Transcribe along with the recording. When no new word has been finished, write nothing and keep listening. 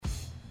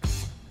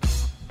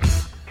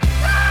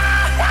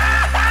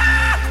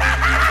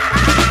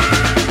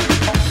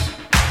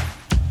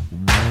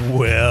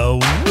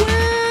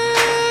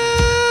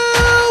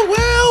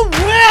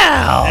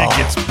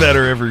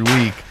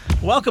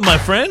welcome,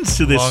 my friends,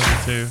 to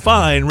this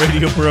fine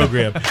radio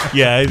program.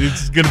 Yeah,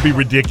 it's going to be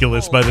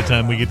ridiculous by the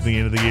time we get to the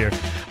end of the year.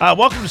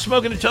 Welcome to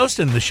Smoking and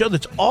Toasting, the show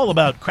that's all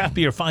about craft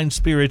beer, fine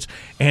spirits,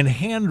 and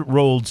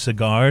hand-rolled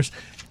cigars.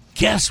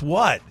 Guess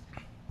what?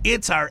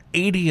 It's our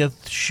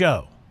 80th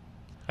show.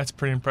 That's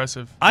pretty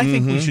impressive. I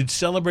think we should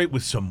celebrate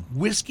with some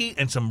whiskey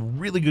and some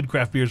really good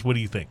craft beers. What do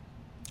you think?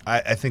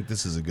 I think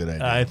this is a good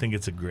idea. I think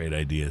it's a great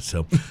idea.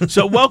 So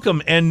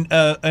welcome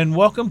and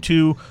welcome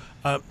to.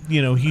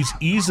 He's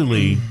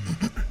easily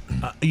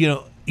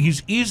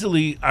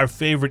our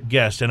favorite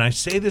guest, and I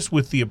say this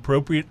with the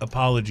appropriate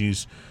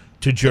apologies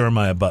to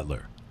Jeremiah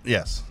Butler.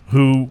 Yes,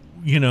 who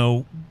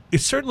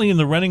is certainly in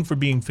the running for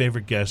being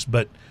favorite guest,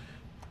 but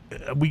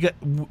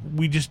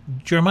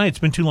Jeremiah, it's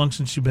been too long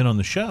since you've been on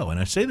the show, and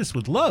I say this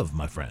with love,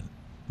 my friend,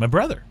 my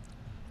brother.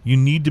 You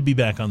need to be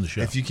be back on the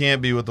show. If you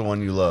can't be with the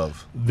one you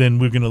love, then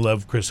we're going to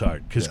love Chris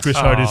Hart, because Chris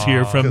Hart is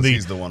here from the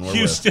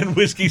Houston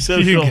Whiskey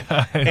Social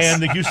and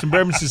the Houston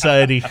Bourbon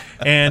Society,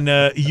 and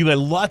you had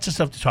lots of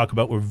stuff to talk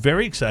about. We're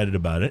very excited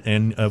about it,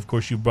 and of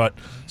course you brought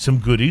some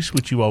goodies,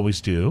 which you always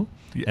do.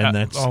 And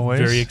that's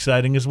very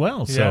exciting as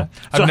well. Yeah.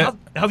 So how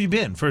have you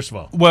been, first of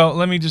all? Well,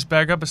 let me just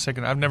back up a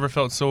second. I've never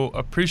felt so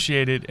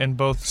appreciated and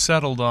both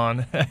settled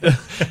on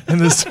in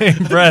the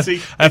same breath.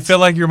 See, I feel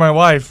like you're my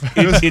wife.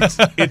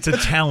 It's a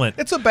talent.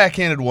 It's a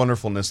backhanded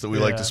wonderfulness that we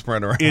like to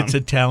spread around. It's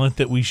a talent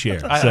that we share.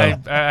 I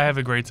have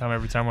a great time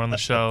every time we're on the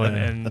show,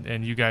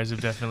 and you guys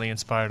have definitely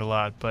inspired a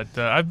lot. But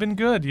I've been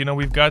good.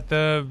 We've got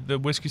the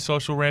Whiskey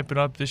Social ramping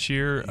up this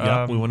year.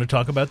 Yeah, we want to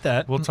talk about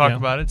that. We'll talk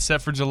about it.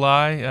 Set for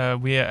July.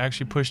 We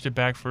actually pushed it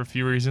back for a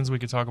few reasons. We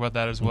could talk about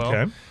that as well.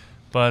 Okay.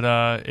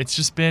 But it's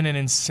just been an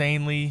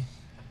insanely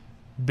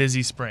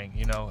busy spring.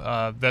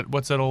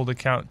 What's that old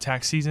account?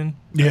 Tax season?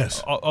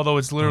 Yes. Although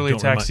it's literally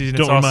tax season.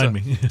 Remind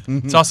me.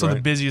 It's also the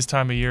busiest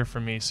time of year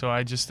for me. So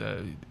I just,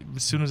 as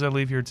soon as I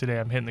leave here today,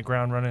 I'm hitting the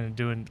ground running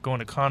and going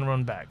to Conroe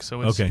and back.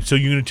 So it's, okay. So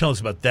you're going to tell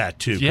us about that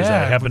too, because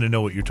I happen to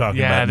know what you're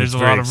talking about. Yeah, there's a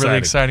lot of really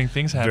exciting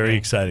things happening. Very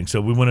exciting.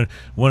 So we want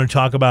to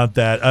talk about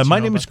that. My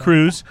name is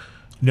Cruz.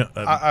 No,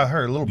 I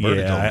heard a little birdie.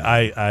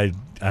 Yeah,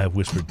 I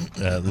whispered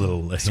a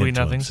little sweet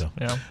nothings. So.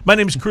 Yeah. My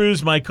name is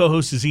Cruz. My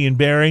co-host is Ian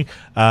Barry.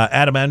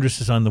 Adam Andrus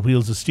is on the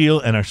Wheels of Steel,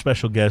 and our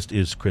special guest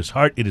is Chris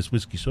Hart. It is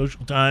Whiskey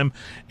Social time,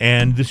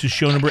 and this is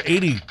show number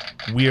 80.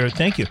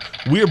 Thank you.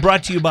 We are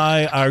brought to you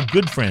by our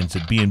good friends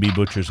at B&B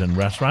Butchers and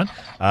Restaurant.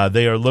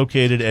 They are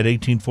located at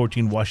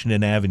 1814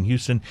 Washington Ave in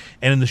Houston,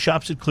 and in the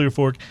shops at Clear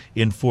Fork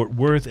in Fort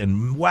Worth.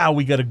 And wow,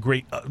 we got a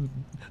great.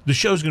 The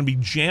show's going to be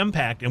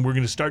jam-packed, and we're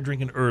going to start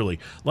drinking early.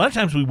 A lot of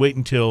times we wait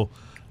until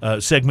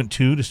segment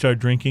 2 to start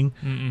drinking.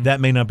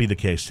 That may not be the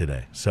case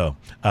today. So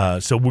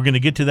we're going to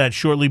get to that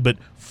shortly. But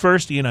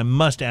first, Ian, I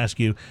must ask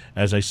you,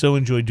 as I so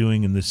enjoy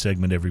doing in this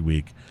segment every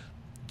week,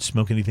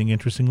 smoke anything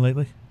interesting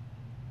lately?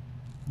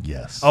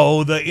 Yes.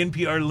 Oh, the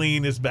NPR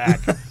lean is back.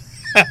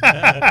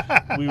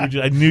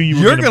 I knew you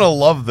were You're going to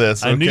love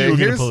this. Okay? I knew you were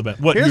going to pull it back.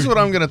 Here's what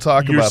I'm going to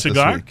talk about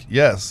cigar? this week.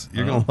 Yes,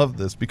 you're going to love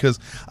this, because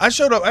I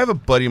showed up. I have a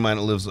buddy of mine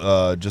that lives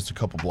just a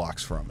couple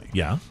blocks from me.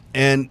 Yeah.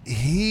 And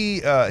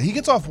he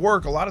gets off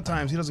work. A lot of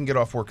times he doesn't get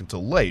off work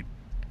until late.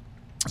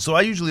 So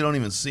I usually don't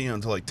even see him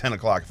until like 10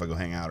 o'clock if I go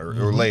hang out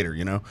or later,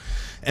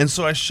 And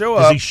so I show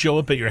up. Does he show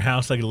up at your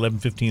house like at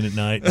 11:15 at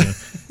night?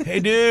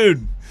 Hey,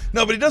 dude.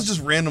 No, but he does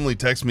just randomly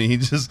text me. He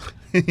just,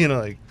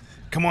 like,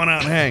 come on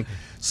out and hang.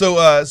 So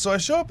I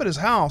show up at his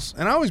house,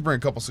 and I always bring a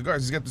couple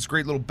cigars. He's got this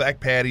great little back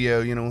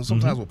patio,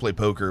 Sometimes we'll play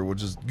poker. We'll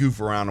just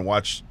goof around and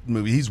watch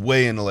movies. He's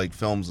way into, like,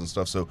 films and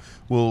stuff, so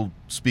we'll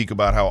speak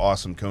about how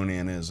awesome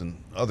Conan is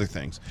and other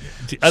things.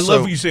 I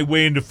love when you say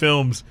way into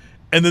films,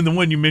 and then the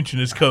one you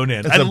mentioned is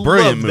Conan. It's a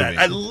brilliant movie.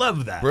 I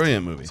love that.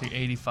 Brilliant movie. It's like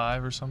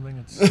 85 or something.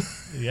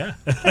 It's yeah,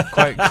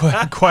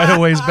 quite a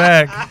ways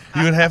back.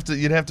 You'd have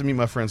to meet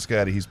my friend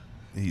Scotty.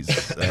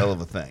 He's a hell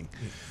of a thing.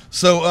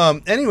 So,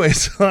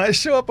 anyways, I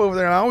show up over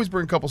there, and I always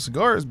bring a couple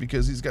cigars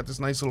because he's got this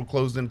nice little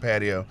closed-in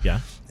patio. Yeah.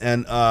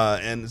 And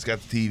it's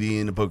got the TV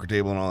and the poker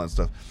table and all that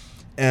stuff.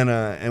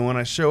 And when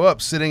I show up,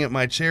 sitting at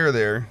my chair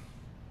there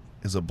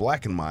is a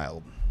Black and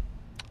Mild.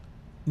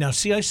 Now,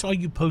 see, I saw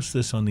you post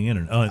this on the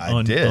internet.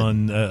 I did.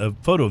 On a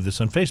photo of this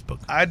on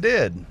Facebook. I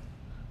did.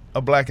 A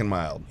Black and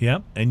Mild. Yeah,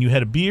 and you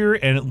had a beer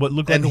and what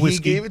looked like a whiskey.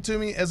 And he gave it to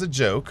me as a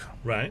joke.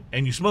 Right,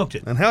 and you smoked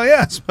it. And hell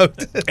yeah, I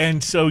smoked it.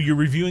 And so you're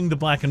reviewing the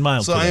Black and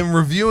Mild So today. I am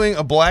reviewing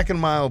a Black and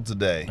Mild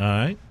today. All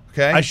right.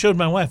 Okay. I showed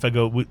my wife. I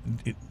go,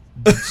 did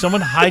someone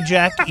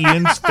hijack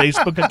Ian's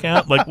Facebook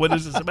account? Like, what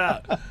is this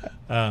about?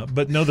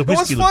 But no, the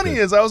whiskey. What's funny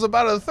is I was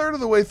about a third of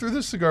the way through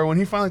this cigar when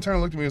he finally turned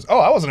and looked at me and goes,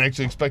 I wasn't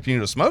actually expecting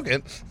you to smoke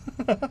it.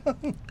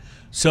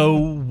 So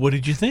what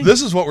did you think?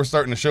 This is what we're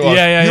starting to show off.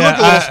 Yeah. You look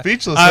a little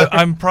speechless.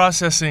 I'm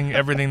processing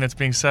everything that's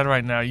being said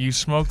right now. You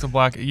smoked a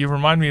black. You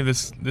remind me of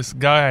this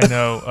guy I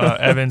know,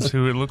 Evans,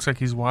 who it looks like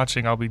he's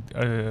watching. I'll be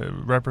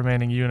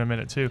reprimanding you in a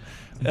minute too.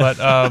 But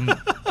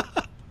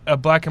a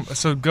black.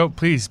 So go,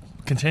 please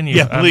continue.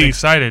 Yeah, please. I'm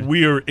excited.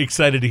 We are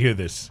excited to hear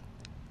this.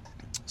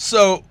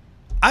 So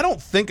I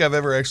don't think I've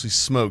ever actually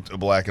smoked a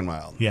Black and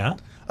Mild. Yeah.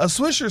 A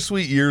Swisher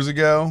Sweet years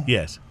ago.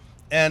 Yes.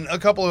 and a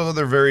couple of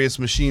other various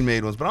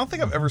machine-made ones, but I don't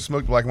think I've ever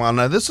smoked Black & Mild.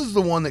 Now, this is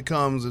the one that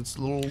comes, it's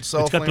a little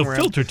cell It's got the flame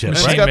filter tip, and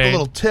right? It's got the Machine-made.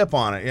 little tip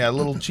on it. Yeah, a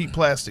little cheap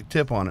plastic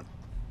tip on it.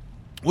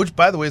 Which,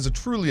 by the way, is a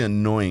truly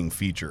annoying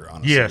feature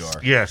on a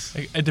cigar. yes.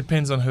 It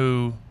depends on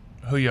who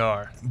you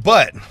are.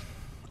 But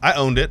I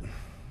owned it.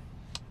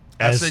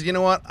 I As- said, you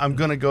know what? I'm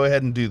going to go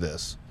ahead and do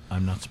this.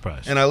 I'm not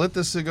surprised. And I lit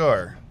this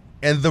cigar.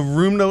 And the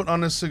room note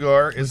on this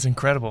cigar It's is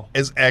incredible.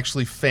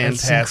 actually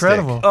fantastic. It's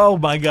incredible. Oh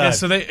my God! Yeah,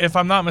 so if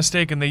I'm not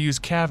mistaken, they use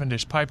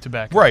Cavendish pipe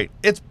tobacco. Right.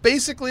 It's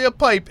basically a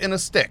pipe in a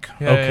stick.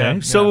 Yeah, okay, yeah,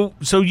 yeah.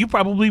 so you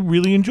probably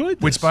really enjoyed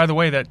this. Which, by the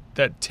way, that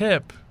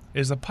tip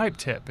is a pipe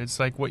tip.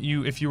 It's like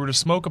if you were to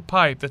smoke a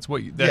pipe, that's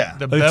what the It's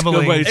beveling.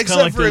 good, but it's kinda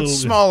Except like for the it's little-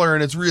 smaller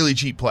and it's really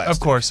cheap plastic. Of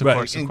course, Right. of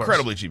course.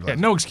 Incredibly cheap Yeah, plastic.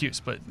 no excuse,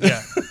 but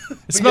yeah, it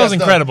But smells yes,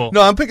 no. incredible.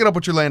 No, I'm picking up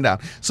what you're laying down.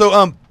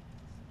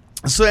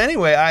 So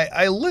anyway,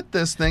 I lit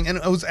this thing and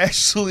I was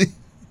actually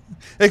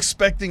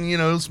expecting,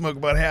 to smoke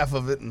about half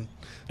of it and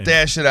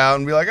dash it out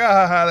and be like,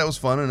 that was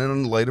fun, and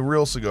then light a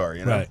real cigar,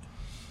 Right.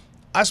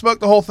 I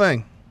smoked the whole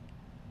thing.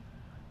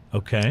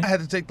 Okay. I had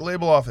to take the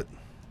label off it.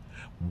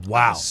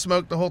 Wow.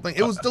 Smoked the whole thing.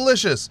 It was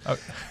delicious.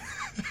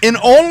 In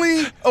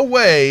only a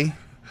way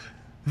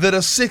that a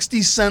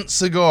 60-cent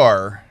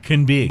cigar.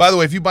 Can be. By the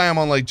way, if you buy them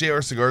on like JR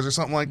Cigars or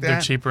something like They're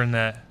that, cheaper than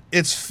that.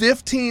 it's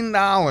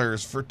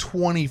 $15 for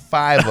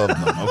 25 of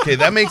them. Okay,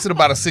 that makes it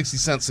about a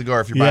 60-cent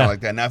cigar if you're buying Yeah.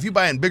 like that. Now, if you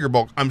buy it in bigger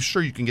bulk, I'm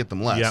sure you can get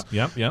them less.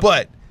 Yep.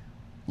 But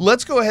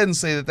let's go ahead and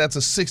say that that's a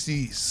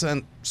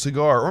 60-cent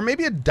cigar, or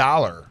maybe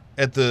 $1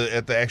 at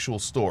the actual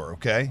store.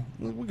 Okay,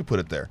 we could put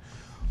it there.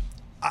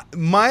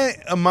 My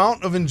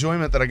amount of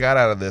enjoyment that I got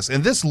out of this,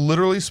 and this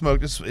literally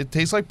smoked, it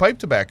tastes like pipe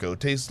tobacco. It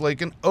tastes like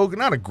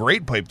not a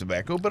great pipe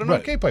tobacco, but an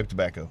Right. okay pipe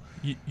tobacco.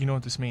 You know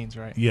what this means,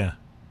 right? Yeah.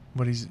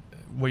 What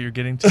you're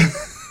getting to.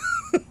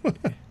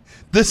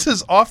 This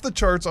is off the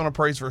charts on a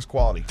price versus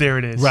quality. There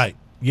it is. Right.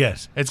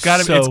 Yes. It's got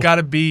to. So- It's got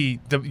to be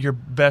your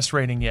best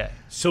rating yet.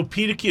 So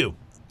P to Q.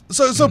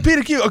 So P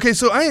to Q. Okay,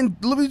 so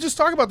let me just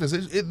talk about this.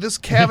 This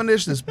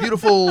Cavendish, this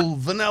beautiful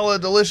vanilla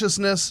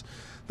deliciousness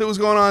that was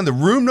going on. The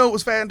room note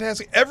was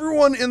fantastic.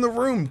 Everyone in the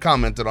room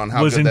commented on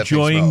how Was good that thing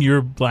enjoying smelled.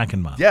 your Black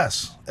and Mild.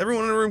 Yes,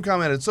 everyone in the room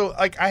commented. So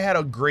I had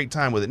a great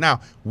time with it. Now,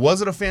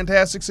 was it a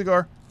fantastic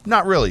cigar?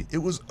 Not really. It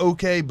was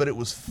okay, but it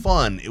was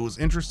fun. It was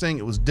interesting.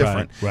 It was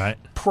different. Right.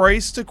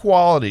 Price to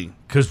quality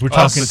Because we're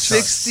talking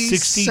 60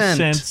 cent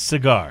cent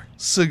cigar.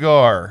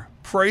 cigar.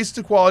 Price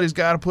to quality's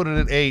got to put it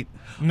at 8,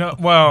 No,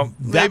 well,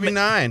 maybe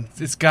 9.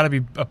 it's got to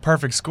be a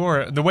perfect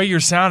score. The way you're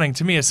sounding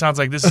to me, it sounds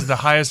like this is the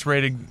highest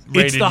rated.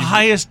 It's the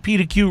highest P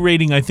to Q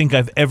rating I think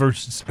I've ever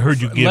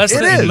heard you give. Less for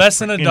It is. than less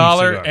than any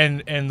 $1,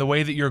 cigar. and the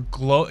way that you're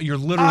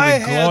literally I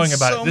had glowing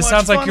about so it. This much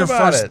sounds like fun your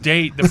about first it.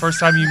 date, the first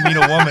time you meet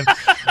a woman.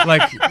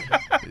 Like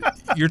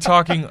you're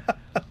talking.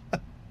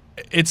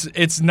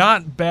 It's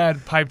not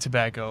bad pipe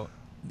tobacco.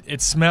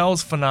 It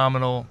smells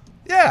phenomenal.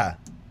 Yeah,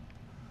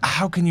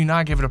 How can you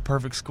not give it a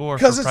perfect score?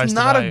 because for it's price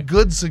not to a value?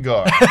 good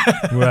cigar.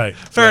 Right.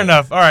 Fair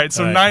enough. All right,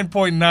 so Right.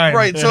 9.9.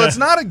 Right, so it's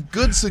not a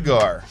good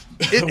cigar.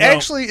 It Well-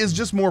 actually is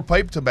just more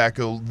pipe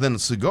tobacco than a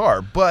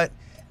cigar, but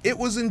it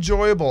was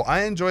enjoyable.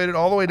 I enjoyed it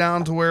all the way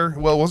down to where,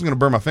 well, it wasn't going to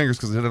burn my fingers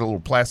because it had a little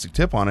plastic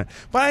tip on it,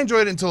 but I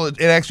enjoyed it until it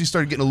actually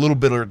started getting a little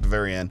bitter at the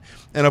very end,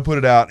 and I put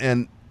it out,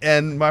 and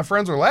my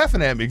friends were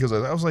laughing at me because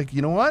I was like,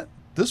 you know what?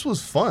 This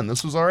was fun.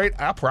 This was all right.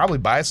 I'll probably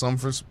buy some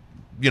for,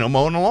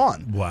 mowing the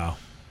lawn. Wow.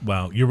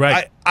 You're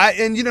right.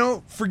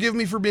 And forgive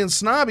me for being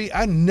snobby.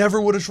 I never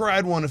would have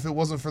tried one if it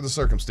wasn't for the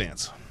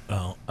circumstance.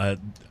 Well,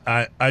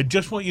 I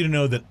just want you to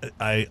know that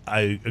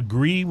I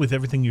agree with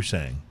everything you're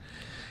saying.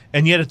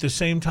 And yet at the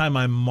same time,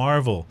 I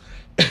marvel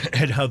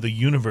at how the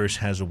universe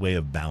has a way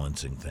of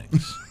balancing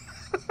things.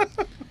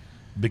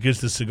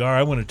 Because the cigar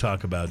I want to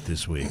talk about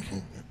this week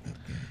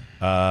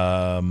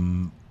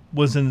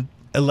was an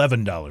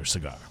 $11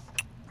 cigar.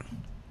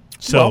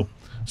 So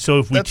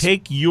if we that's-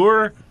 take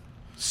your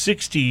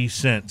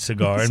 60-cent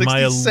cigar and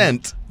my 60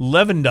 cent.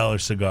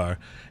 $11 cigar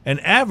and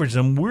average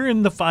them, we're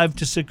in the $5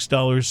 to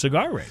 $6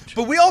 cigar range.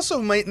 But we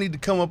also might need to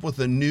come up with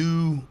a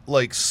new,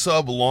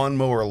 sub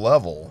lawnmower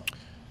level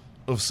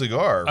of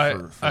cigar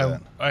for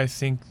that. I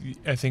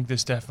think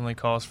this definitely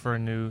calls for a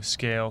new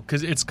scale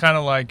because it's kind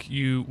of like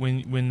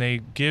when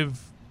they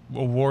give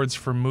awards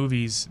for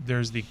movies.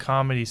 There's the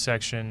comedy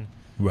section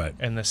Right.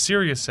 and the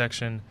serious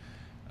section,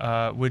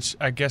 which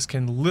I guess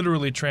can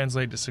literally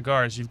translate to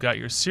cigars. You've got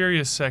your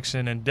serious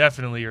section and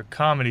definitely your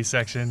comedy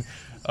section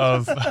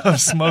of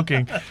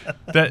smoking.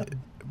 But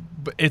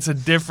it's a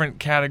different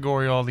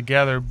category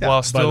altogether.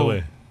 While still, By the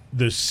way,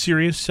 the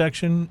serious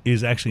section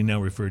is actually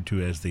now referred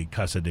to as the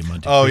Casa de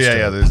Monte Oh, Cristo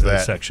yeah, there's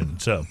that. section.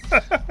 So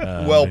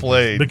Well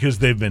played. because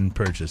they've been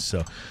purchased.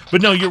 So,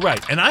 but no, you're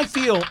right, and I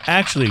feel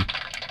actually,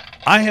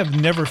 I have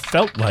never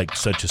felt like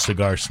such a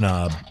cigar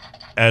snob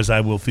as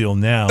I will feel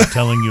now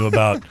telling you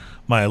about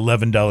my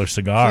 $11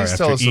 cigar Please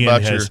after tell us Ian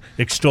about has your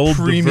extolled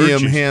the premium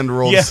virtues.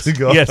 hand-rolled yes,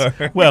 cigar.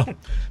 Yes. Well,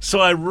 so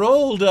I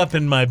rolled up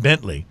in my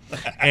Bentley,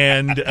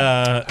 and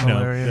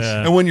Hilarious.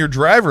 And when your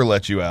driver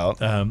lets you out,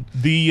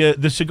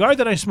 the cigar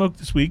that I smoked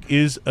this week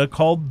is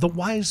called the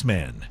Wise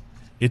Man,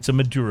 It's a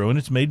Maduro, and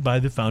it's made by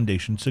the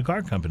Foundation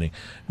Cigar Company.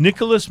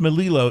 Nicholas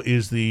Melillo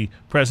is the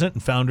president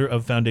and founder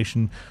of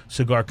Foundation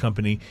Cigar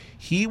Company.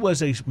 He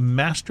was a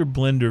master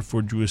blender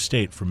for Drew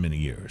Estate for many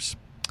years.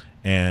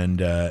 And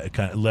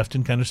kind of left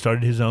and kind of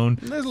started his own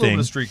There's a thing. little bit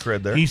of street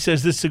cred there. He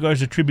says this cigar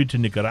is a tribute to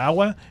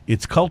Nicaragua,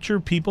 its culture,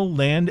 people,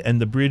 land,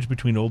 and the bridge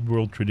between old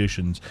world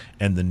traditions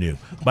and the new.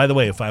 By the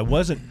way, if I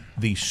wasn't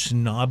the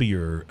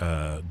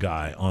snobbier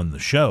guy on the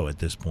show at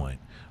this point,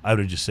 I would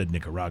have just said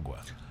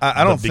Nicaragua.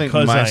 I don't But think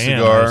because my I am,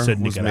 cigar I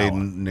said was made Nicaragua.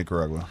 in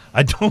Nicaragua.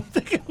 I don't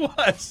think it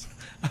was.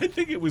 I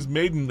think it was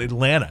made in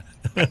Atlanta.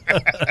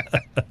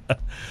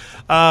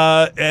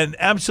 An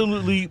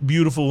absolutely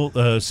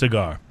beautiful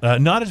cigar.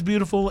 Not as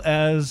beautiful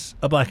as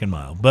a Black and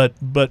Mild, but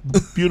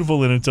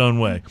beautiful in its own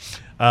way.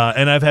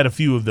 And I've had a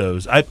few of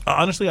those. I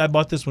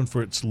bought this one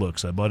for its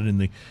looks. I bought it in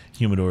the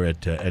humidor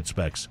at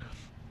Specs.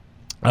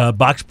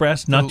 Box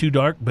press, not too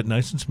dark, but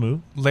nice and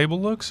smooth. Label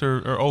looks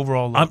or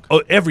overall look?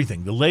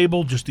 Everything. The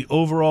label, just the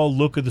overall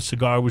look of the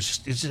cigar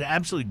was it's just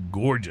absolutely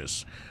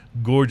gorgeous.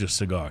 Gorgeous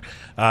cigar.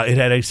 It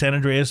had a San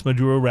Andreas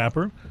Maduro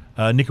wrapper,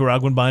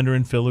 Nicaraguan binder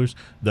and fillers.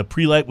 The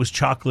pre-light was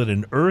chocolate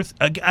and earth.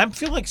 I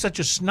feel like such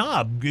a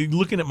snob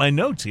looking at my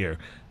notes here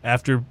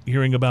after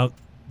hearing about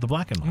the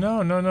Black and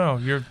Mild. No.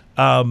 You're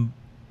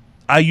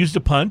I used a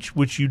punch,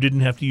 which you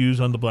didn't have to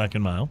use on the Black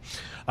and Mild.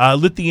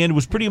 Lit the end.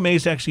 Was pretty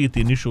amazed actually at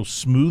the initial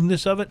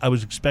smoothness of it. I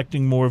was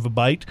expecting more of a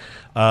bite,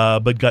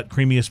 but got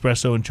creamy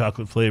espresso and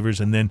chocolate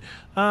flavors. And then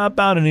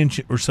about an inch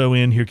or so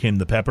in, here came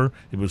the pepper.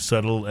 It was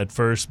subtle at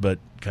first, but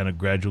kind of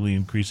gradually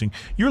increasing.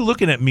 You're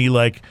looking at me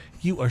like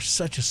you are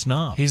such a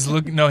snob. He's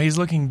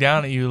looking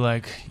down at you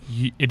like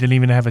it didn't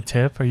even have a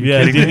tip. Are you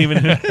Yeah, it kidding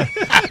didn't me?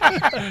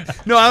 even.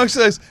 No,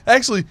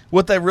 actually,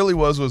 what that really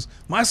was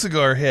my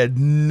cigar had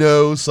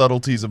no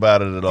subtleties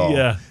about it at all.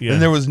 Yeah. And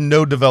there was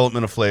no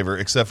development of flavor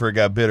except for it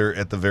got bitter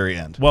at the very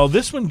end. Well,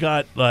 this one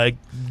got like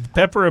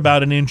pepper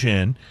about an inch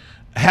in.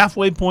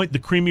 Halfway point, the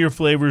creamier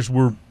flavors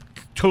were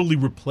totally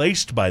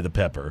replaced by the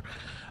pepper.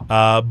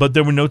 But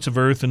there were notes of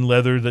earth and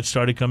leather that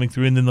started coming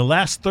through. And then the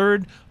last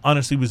third,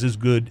 honestly, was as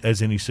good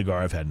as any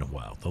cigar I've had in a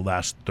while. The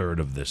last third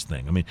of this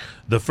thing. I mean,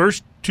 the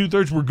first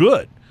 2/3 were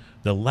good.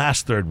 The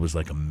last third was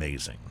like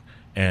amazing.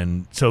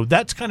 And so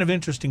that's kind of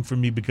interesting for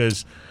me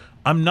because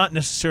I'm not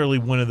necessarily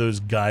one of those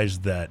guys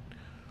that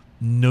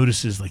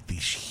notices like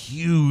these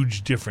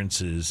huge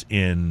differences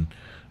in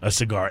a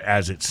cigar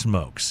as it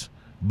smokes.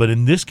 But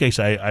in this case,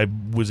 I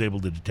was able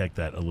to detect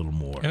that a little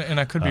more. And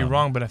I could be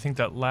wrong, but I think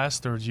that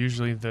last third's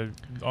usually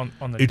on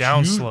the It's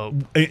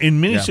downslope. In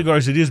many Yeah.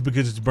 cigars, it is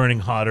because it's burning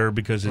hotter,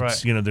 because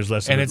it's Right. There's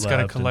less And of it it's got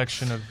a left,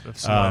 collection of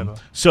saliva.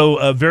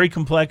 So very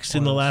complex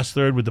in the Oils. last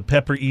third with the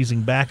pepper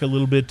easing back a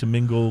little bit to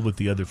mingle with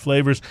the other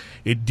flavors.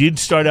 It did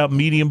start out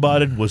medium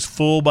bodied, was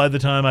full by the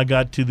time I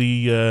got to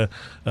the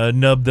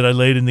nub that I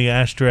laid in the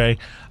ashtray.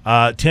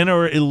 $10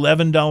 or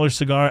 $11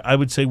 cigar, I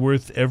would say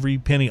worth every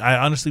penny. I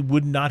honestly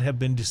would not have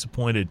been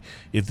disappointed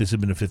if this had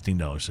been a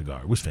 $15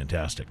 cigar. It was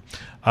fantastic.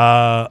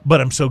 But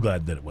I'm so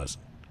glad that it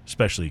wasn't,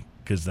 especially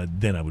because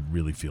then I would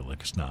really feel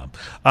like a snob.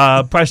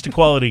 Price to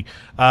quality,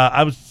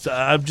 I'm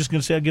just going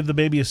to say I'd give the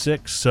baby a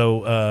 6.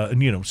 So,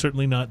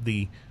 certainly not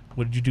the,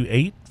 what did you do,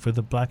 8 for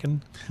the Black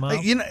and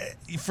Mild?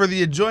 For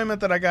the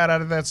enjoyment that I got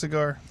out of that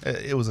cigar,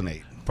 it was an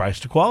 8.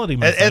 Price to quality,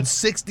 my At friend.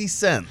 60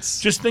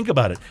 cents. Just think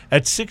about it.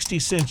 At 60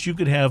 cents, you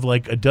could have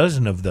like a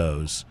dozen of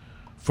those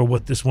for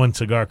what this one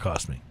cigar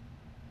cost me.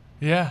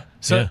 Yeah.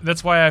 So Yeah.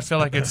 that's why I feel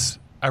like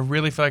I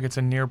really feel like it's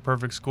a near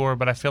perfect score,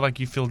 but I feel like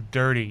you feel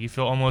dirty. You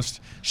feel almost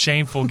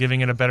shameful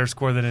giving it a better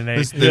score than an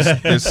 8.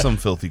 There's some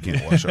filth you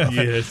can't wash off.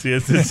 Yes,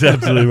 that's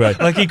absolutely right.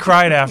 Like he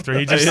cried after.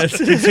 He just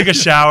he took a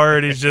shower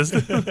and he's just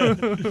That's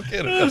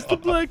the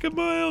Black and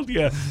Mild.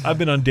 Yeah, I've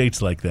been on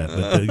dates like that,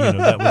 but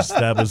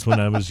that was when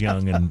I was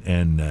young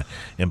and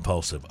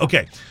impulsive.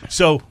 Okay,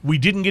 so we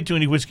didn't get to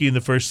any whiskey in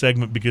the first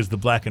segment because the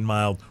Black and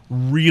Mild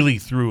really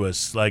threw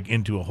us like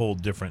into a whole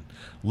different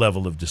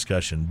level of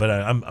discussion. But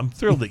I'm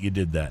thrilled that you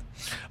did that.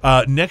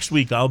 Next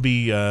week I'll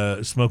be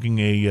smoking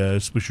a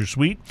Swisher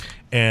Sweet,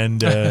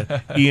 and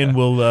Ian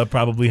will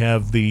probably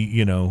have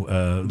the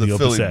Opus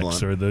Philly X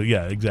blend. or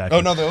the exactly.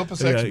 Oh, no, the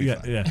Opus X would be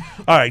fine. Yeah.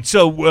 All right,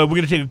 so we're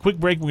going to take a quick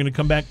break. We're going to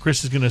come back.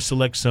 Chris is going to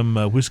select some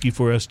whiskey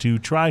for us to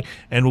try,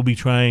 and we'll be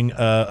trying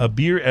a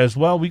beer as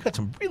well. We've got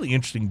some really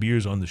interesting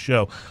beers on the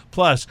show.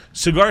 Plus,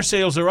 cigar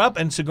sales are up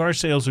and cigar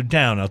sales are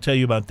down. I'll tell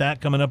you about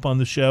that coming up on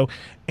the show.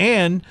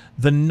 And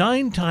the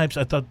 9 types,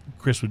 I thought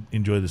Chris would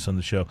enjoy this on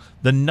the show,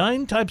 the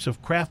 9 types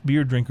of craft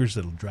beer drinkers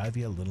that'll drive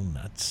you a little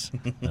nuts.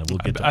 We'll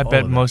get to I all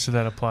bet of that. most of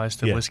that applies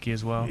to Yeah. whiskey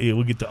as well. Yeah,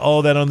 we'll get to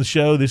all that on the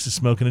show. This is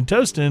Smoking and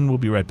Toasting. We'll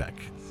be right back.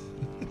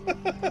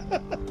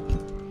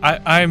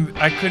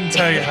 I couldn't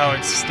tell you how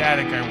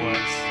ecstatic I was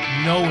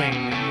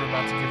knowing that you were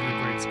about to give it a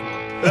great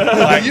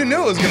score. Like, You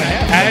knew it was going to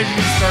happen. as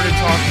you started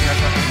talking, I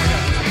thought, oh my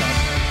God,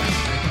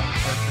 that's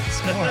a perfect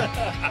score.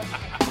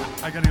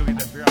 I gotta go get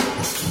that beer out.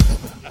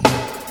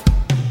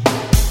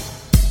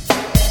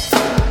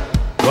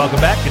 Welcome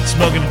back. It's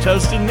Smoking and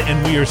Toasting,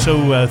 and we are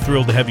so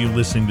thrilled to have you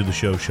listening to the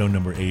show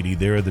number 80.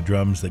 There are the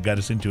drums that got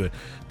us into a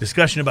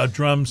discussion about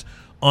drums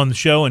on the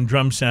show and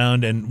drum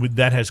sound, and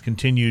that has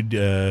continued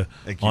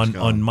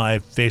on my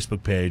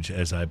Facebook page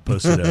as I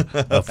posted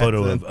a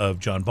photo of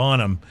John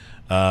Bonham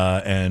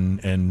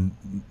and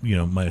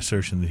my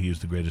assertion that he is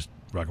the greatest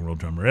rock and roll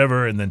drummer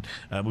ever, and then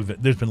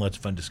there's been lots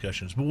of fun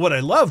discussions. But what I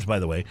loved, by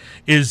the way,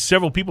 is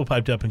several people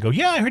piped up and go,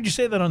 "Yeah, I heard you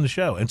say that on the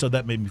show," and so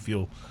that made me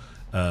feel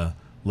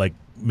like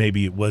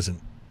maybe it wasn't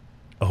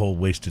a whole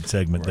wasted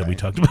segment that we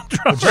talked about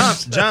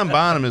drummers. John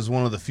Bonham is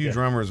one of the few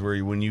drummers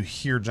where when you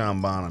hear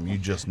John Bonham, you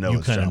just know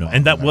it's John Bonham.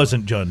 And that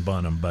wasn't John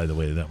Bonham, by the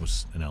way. That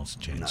was an Alice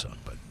in Chains song.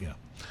 But yeah.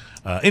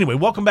 Anyway,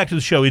 welcome back to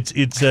the show. It's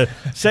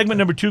segment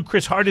number 2.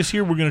 Chris Hart is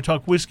here. We're going to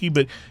talk whiskey,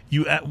 but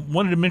you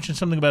wanted to mention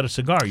something about a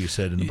cigar you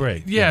said in the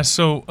break. Yeah,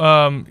 so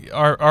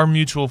our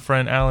mutual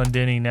friend Alan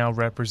Denny now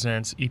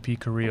represents EP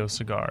Carrillo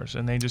cigars,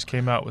 and they just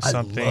came out with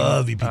something. I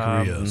love EP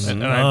Carrillos.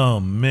 Oh,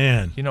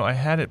 man. I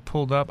had it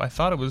pulled up. I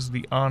thought it was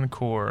the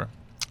Encore.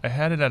 I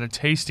had it at a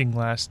tasting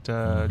last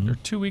or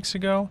 2 weeks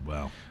ago.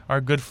 Wow. Our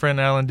good friend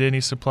Alan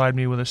Denny supplied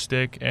me with a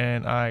stick,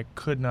 and I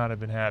could not have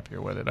been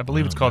happier with it. I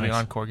believe it's called the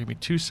Encore. Give me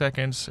 2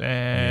 seconds,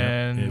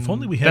 and if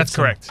only we had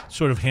some correct.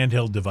 Sort of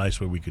handheld device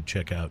where we could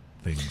check out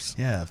things.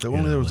 Yeah, if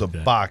only there was like a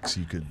box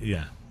you could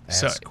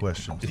ask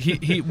questions.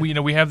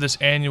 We have this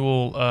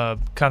annual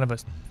kind of a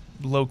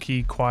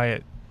low-key,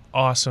 quiet,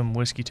 awesome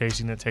whiskey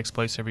tasting that takes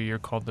place every year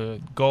called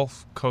the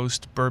Gulf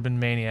Coast Bourbon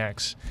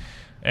Maniacs,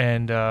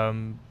 and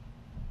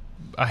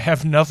I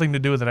have nothing to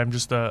do with it. I'm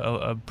just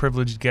a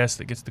privileged guest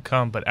that gets to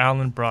come. But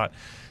Alan brought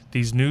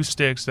these new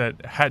sticks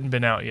that hadn't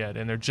been out yet,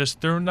 and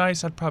they're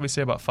nice. I'd probably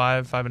say about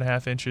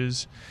 5.5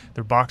 inches.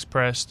 They're box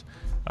pressed.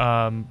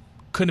 Couldn't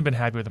have been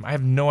happy with them. I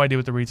have no idea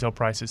what the retail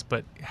price is,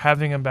 but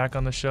having them back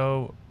on the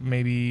show,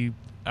 maybe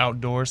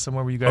outdoors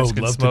somewhere where you guys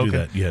can love smoke. To do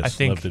that. Yes, I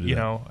think love to do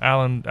that.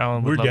 Alan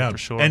would love down. it for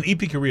sure. And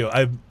EP Carrillo,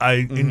 I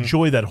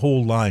enjoy that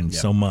whole line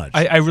so much.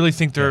 I really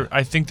think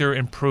they're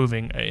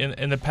improving.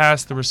 In the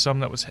past, there was some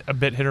that was a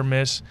bit hit or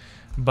miss,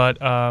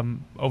 but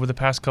over the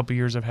past couple of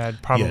years, I've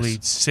had probably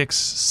 6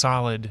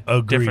 solid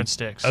different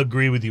sticks.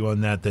 Agree with you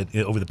on that. That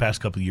over the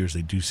past couple of years,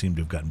 they do seem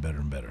to have gotten better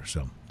and better.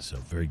 So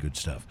very good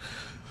stuff.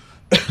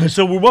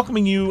 So we're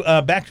welcoming you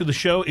back to the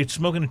show. It's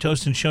Smoking and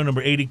Toasting show number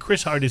 80.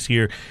 Chris Hart is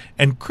here.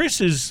 And Chris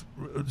is...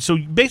 So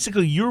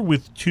basically you're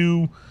with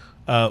 2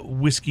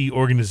 whiskey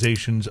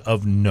organizations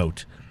of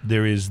note.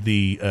 There is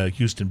the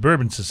Houston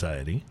Bourbon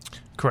Society.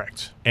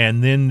 Correct.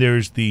 And then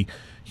there's the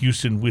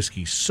Houston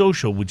Whiskey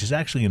Social, which is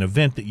actually an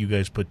event that you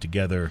guys put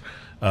together.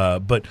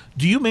 But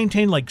do you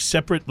maintain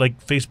separate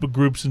Facebook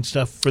groups and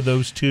stuff for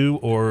those 2,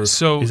 or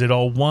is it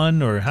all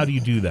one, or how do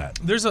you do that?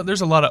 There's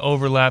a lot of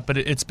overlap, but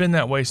it's been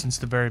that way since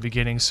the very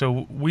beginning.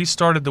 So we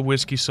started the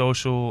Whiskey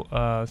Social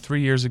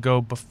 3 years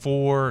ago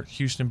before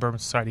Houston Bourbon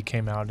Society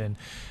came out, and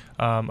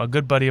a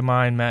good buddy of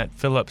mine, Matt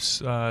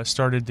Phillips,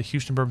 started the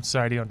Houston Bourbon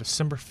Society on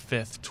December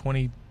 5th,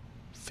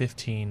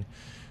 2015,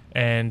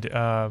 and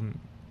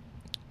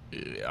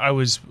I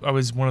was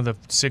one of the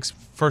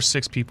first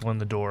six people in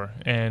the door,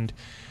 and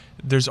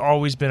there's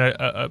always been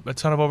a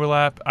ton of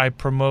overlap. I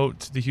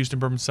promote the Houston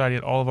Bourbon Society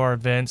at all of our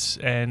events,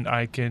 and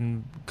I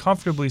can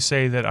comfortably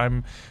say that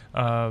I'm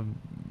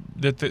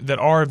that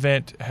our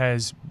event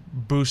has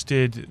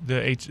boosted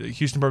the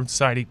Houston Bourbon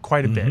Society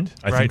quite a bit.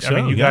 I think so,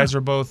 I mean, you guys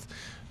are both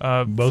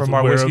from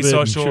our Whiskey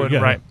Social,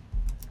 right?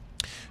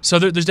 So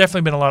there's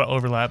definitely been a lot of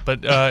overlap,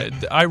 but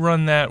I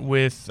run that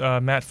with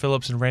Matt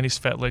Phillips and Randy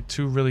Svetlik,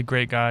 2 really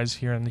great guys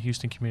here in the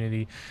Houston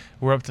community.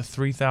 We're up to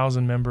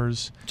 3,000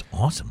 members. It's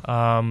awesome.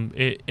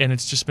 And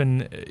it's just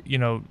been,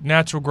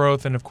 natural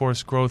growth, and of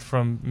course growth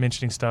from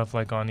mentioning stuff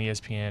like on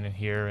ESPN and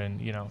here,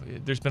 and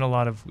there's been a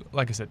lot of,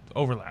 like I said,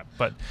 overlap.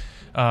 But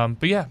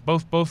yeah,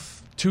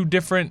 both 2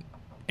 different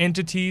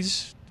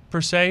entities per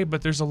se,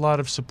 but there's a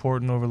lot of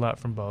support and overlap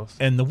from both.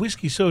 And the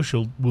Whiskey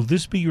Social, will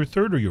this be your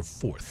 3rd or your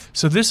 4th?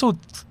 So this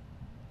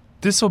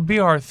will be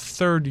our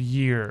 3rd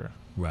year,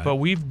 right. But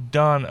we've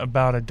done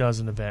about a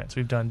dozen events.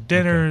 We've done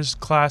dinners,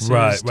 classes,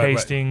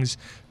 tastings.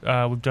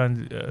 Right. We've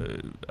done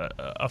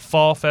a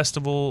fall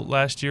festival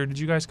last year. Did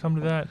you guys come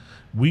to that?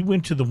 We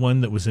went to the one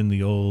that was in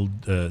the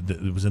old,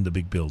 that was in the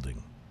big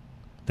building.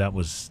 That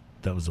was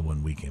the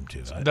one we came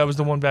to. That was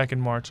the one back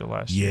in March of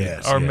last year.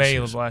 Yes. May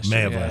of last year.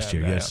 May of last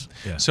year, yes.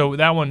 Yeah. So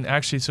that one,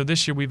 actually, so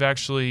this year we've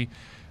actually,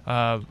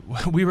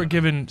 we were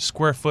given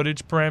square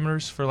footage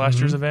parameters for last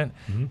year's event.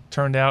 Mm-hmm.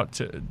 Turned out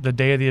the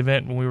day of the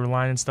event when we were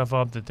lining stuff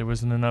up that there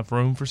wasn't enough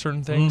room for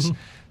certain things. Mm-hmm.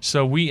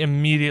 So we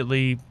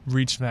immediately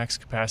reached max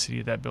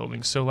capacity at that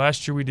building. So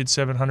last year we did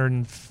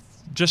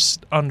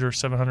just under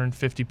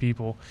 750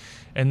 people.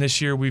 And this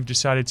year we've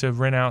decided to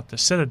rent out the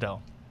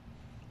Citadel.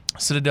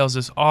 Citadel's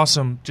this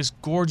awesome, just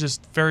gorgeous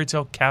fairy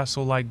tale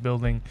castle-like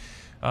building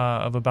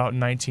of about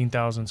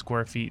 19,000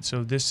 square feet.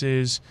 So this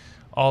is,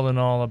 all in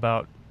all,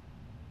 about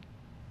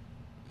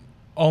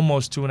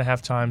almost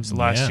 2.5 times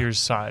last year's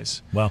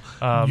size. Well,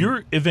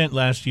 your event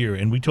last year,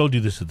 and we told you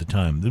this at the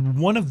time,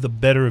 one of the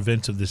better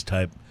events of this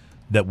type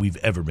that we've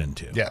ever been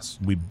to. Yes.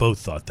 We both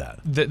thought that.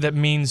 That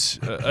means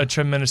a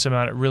tremendous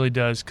amount. It really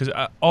does. Because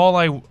all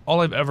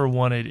I've ever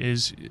wanted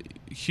is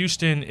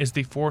Houston is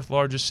the 4th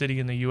largest city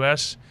in the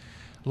U.S.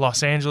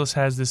 Los Angeles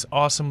has this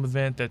awesome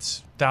event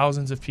that's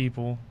thousands of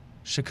people.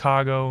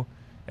 Chicago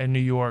and New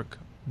York,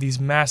 these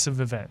massive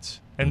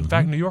events. And in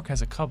fact, New York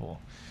has a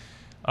couple.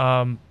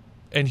 And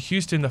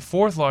Houston, the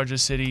 4th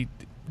largest city,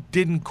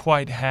 didn't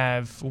quite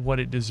have what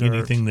it deserved.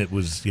 Anything that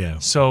was,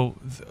 So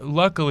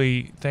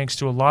luckily, thanks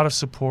to a lot of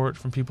support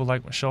from people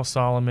like Michelle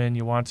Solomon,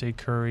 Yawante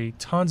Curry,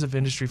 tons of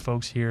industry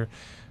folks here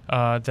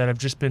that have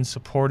just been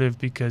supportive,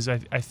 because I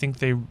think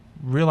they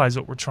realize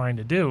what we're trying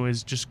to do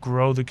is just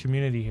grow the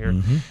community here.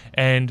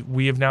 And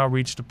we have now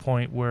reached a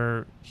point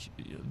where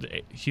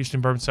the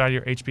Houston Bourbon Society,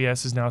 or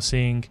HBS, is now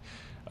seeing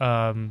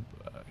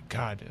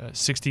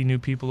 60 new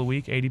people a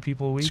week, 80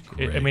 people a week.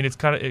 I mean, it's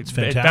fantastic.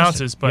 It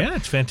bounces, but yeah,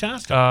 it's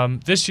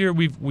fantastic. This year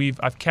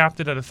I've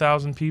capped it at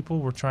 1,000 people.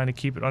 We're trying to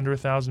keep it under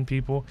 1,000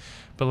 people.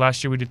 But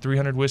last year we did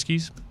 300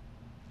 whiskeys.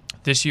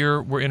 This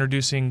year we're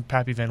introducing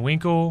Pappy Van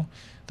Winkle,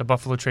 the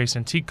Buffalo Trace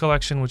Antique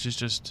Collection, which is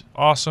just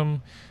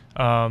awesome.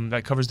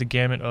 That covers the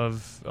gamut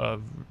of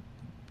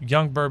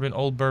young bourbon,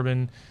 old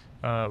bourbon,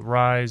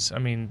 Rise. I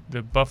mean,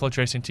 the Buffalo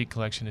Trace Antique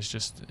Collection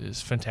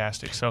is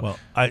fantastic. So,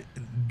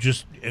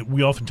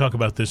 we often talk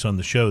about this on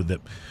the show,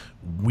 that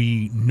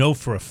we know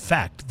for a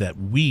fact that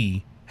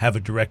we have a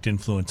direct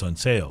influence on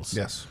sales.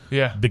 Yes.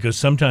 Yeah. Because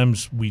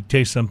sometimes we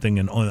taste something,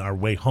 and on our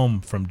way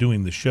home from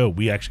doing the show,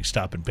 we actually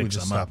stop and pick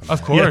some up.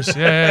 Of course.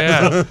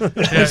 Yeah.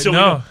 So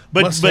no.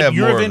 But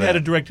your event had a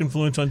direct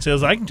influence on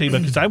sales. I can tell you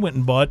about, because I went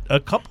and bought a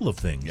couple of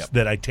things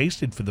that I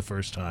tasted for the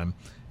first time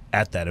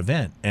at that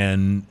event,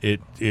 and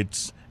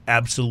it's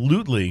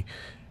absolutely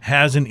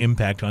has an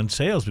impact on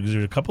sales, because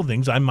there's a couple of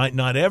things I might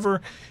not ever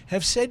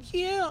have said,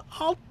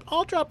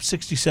 I'll drop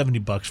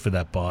 $60-$70 for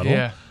that bottle.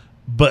 Yeah.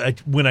 But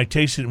when I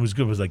tasted it, it was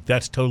good. I was like,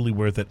 that's totally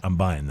worth it. I'm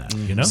buying that.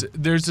 You know, So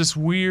there's this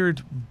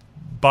weird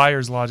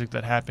buyer's logic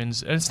that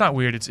happens, and it's not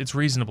weird. It's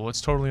reasonable.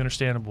 It's totally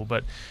understandable.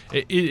 But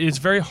it's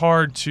very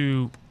hard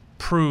to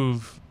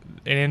prove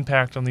an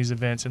impact on these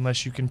events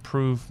unless you can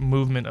prove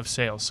movement of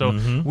sales.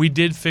 So we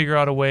did figure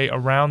out a way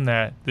around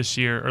that this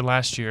year or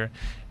last year,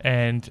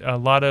 and a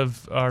lot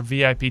of our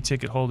VIP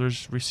ticket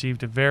holders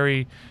received a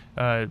very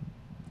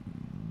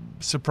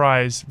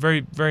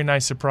very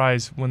nice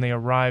surprise when they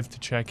arrived to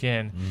check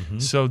in.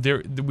 So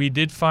we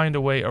did find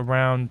a way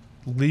around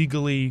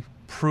legally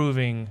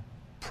proving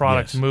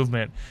product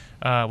movement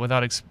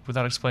without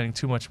explaining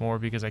too much more,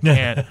 because I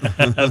can't.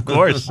 Of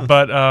course.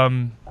 But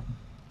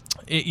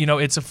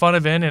it's a fun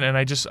event, and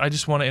I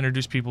just want to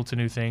introduce people to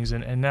new things.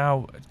 And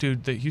now,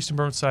 dude, the Houston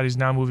Bourbon Society is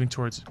now moving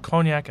towards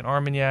cognac and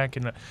Armagnac,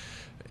 and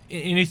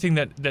anything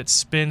that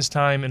spends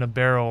time in a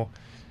barrel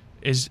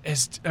is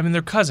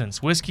they're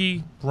cousins: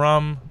 whiskey,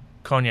 rum,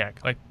 cognac,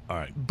 like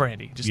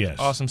brandy, just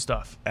awesome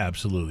stuff.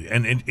 Absolutely.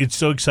 And it's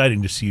so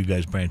exciting to see you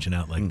guys branching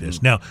out like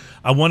this. Now,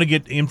 I want to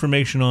get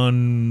information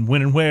on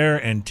when and where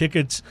and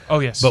tickets. Oh,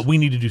 yes. But we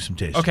need to do some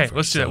tasting Okay, first.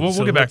 let's do that. We'll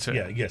get back to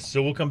it. Yes.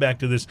 So we'll come back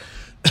to this.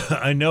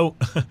 I know.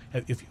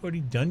 Have you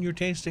already done your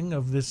tasting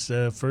of this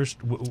first?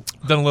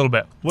 Done a little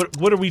bit.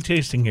 What are we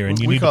tasting here? And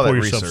you We need to call pour that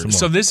yourself research. some more.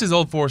 So this is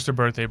Old Forester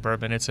Birthday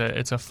Bourbon. It's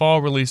a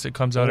fall release that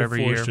comes out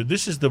every year.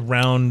 This is the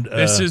round.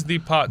 This is the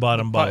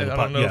bottom bottle. I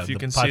don't know if you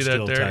can see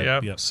that there.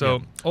 Type. Yeah.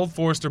 So Old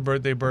Forester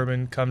Birthday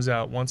Bourbon comes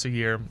out once a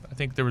year. I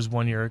think there was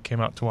 1 year it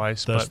came out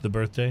twice. That's but the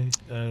birthday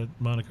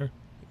moniker.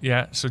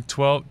 Yeah. So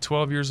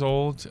 12 years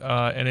old,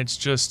 and it's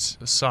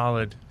just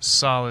solid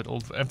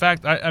old. In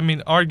fact, I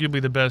mean,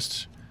 arguably the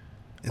best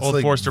Old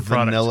like Forester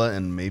product. Vanilla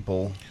and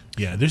maple.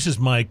 Yeah, this is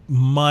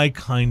my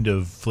kind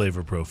of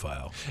flavor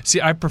profile.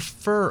 See, I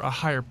prefer a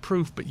higher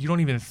proof, but you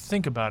don't even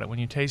think about it when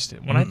you taste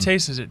it. When I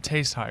taste it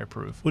tastes higher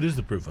proof. What is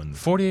the proof on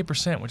this?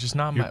 48%, which is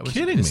not You're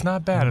kidding It's me.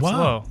 not bad. It's Wow.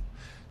 low.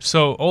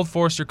 So Old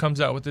Forester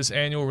comes out with this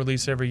annual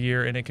release every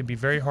year, and it can be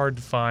very hard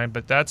to find.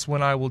 But that's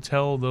when I will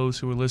tell those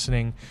who are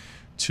listening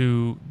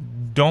to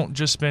don't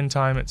just spend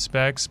time at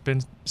Specs.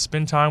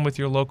 Spend time with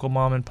your local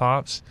mom and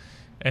pops,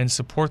 and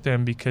support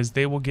them, because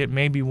they will get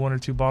maybe 1 or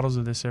 2 bottles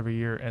of this every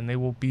year, and they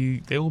will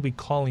be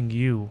calling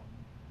you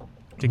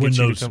to get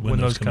when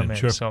those come in.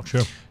 Sure, so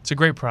sure. it's a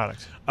great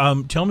product.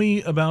 Tell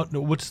me about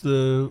what's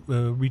the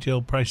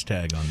retail price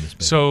tag on this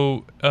baby?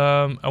 So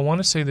I want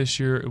to say this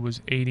year it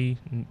was 80,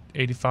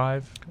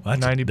 85, Well,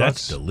 $90.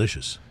 That's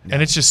delicious.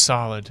 And it's just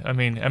solid. I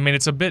mean,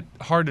 it's a bit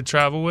hard to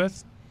travel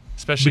with,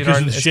 especially Because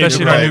in of the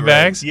shape our of new it.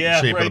 bags.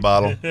 Yeah, Shape of the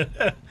bottle.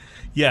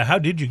 Yeah, how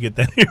did you get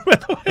that here, by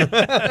the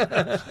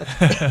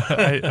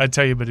way? I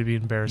tell you, but it'd be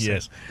embarrassing.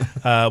 Yes.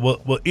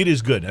 Well, it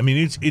is good. I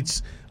mean,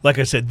 it's like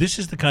I said, this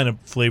is the kind of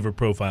flavor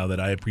profile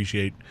that I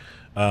appreciate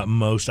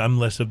most. I'm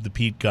less of the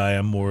peat guy.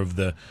 I'm more of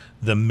the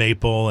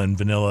maple and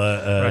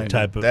vanilla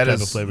type of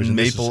flavors. And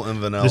maple and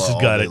vanilla. This has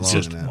got it all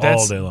just day long.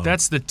 all day long.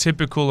 That's the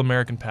typical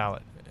American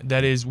palate.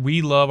 That is,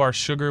 we love our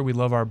sugar, we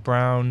love our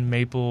brown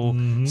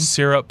maple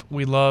syrup,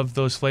 we love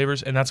those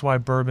flavors, and that's why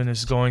bourbon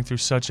is going through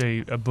such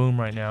a boom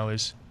right now.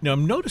 Now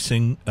I'm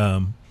noticing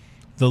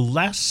the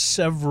last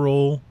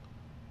several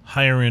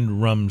higher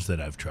end rums that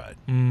I've tried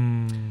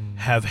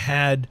have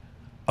had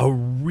a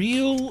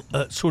real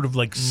sort of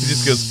like. He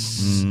just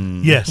goes.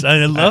 Yes,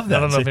 I love that. I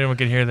don't know if anyone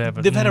can hear that,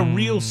 but They've had a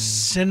real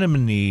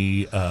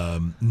cinnamony,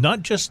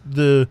 not just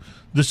the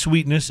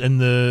sweetness and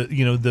the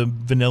the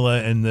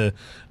vanilla and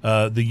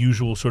the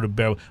usual sort of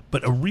barrel,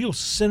 but a real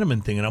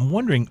cinnamon thing. And I'm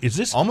wondering, is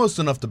this Almost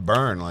enough to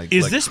burn.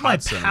 is like this hot my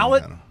cinnamon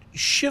palate kind of.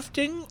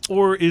 shifting,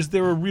 or is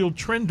there a real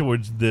trend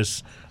towards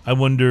this? I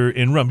wonder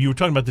in rum. You were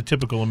talking about the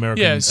typical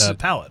American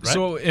palate, right?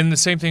 So, and the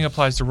same thing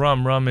applies to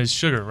rum. Rum is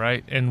sugar,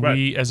 right? And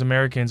we, as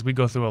Americans, we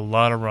go through a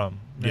lot of rum.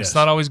 And Yes. It's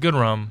not always good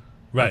rum.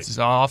 Right. It's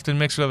often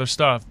mixed with other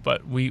stuff,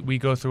 but we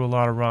go through a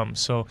lot of rum.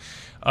 So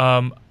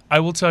I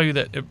will tell you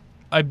that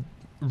I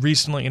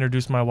recently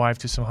introduced my wife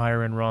to some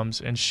higher end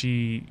rums, and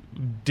she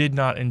did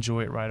not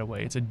enjoy it right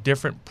away. It's a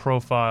different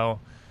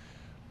profile,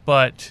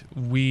 but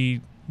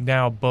we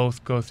now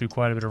both go through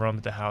quite a bit of rum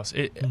at the house.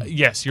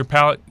 Yes, your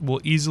palate will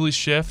easily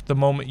shift the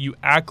moment you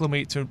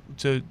acclimate to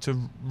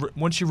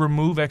once you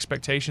remove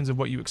expectations of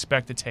what you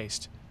expect to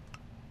taste.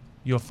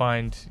 You'll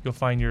find your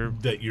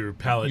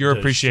palate your does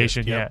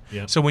appreciation. shift.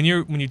 Yeah. So when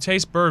you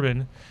taste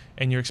bourbon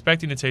and you're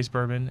expecting to taste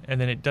bourbon and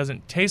then it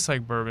doesn't taste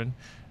like bourbon,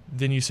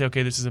 then you say,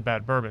 okay, this is a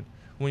bad bourbon.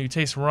 When you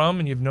taste rum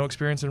and you have no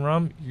experience in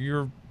rum,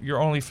 your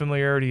only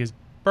familiarity is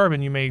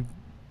bourbon. You may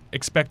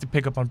expect to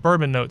pick up on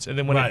bourbon notes, and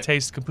then when it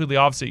tastes completely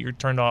opposite, you're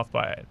turned off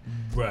by it.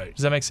 Right.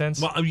 Does that make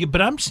sense? Well,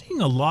 but I'm seeing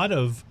a lot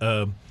of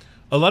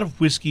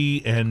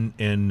whiskey and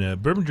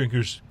bourbon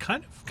drinkers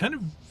kind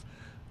of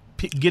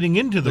getting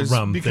into the There's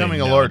rum becoming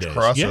thing a large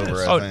nowadays. crossover,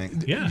 Yes. I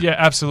think. Yeah,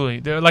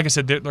 absolutely. Like I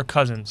said, they're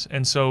cousins,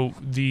 and so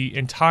the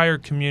entire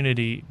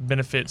community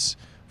benefits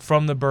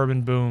from the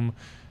bourbon boom,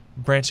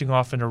 branching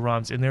off into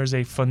rums. And there's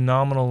a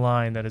phenomenal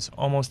line that is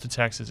almost to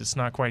Texas. It's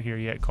not quite here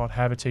yet, called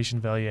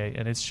Habitation Velier,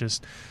 and it's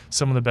just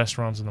some of the best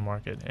rums in the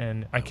market.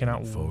 And I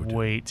cannot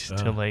wait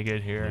till they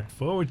get here. Look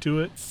forward to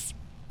it.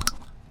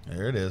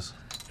 There it is.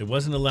 It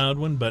wasn't a loud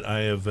one, but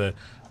I have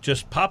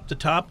just popped the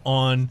top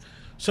on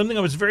something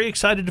I was very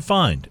excited to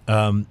find.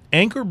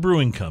 Anchor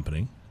Brewing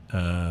Company,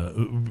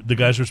 the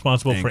guys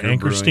responsible for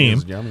Anchor Brewing Steam.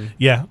 is yummy.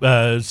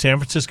 Yeah, San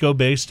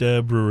Francisco-based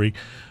brewery.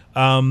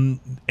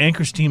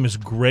 Anchor Steam is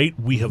great.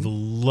 We have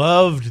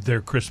loved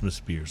their Christmas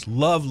beers.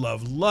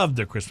 Love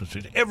their Christmas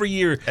beers. Every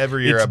year I it's buy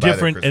their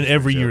different, and Christmas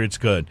every beers, year yeah. it's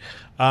good.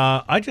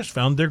 I just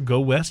found their Go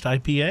West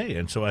IPA,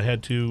 and so I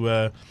had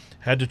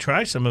to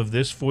try some of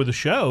this for the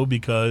show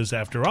because,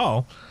 after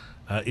all,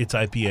 it's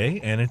IPA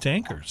and it's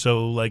Anchor.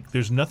 So, like,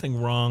 there's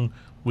nothing wrong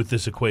with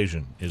this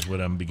equation, is what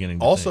I'm beginning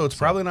to Also, think. it's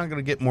probably not going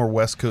to get more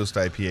West Coast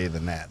IPA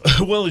than that.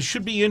 Well, it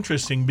should be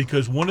interesting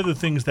because one of the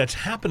things that's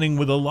happening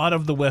with a lot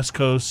of the West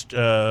Coast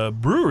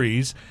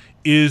breweries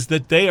is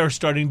that they are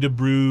starting to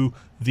brew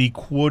the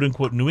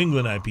quote-unquote New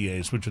England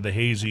IPAs, which are the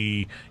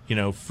hazy,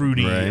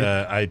 fruity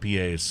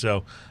IPAs.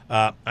 So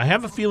I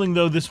have a feeling,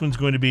 though, this one's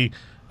going to be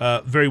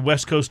very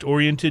West Coast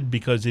oriented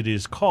because it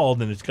is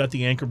called, and it's got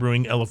the Anchor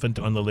Brewing elephant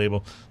on the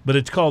label, but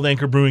it's called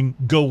Anchor Brewing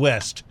Go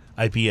West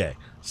IPA.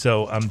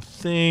 So I'm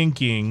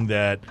thinking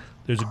that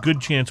there's a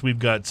good chance we've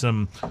got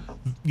some,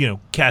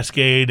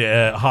 Cascade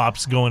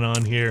hops going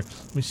on here.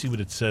 Let me see what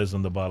it says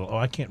on the bottle. Oh,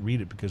 I can't read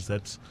it because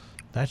that's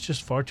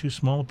just far too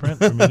small a print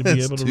for me to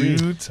be able to read.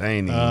 Too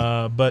tiny.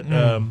 But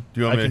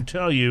Do you want I can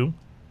tell you.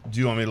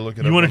 Do you want me to look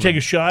at it? You want to take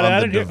a shot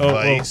at it?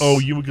 Device? Oh,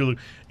 you would look.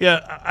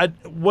 Yeah,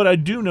 what I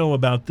do know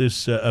about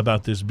this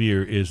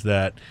beer is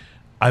that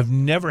I've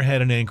never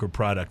had an Anchor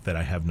product that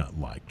I have not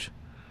liked.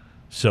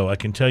 So I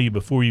can tell you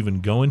before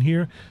even going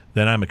here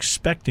that I'm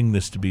expecting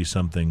this to be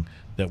something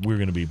that we're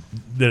going to be,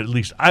 that at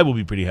least I will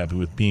be pretty happy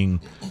with being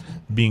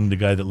the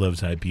guy that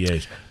loves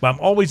IPAs. But I'm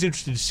always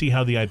interested to see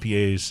how the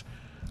IPAs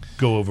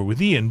go over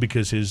with Ian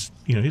because his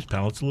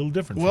palate's a little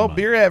different. Well, from mine.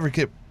 Beer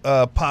Advocate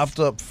popped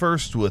up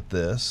first with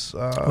this.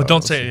 Well,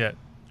 don't say it yet.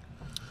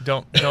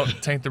 Don't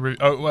taint the review.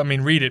 Oh, I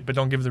mean, read it, but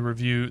don't give the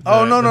review.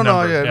 No.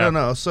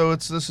 No. So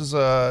this is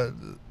the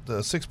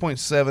 6.7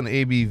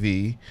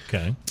 ABV.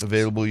 Okay.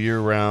 Available year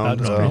round,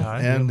 That's pretty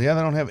high, and they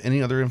don't have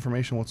any other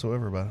information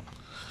whatsoever about it.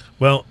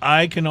 Well,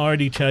 I can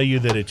already tell you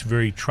that it's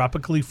very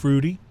tropically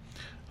fruity,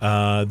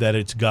 that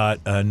it's got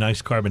a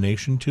nice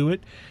carbonation to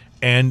it,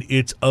 and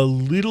it's a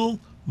little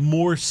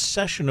more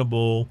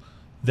sessionable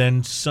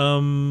than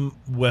some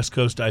West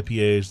Coast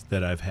IPAs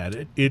that I've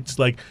had. It's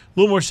like a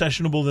little more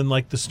sessionable than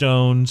like the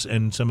Stones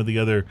and some of the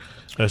other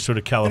sort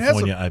of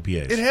California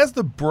IPAs. It has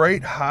the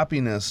bright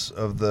hoppiness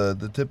of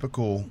the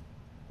typical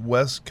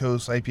West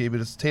Coast IPA,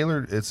 but it's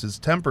tailored. It's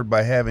tempered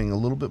by having a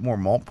little bit more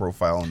malt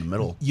profile in the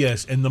middle.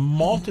 Yes, and the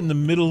malt in the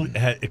middle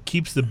it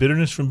keeps the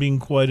bitterness from being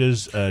quite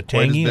as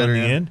tangy bitter, on the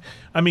yeah. end.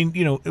 I mean,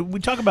 we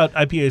talk about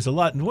IPAs a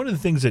lot, and one of the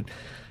things that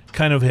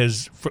kind of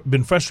has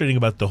been frustrating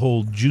about the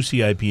whole juicy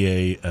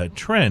IPA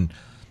trend,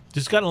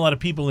 there's gotten a lot of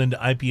people into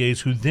IPAs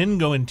who then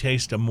go and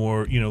taste a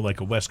more, like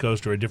a West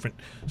Coast or a different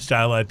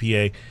style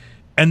IPA,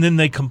 and then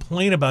they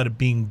complain about it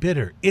being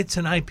bitter. It's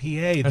an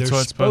IPA. That's They're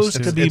what it's supposed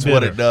to to be. be It's bitter.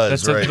 what it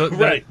does, That's right?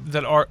 Right.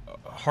 That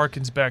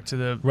harkens back to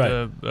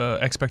the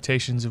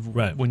expectations of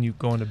Right. when you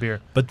go into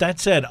beer. But that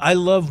said, I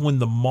love when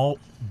the malt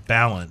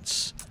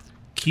balance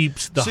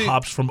keeps the See,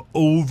 hops from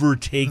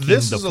overtaking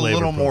This the is a flavor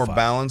little more profile.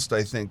 balanced,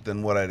 I think,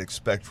 than what I'd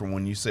expect from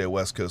when you say a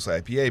West Coast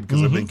IPA,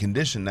 because I've been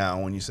conditioned now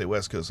when you say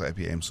West Coast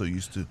IPA, I'm so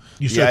used to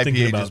You the start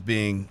thinking IPA about just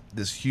being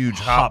this huge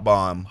hop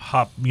bomb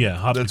Hop that's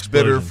explosions.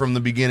 bitter from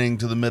the beginning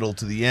to the middle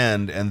to the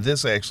end, and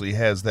this actually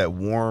has that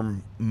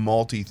warm,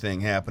 malty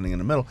thing happening in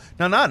the middle.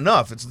 Now, not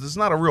enough. It's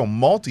not a real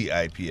malty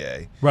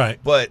IPA, Right.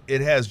 but it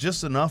has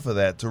just enough of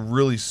that to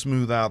really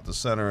smooth out the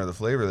center of the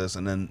flavor of this,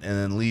 and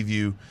then leave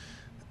you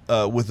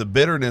with the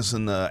bitterness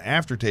and the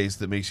aftertaste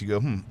that makes you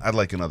go, I'd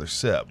like another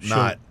sip. Sure.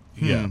 Not,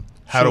 Yeah.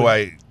 how Sure. do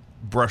I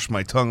brush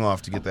my tongue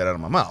off to get that out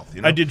of my mouth?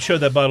 You know? I did show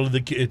that bottle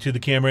to the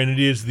camera, and it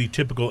is the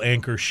typical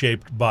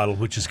anchor-shaped bottle,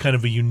 which is kind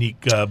of a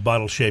unique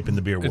bottle shape in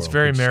the beer world. It's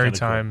very which is kinda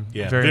maritime.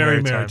 Cool. Yeah, Very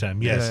very maritime.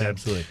 maritime. Yes, Yeah.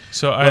 absolutely.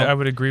 So Well- I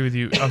would agree with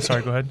you. I'm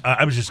sorry. Go ahead.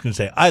 I was just going to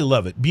say, I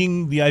love it.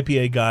 Being the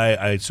IPA guy,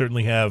 I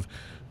certainly have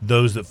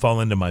those that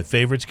fall into my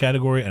favorites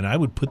category, and I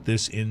would put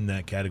this in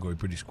that category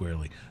pretty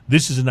squarely.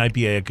 This is an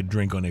IPA I could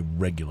drink on a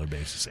regular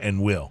basis,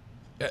 and will.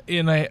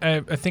 And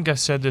I think I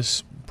said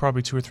this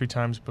probably 2 or 3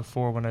 times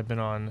before when I've been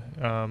on.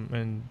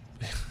 And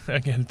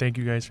again, thank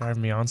you guys for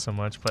having me on so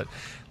much. But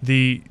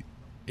it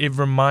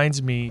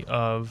reminds me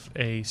of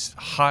a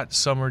hot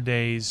summer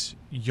days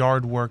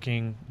yard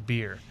working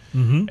beer.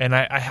 Mm-hmm. And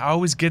I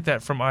always get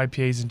that from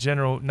IPAs in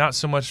general, not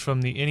so much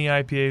from the any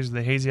IPAs or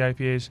the hazy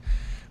IPAs,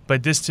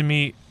 but this to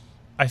me,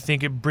 I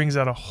think it brings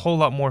out a whole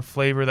lot more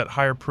flavor, that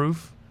higher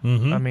proof.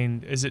 Mm-hmm. I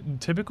mean, is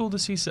it typical to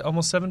see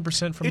almost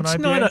 7% from It's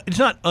an IPA? it's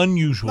not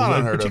unusual, Not like,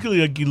 unheard of.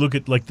 particularly like you look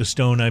at like the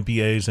Stone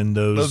IPAs and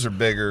Those are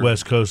bigger.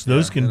 West Coast.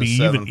 Those Yeah, can in be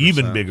the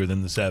even 7%. bigger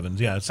than the 7s.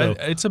 Yeah, so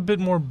It's a bit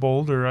more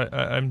bolder.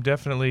 I'm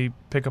definitely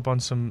pick up on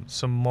some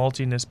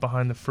maltiness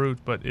behind the fruit,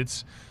 but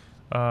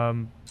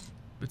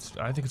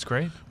I think it's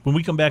great. when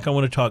we come back, I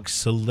want to talk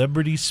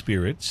celebrity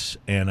spirits,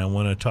 and I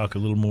want to talk a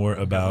little more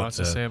about. Lots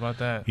to say about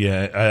that.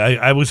 Yeah,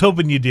 I was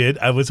hoping you did.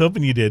 So I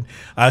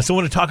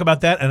want to talk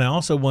about that, and I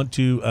also want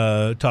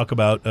to talk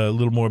about a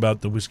little more about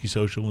the Whiskey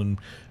Social and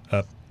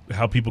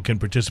how people can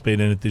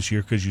participate in it this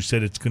year, because you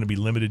said it's going to be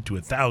limited to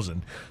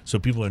 1,000, so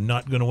people are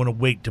not going to want to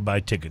wait to buy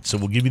tickets. So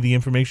we'll give you the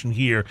information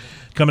here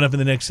coming up in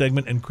the next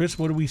segment. And Chris,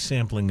 what are we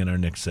sampling in our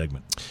next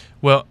segment?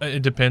 Well,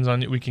 it depends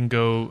on. We can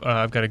go.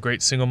 I've got a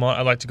great single malt.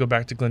 I'd like to go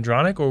back to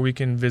Glendronach, or we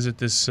can visit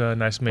this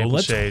nice maple Well,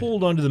 let's shade.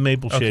 hold on to the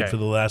Maple Shade Okay. for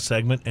the last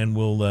segment, and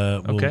we'll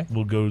Okay.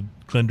 we'll go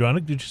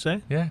Glendronach. Did you say?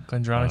 Yeah,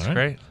 Glendronach's All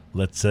right. great.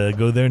 Let's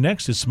go there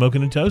next. It's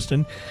Smoking and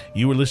Toasting.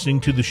 You are listening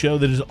to the show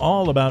that is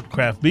all about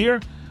craft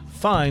beer,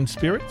 fine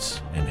spirits,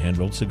 and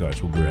hand-rolled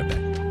cigars. We'll be right back.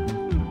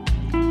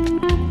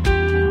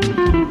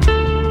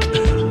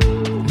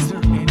 Is there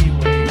any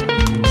way you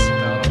can zoom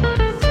out on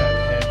my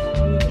fat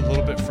head a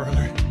little bit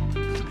further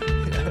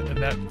in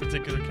that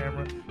particular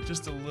camera?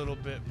 Just a little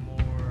bit more.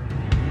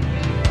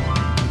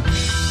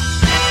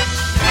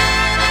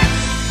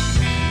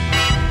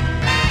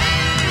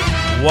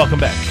 Welcome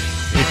back.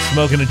 It's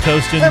Smoking and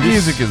Toasting. That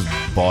This- music is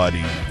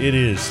bawdy. It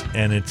is,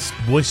 and it's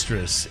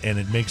boisterous, and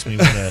it makes me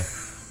want to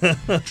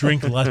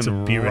drink lots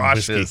of beer and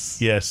whiskey. Raucous.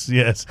 Yes.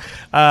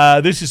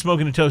 This is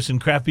Smoking and Toasting,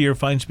 craft beer,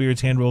 fine spirits,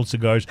 hand-rolled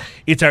cigars.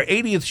 It's our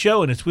 80th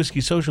show, and it's Whiskey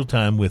Social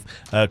Time with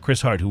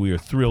Chris Hart, who we are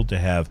thrilled to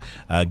have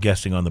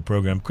guesting on the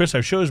program. Chris,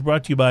 our show is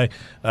brought to you by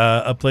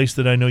a place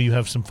that I know you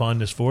have some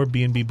fondness for,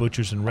 B&B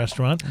Butchers and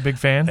Restaurant. Big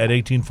fan. At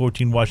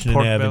 1814 Washington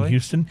Pork Ave in belly.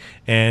 Houston,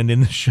 and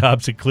in the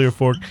shops at Clear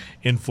Fork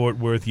in Fort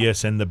Worth.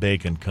 Yes, and the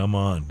bacon. Come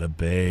on, the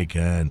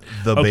bacon.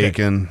 The Okay.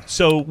 bacon.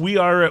 So we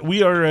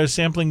are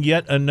sampling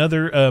yet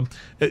another.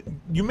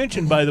 You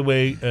mentioned, by the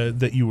way,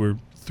 that you were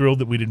thrilled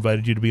that we'd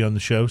invited you to be on the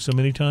show so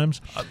many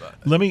times.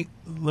 Let me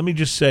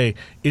just say,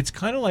 it's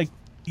kind of like,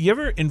 you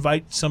ever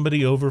invite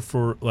somebody over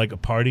for like a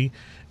party,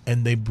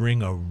 and they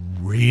bring a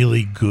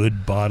really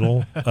good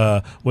bottle,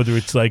 whether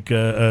it's like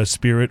a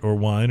spirit or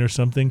wine or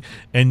something,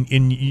 and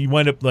you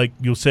wind up like,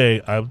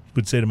 I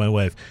would say to my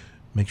wife,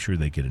 make sure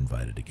they get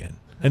invited again.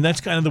 And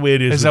that's kind of the way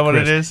it is. Is with that what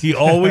it Chris. is? He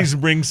always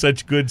brings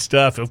such good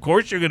stuff. Of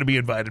course, you're going to be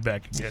invited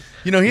back again.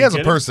 You know, he You has a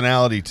get it?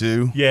 personality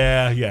too.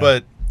 Yeah.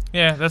 But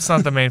Yeah, that's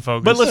not the main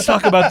focus. But let's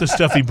talk about the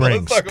stuff he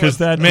brings, talk about because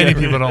that Many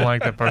people don't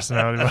like that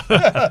personality.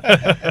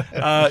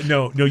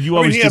 No, you I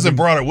always mean, he do hasn't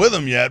bring- brought it with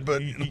him yet.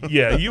 But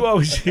Yeah, you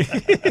always you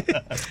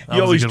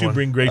a always good do one.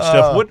 bring great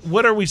stuff.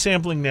 What are we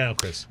sampling now,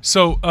 Chris?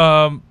 So,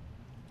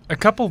 a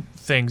couple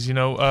things,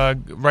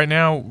 right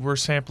now we're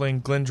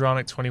sampling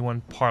Glendronach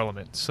 21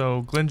 Parliament.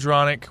 So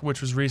Glendronach, which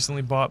was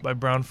recently bought by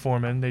Brown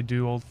Forman, they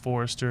do Old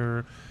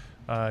Forester,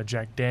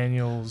 Jack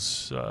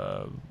Daniels,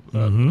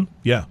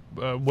 Yeah,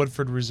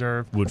 Woodford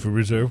Reserve. Woodford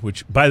Reserve.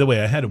 Which, by the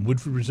way, I had a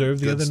Woodford Reserve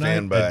the Good other night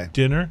standby. at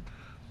dinner.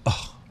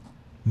 Oh,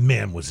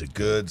 man, was it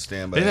good! good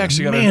standby. They've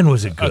actually got Man,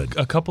 was it good.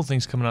 a couple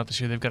things coming out this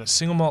year. They've got a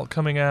single malt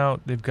coming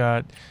out. They've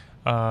got,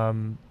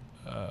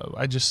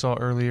 I just saw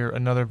earlier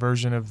another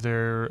version of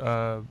their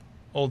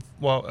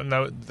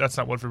no, that's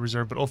not Woodford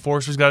Reserve, but Old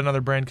Forester's got another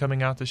brand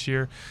coming out this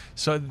year.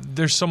 So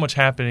there's so much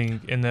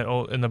happening in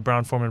the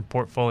Brown Forman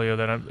portfolio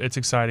that it's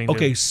exciting.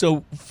 Okay,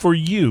 so for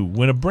you,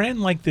 when a brand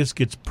like this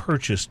gets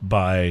purchased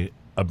by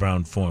a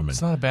Brown-Forman.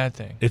 It's not a bad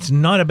thing. It's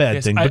not a bad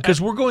Yes, thing I- because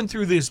we're going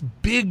through this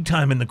big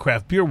time in the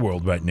craft beer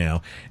world right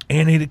now,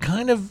 and it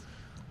kind of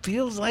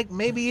feels like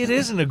maybe it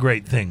isn't a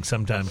great thing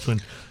sometimes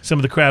when some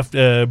of the craft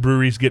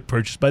breweries get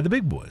purchased by the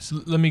big boys.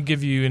 Let me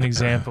give you an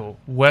example.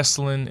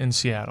 Westland in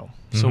Seattle.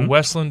 So Mhm.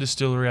 Westland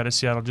Distillery out of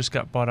Seattle just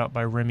got bought out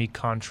by Remy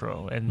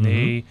Cointreau, and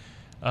they,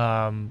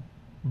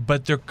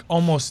 but they're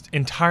almost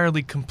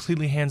entirely,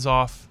 completely hands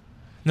off.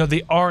 No,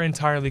 they are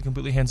entirely,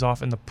 completely hands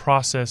off in the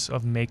process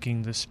of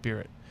making the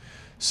spirit.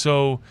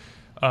 So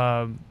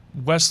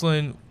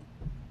Westland,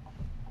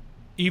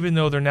 even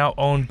though they're now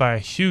owned by a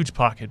huge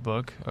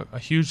pocketbook, a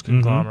huge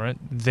conglomerate,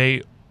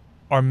 they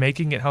are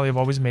making it how they've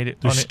always made it.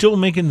 They're still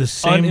making the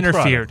same uninterfered.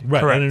 product. Right,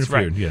 Correct,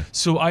 uninterfered, right. yeah.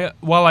 So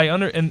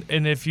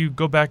and if you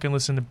go back and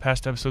listen to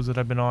past episodes that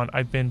I've been on,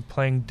 I've been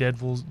playing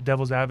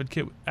devil's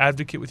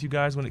advocate with you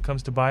guys when it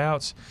comes to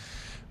buyouts,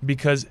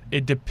 because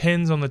it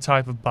depends on the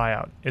type of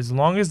buyout. As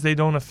long as they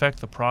don't affect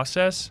the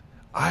process,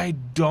 can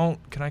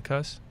I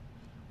cuss?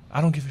 I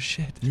don't give a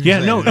shit. Yeah,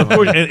 no, of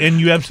course, and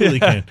you absolutely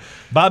can.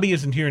 Bobby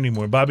isn't here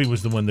anymore. Bobby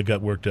was the one that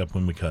got worked up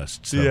when we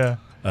cussed. So.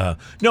 Yeah.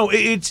 No,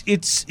 it's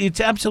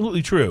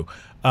absolutely true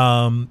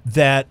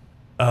that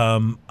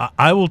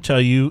I will tell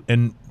you,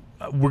 and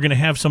we're going to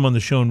have some on the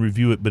show and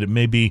review it, but it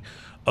may be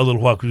a little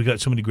while because we've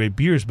got so many great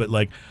beers. But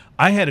like,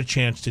 I had a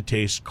chance to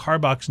taste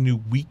Karbach's new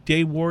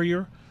Weekday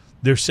Warrior,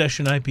 their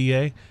session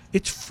IPA.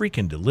 It's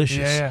freaking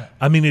delicious. Yeah.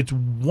 I mean, it's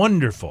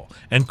wonderful.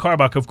 And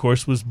Karbach, of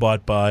course, was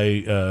bought by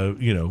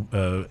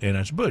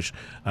Anheuser-Busch,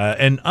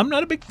 and I'm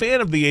not a big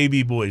fan of the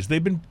AB boys.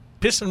 They've been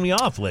pissing me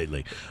off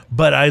lately,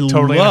 but I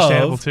Totally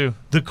understandable, love too.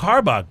 the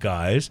Karbach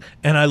guys,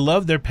 and I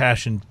love their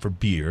passion for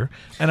beer,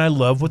 and I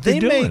love what They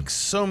they're doing. make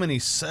so many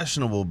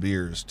sessionable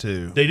beers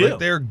too. They do. Like,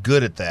 they're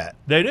good at that.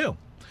 They do.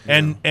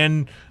 And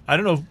I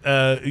don't know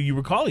if you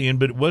recall, Ian,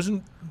 but it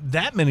wasn't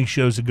that many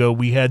shows ago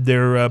we had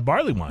their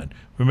barley wine.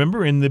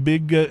 Remember in the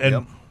big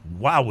Yep.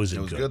 wow, was it,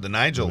 It was good. The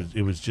Nigel.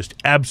 It was just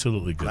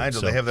absolutely good.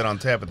 Nigel, So- they have that on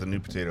tap at the New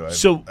Potato.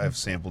 I've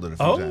sampled it a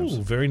few times.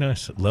 very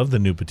nice. Love the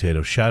New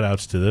Potato. Shout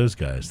outs to those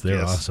guys. They're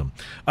Yes. awesome.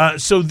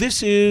 So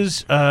this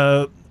is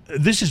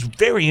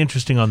very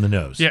interesting on the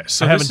nose. Yeah,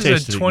 so I haven't this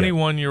is tasted a it yet.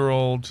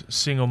 21-year-old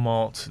single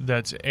malt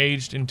that's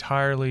aged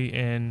entirely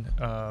in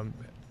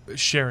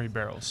sherry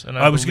barrels. And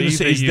I was going to believe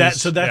say, they is that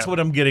use- so? That's yeah. what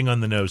I'm getting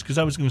on the nose, because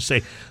I was going to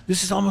say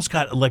this has almost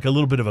got like a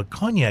little bit of a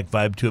cognac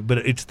vibe to it, but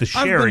it's the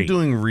I've been sherry.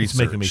 doing It's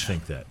making me research.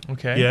 think that.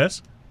 Okay.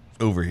 Yes.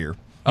 Over here.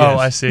 Oh, Yes.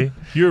 I see.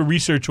 You're a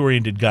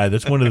research-oriented guy.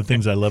 That's one of the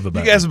things I love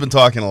about You guys have been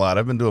talking a lot.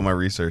 I've been doing my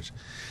research.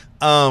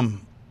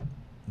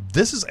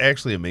 This is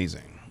actually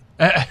amazing.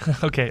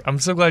 Okay, I'm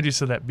so glad you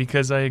said that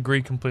because I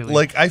agree completely.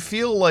 Like, I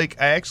feel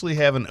like I actually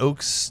have an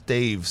oak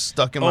stave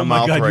stuck in Oh my my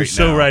mouth God, right you're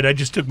so now right. I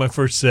just took my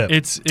first sip.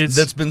 it's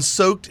that's been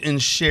soaked in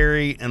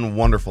sherry and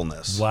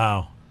wonderfulness.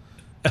 Wow.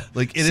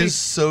 Like, it See, is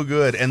so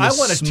good. And the I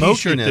want a T-shirt that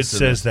smokiness of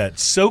says it. that,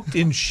 soaked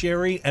in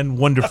sherry and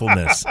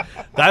wonderfulness.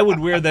 I would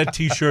wear that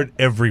T-shirt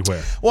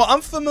everywhere. Well,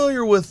 I'm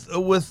familiar with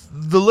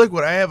the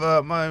liquid. I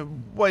have my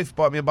wife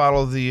bought me a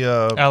bottle of the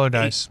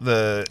Allardyce.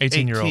 the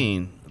 18-year-old.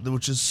 18,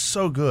 which is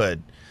so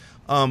good.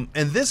 And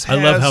this I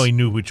has, love how he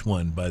knew which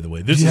one, by the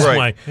way. This is Yeah. why.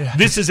 Right.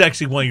 This is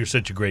actually why you're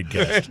such a great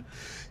guest.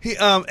 he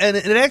and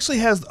it actually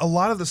has a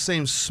lot of the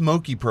same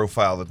smoky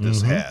profile that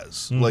this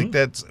has. Like,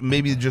 that's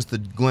maybe just the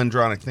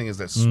Glendronach thing is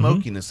that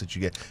smokiness that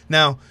you get.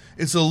 Now,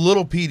 it's a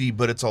little peaty,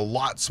 but it's a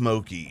lot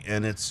smoky,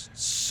 and it's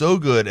so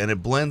good, and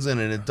it blends in,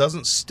 and it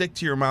doesn't stick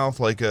to your mouth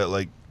like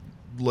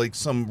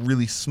some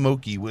really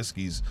smoky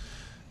whiskeys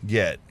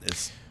get.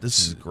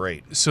 This is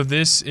great. So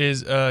this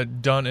is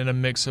done in a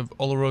mix of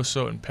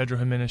Oloroso and Pedro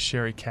Jimenez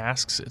sherry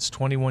casks. It's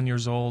 21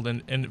 years old,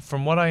 and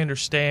from what I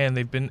understand,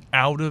 they've been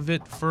out of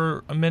it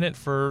for a minute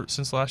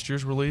since last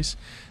year's release.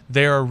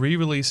 They are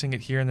re-releasing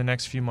it here in the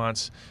next few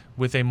months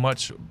with a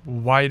much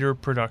wider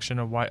production,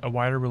 a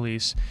wider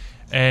release,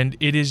 and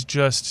it is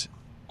just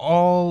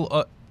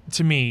all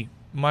to me.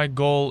 My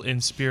goal in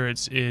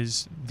spirits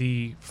is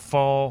the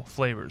fall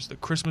flavors, the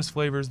Christmas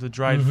flavors, the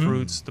dried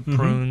fruits, the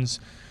prunes.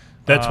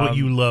 That's what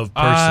you love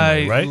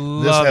personally, I right? This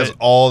love has it.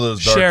 all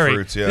those dark Sherry.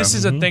 fruits. Yeah. This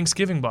is a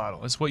Thanksgiving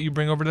bottle. It's what you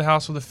bring over to the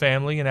house with the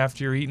family, and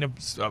after you're eating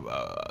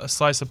a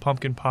slice of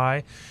pumpkin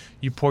pie,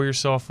 you pour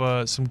yourself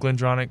some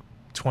Glendronach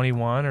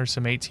 21 or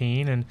some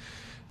 18, and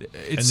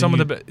it's then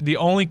the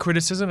only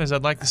criticism is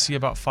I'd like to see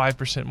about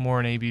 5% more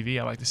in ABV.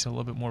 I like to see a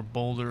little bit more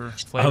bolder I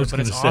flavor, was but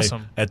going it's to say,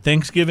 awesome. at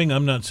Thanksgiving,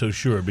 I'm not so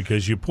sure,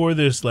 because you pour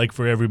this like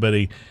for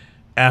everybody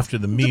after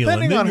the meal,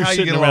 Depending and then on you're how you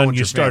sitting get along around with and you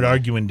your start family.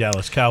 arguing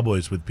Dallas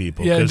Cowboys with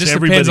people. Yeah, it 'cause just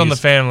depends on the everybody's-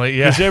 family.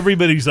 Yeah. Because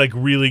everybody's like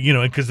really,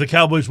 because the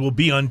Cowboys will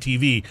be on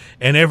TV,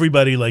 and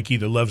everybody like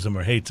either loves them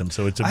or hates them.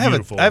 So it's a I have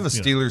beautiful. a you know.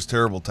 Steelers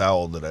terrible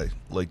towel that I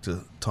like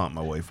to taunt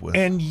my wife with.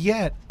 And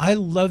yet, I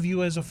love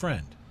you as a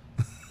friend.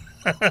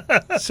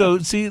 So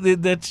see,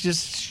 that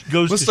just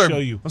goes Let's to start. show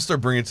you. Let's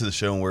start bringing it to the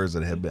show and wears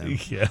that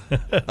headband. Yeah,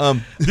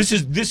 Um, this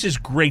is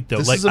great though.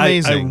 This like is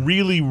amazing. I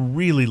really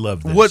really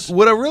love this.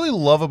 what I really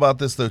love about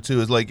this though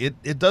too is like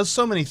it does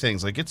so many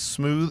things. Like, it's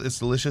smooth, it's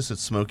delicious,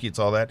 it's smoky, it's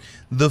all that.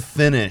 The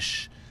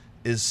finish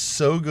is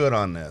so good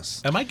on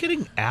this. Am I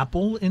getting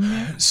apple in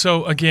there?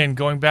 So again,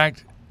 going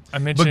back, I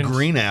mentioned But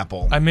green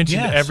apple. I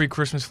mentioned Yes. every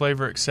Christmas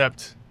flavor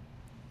except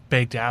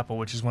baked apple,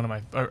 which is one of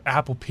my or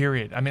apple.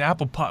 Period. I mean,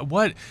 apple pie.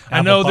 What I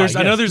Apple know pie, there's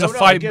I know yes. there's No, a no, I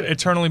fight get it.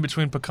 eternally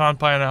between pecan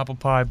pie and apple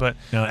pie, but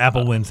No,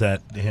 apple wins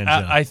that hands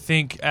down. I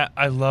think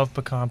I love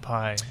pecan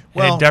pie.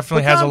 well, And it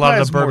definitely has a pecan lot pie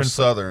of is the bourbon. more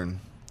southern.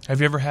 Have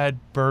you ever had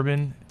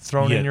bourbon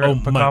thrown Yeah. in your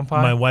pecan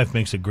pie? My wife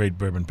makes a great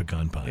bourbon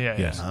pecan pie. Yeah,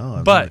 Yes. yeah. Oh,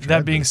 I've But never that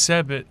tried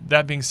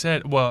being this.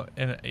 said, well,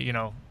 and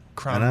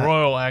Crown And I-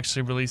 Royal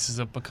actually releases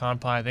a pecan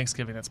pie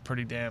Thanksgiving that's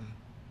pretty damn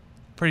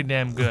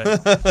good.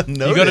 You go to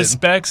Noted.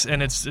 Specs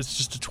and it's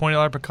just a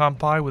 $20 pecan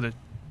pie with a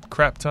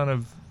crap ton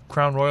of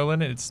Crown Royal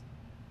in it. It's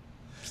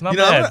not You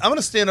know, bad. I'm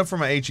gonna stand up for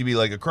my HEB.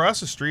 Like across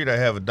the street, I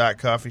have a Dot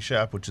Coffee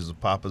Shop, which is a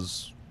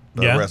Papa's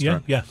Yeah,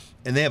 restaurant, yeah.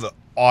 and they have an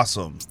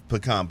awesome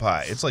pecan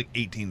pie. It's like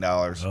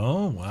 $18.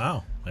 Oh,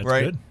 wow. That's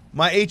right. good.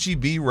 My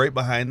HEB right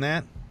behind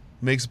that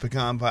makes a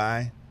pecan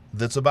pie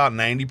that's about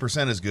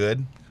 90% as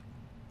good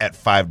at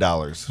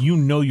 $5. You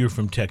know you're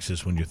from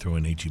Texas when you're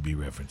throwing HEB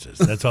references.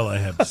 That's all I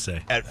have to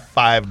say. At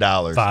 $5.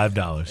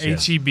 $5. Yeah.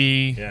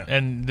 HEB, Yeah.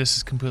 and this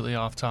is completely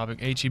off topic.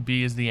 HEB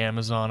is the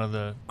Amazon of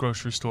the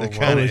grocery store It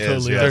world. kind of Totally,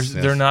 is. totally Yes, is.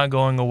 yes. They're not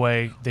going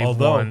away. They've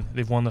Although- won.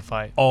 They've won the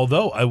fight.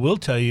 Although I will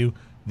tell you,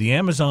 the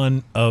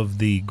Amazon of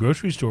the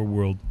grocery store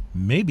world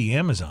may be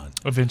Amazon.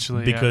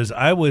 Eventually, Because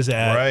I was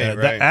at Right,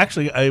 right.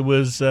 actually I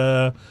was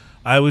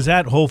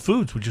at Whole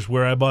Foods, which is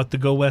where I bought the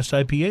Go West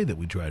IPA that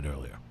we tried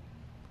earlier.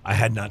 I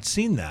had not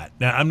seen that.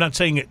 Now I'm not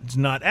saying it's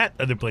not at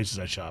other places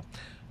I shop.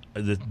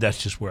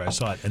 That's just where I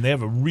saw it, and they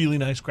have a really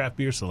nice craft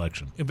beer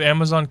selection. if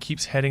Amazon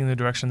keeps heading in the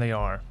direction they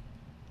are,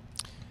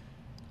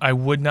 I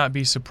would not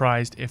be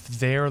surprised if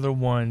they're the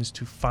ones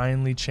to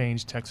finally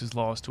change Texas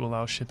laws to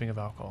allow shipping of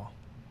alcohol.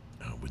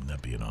 Oh, wouldn't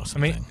that be an I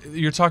awesome mean, thing?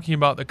 you're talking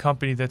about the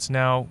company that's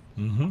now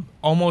Mm-hmm.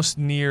 almost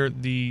near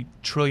the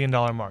 $1 trillion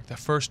mark, the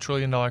first $1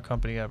 trillion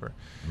company ever.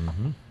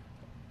 Mm-hmm.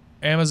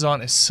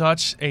 Amazon is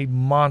such a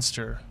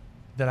monster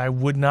that I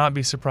would not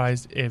be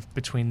surprised if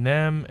between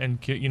them and,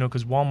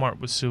 because Walmart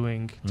was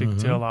suing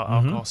to allow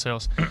alcohol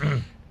sales,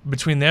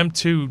 between them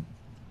two,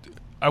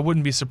 I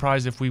wouldn't be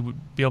surprised if we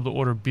would be able to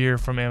order beer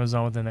from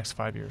Amazon within the next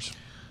 5 years.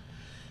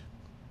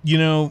 You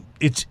know,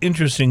 it's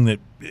interesting that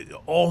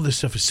all this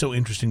stuff is so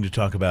interesting to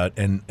talk about,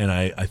 and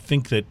I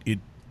think that it,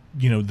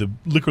 the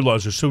liquor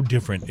laws are so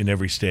different in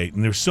every state,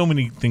 and there's so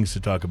many things to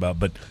talk about,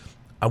 but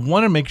I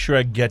want to make sure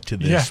I get to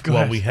this Yeah, go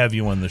while ahead. we have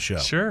you on the show.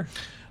 Sure.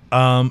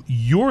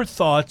 Your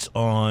thoughts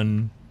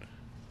on...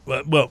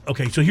 Well,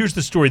 okay, so here's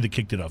the story that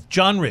kicked it off.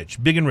 John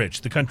Rich, Big and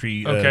Rich, the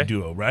country Okay.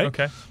 duo, right?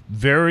 Okay.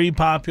 Very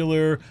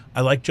popular.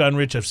 I like John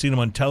Rich. I've seen him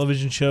on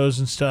television shows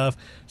and stuff.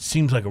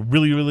 Seems like a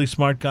really, really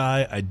smart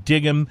guy. I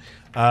dig him.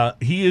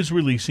 He is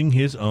releasing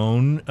his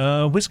own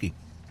whiskey,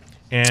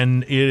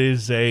 and it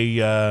is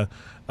a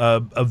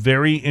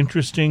very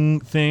interesting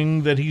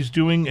thing that he's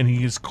doing, and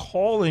he is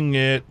calling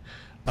it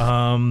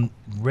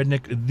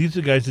Redneck. These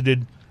are the guys that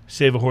did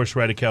Save a Horse,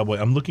 Ride a Cowboy.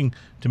 I'm looking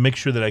to make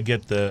sure that I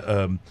get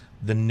the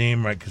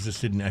name right because this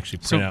didn't actually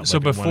print out. So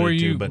like I before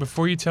wanted you to, but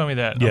before you tell me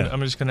that, Yeah. I'm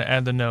just going to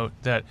add the note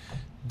that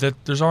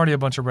there's already a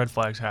bunch of red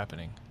flags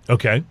happening.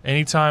 okay,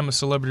 Anytime a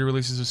celebrity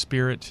releases a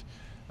spirit,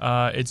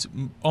 it's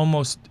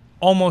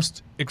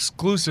almost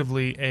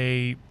exclusively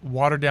a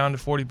watered down to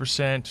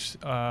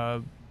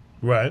 40%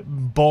 right.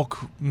 bulk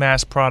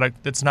mass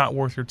product that's not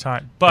worth your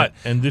time. But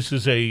and this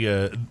is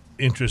a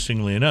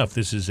interestingly enough,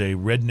 this is a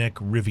Redneck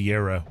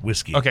Riviera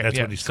whiskey. okay, That's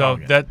yeah, what he's so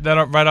calling it.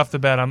 that right off the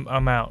bat,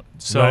 I'm out.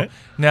 So Right.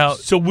 now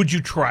So would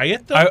you try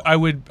it though?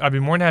 I'd be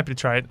more than happy to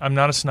try it. I'm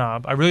not a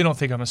snob. I really don't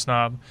think I'm a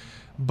snob.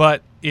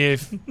 But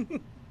if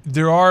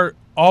there are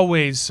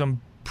always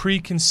some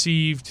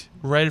preconceived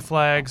red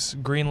flags,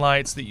 green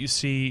lights that you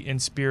see in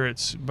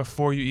spirits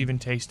before you even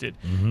taste it,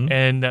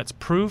 and that's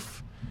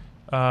proof,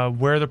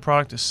 where the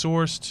product is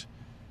sourced,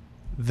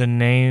 the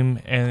name,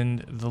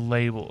 and the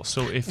label.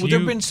 So if Well, there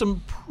have been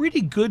some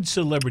pretty good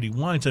celebrity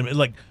wines. I mean,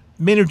 like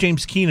Maynard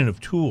James Keenan of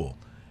Tool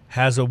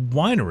has a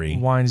winery,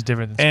 wine's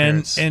different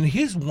than spirits. and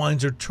his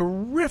wines are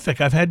terrific.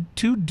 I've had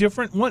two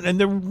different ones, and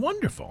they're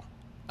wonderful.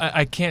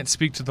 I can't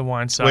speak to the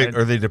wine side. Wait,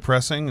 are they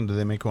depressing? And do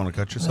they make you want to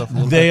cut yourself a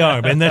little They are,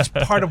 and that's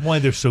part of why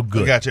they're so bit?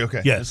 good. Gotcha.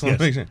 Okay. Yes, Just wanna yes.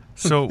 make sure.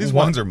 So These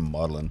one- ones are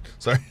maudlin.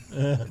 Sorry.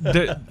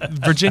 The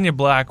Virginia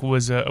Black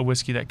was a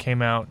whiskey that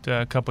came out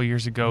a couple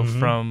years ago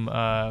from,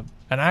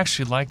 and I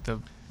actually like the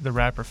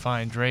rapper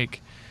Fine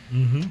Drake,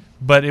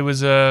 but it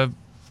was a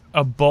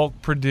bulk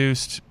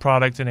produced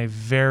product in a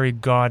very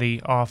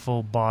gaudy,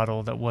 awful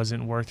bottle that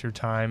wasn't worth your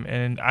time.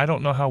 And I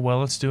don't know how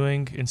well it's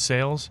doing in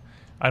sales.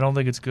 I don't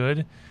think it's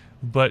good,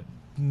 but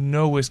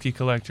no whiskey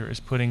collector is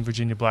putting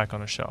Virginia Black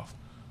on a shelf.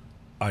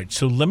 All right,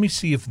 so let me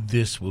see if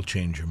this will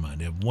change your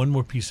mind. I have one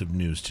more piece of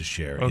news to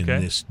share in Okay.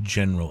 this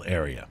general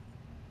area.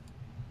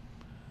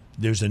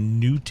 There's a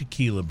new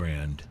tequila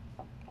brand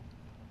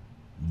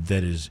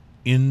that is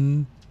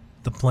in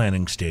the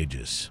planning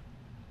stages.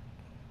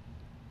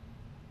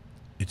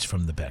 It's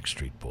from the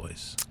Backstreet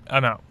Boys.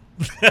 I'm out.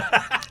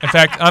 In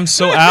fact, I'm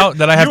so out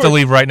that I have to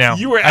leave right now.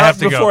 You were I out have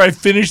to before go. I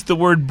finished the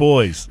word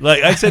boys.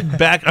 Like I said,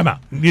 back. I'm out.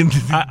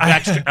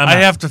 I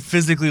have to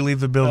physically leave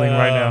the building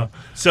right now.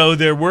 So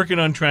they're working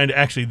on trying to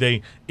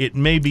actually. It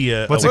may be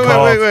a. What's a it Wait,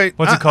 called? wait, wait.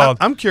 What's it called?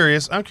 I'm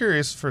curious. I'm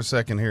curious for a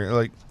second here.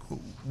 Like,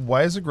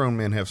 why does a grown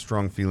man have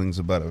strong feelings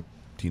about a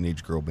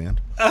teenage girl band?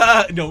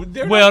 No,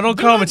 they're Well, not, don't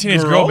they're call them a not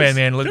teenage girls. girl band,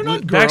 man. They're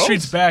not girls.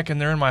 Backstreet's back, and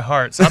they're in my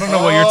heart. So I don't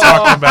know what you're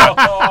talking about.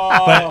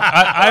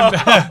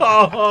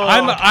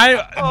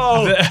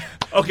 But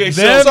Okay,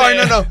 so Them- Sorry,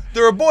 no.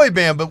 They're a boy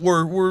band, but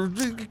we're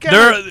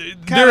they're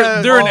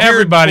an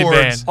everybody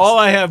band. all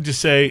I have to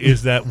say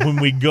is that when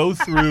we go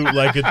through,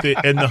 like in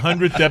the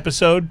 100th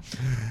episode,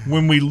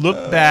 when we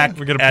look back,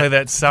 We're gonna at play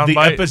that sound the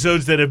bite.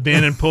 episodes that have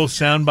been and pull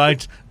sound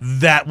bites.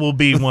 That will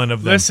be one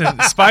of them. Listen,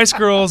 Spice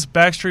Girls,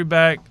 Backstreet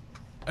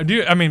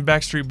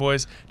Backstreet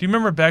Boys. Do you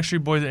remember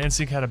Backstreet Boys and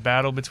NSYNC had a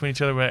battle between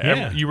each other? Where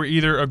Yeah. you were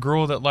either a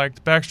girl that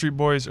liked Backstreet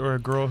Boys or a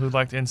girl who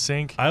liked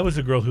NSYNC. I was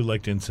a girl who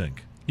liked NSYNC.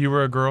 You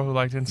were a girl who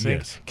liked NSYNC.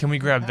 Yes. Can we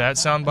grab that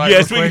soundbite?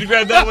 Yes, real we quick?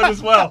 can grab that one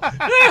as well.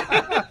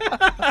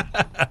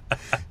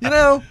 You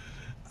know,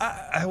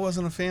 I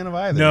wasn't a fan of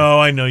either. No,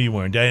 I know you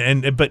weren't,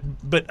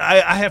 but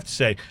I have to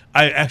say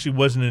I actually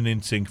wasn't an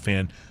NSYNC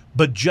fan,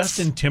 but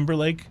Justin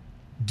Timberlake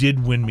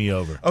did win me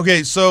over.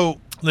 Okay, so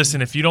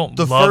Listen, if you don't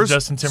the love first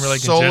Justin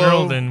Timberlake in solo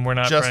general, then we're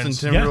not Justin friends.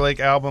 Timberlake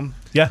album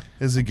Yeah.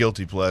 is a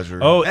guilty pleasure.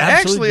 Oh, And absolutely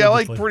actually, I guilty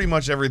like pleasure. pretty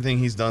much everything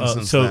he's done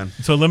since so then.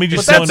 so let me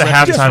just But go that's on a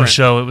record- halftime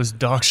show. It was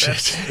dog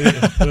shit.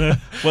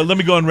 Well, let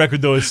me go on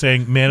record though as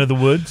saying "Man of the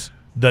Woods,"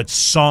 that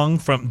song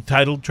from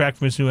title track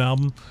from his new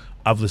album.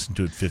 I've listened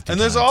to it 50 And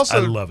there's times.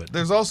 also I love it.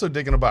 There's also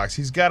Dick in a Box.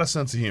 He's got a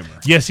sense of humor.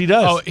 Yes, he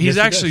does. Oh, Yes, he's he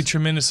actually does.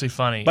 tremendously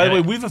funny. By the way,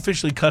 And we've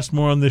officially cussed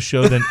more on this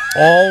show than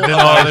all Than of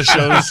all our the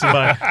shows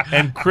combined.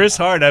 And Chris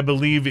Hart, I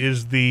believe,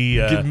 is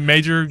the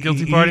major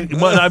guilty party.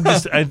 Well, I'm My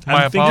thinking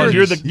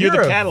you're apologies. the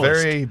a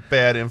catalyst. very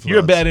bad influence. You're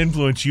a bad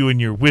influence. You and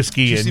your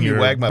whiskey you and see me your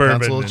wag my bourbon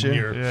pencil and at you?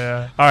 your.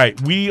 Yeah. All right,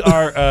 we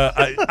are.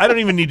 I don't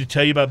even need to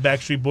tell you about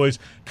Backstreet Boys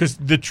because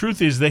the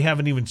truth is they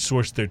haven't even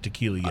sourced their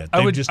tequila yet. I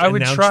They've would- just I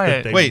would announced try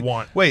that it. they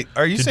want. Wait.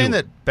 Are you to saying do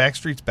that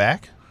Backstreet's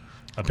back?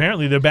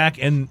 Apparently they're back,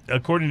 and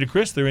according to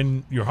Chris, they're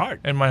in your heart.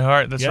 In my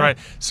heart, that's Yeah. right.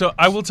 So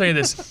I will tell you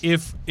this: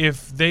 if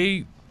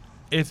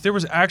there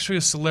was actually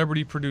a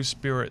celebrity produced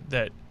spirit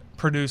that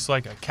produced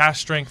like a cash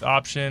strength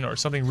option or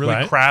something really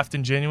Right. craft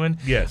and genuine,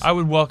 Yes. I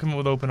would welcome it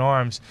with open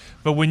arms.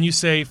 But when you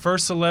say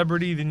first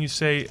celebrity, then you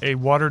say a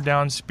watered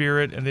down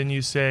spirit, and then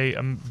you say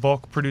a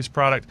bulk produced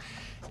product,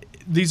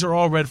 these are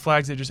all red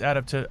flags that just add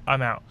up to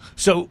I'm out.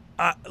 So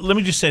let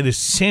me just say this: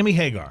 Sammy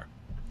Hagar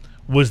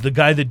was the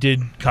guy that did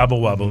Cabo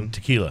Wabo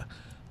tequila.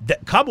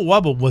 That Cabo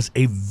Wabo was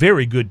a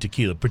very good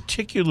tequila,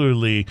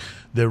 particularly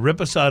the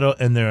Reposado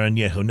and their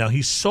Añejo. Now,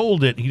 he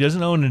sold it. He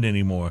doesn't own it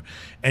anymore.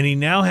 And he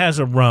now has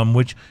a rum,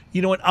 which,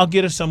 you know what, I'll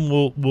get us some.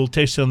 We'll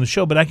taste it on the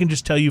show. But I can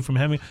just tell you from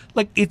having,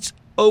 like, it's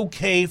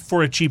okay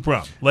for a cheap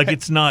rum. Like,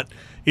 it's not,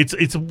 it's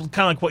kind of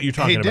like what you're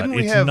talking Hey, about.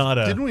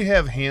 didn't we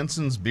have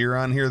Hanson's beer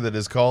on here that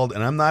is called,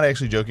 and I'm not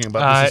actually joking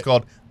about this, it's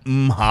called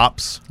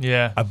Hops.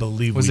 Yeah. I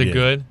believe Was we it did.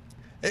 good?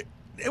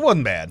 It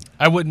wasn't bad.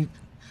 I would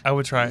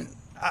try it.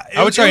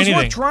 I would try it was anything.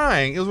 worth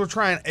trying. It was worth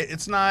trying.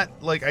 It's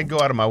not like I go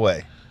out of my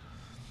way.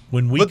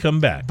 When we come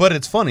back. But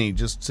it's funny,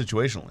 just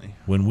situationally.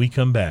 When we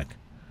come back,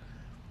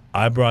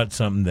 I brought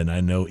something that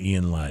I know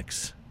Ian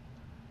likes.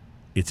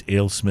 It's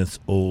AleSmith's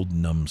Old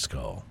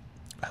Numbskull,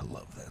 I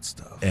love that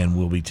stuff. and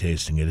we'll be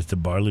tasting it. It's a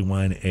barley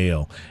wine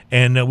ale,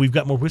 and we've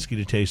got more whiskey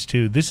to taste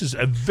too. This is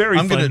a very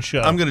fun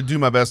show. I'm gonna do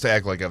my best to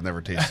act like I've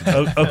never tasted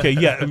it. Okay,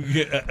 yeah.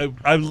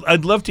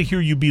 I'd love to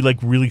hear you be like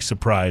really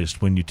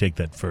surprised when you take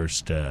that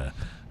first. Sip.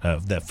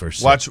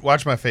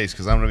 Watch my face,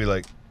 because I'm gonna be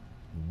like,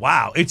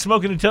 Wow, it's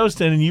Smoking and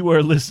Toasting, and you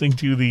are listening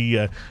to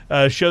the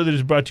show that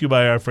is brought to you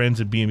by our friends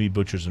at B&B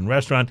Butchers and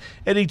Restaurant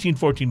at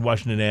 1814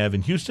 Washington Ave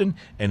in Houston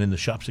and in the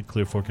shops at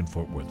Clear Fork and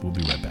Fort Worth. We'll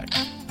be right back.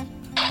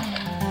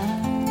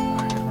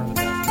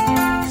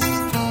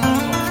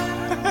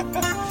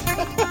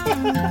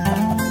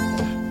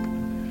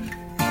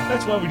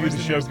 That's why we do the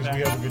show, because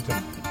we have a good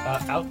time.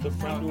 Out the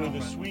front door of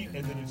the suite,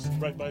 and then it's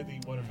right by the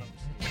water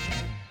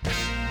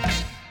hose.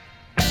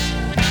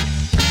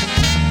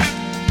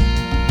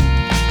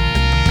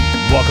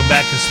 Welcome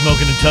back to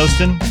Smoking and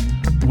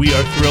Toasting. We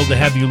are thrilled to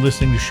have you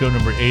listening to show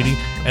number 80.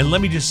 And let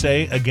me just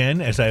say,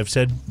 again, as I have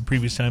said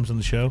previous times on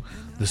the show,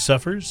 the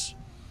Suffers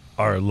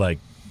are like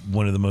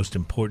one of the most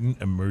important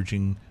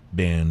emerging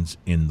bands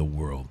in the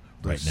world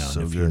right now. so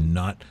And if you're good.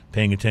 not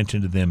paying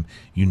attention to them,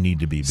 you need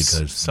to be, because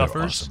they're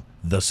Suffers? awesome.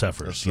 The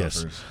Suffers, The yes.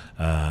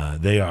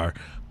 Suffers. They are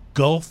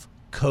Gulf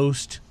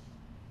Coast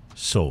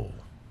soul,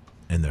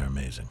 and they're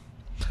amazing.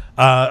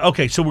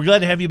 Okay, so we're glad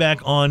to have you back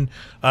on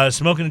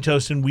Smoking and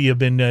Toasting. We have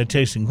been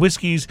tasting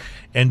whiskeys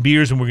and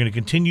beers, and we're going to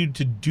continue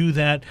to do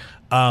that.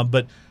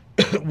 But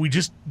we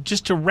just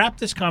to wrap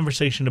this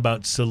conversation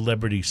about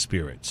celebrity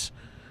spirits,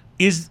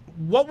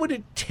 what would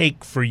it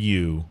take for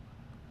you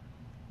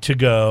to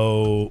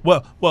go?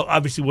 Well,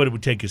 obviously, what it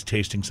would take is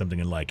tasting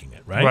something and liking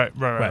it, right?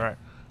 Right.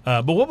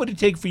 But what would it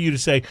take for you to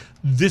say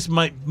this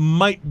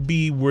might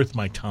be worth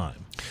my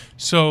time?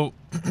 So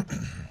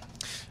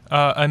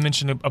I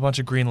mentioned a bunch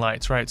of green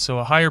lights, right? So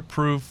a higher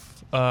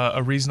proof,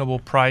 a reasonable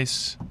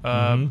price,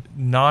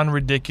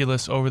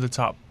 non-ridiculous,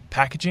 over-the-top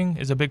packaging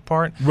is a big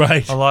part.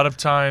 Right. A lot of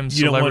times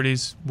You don't want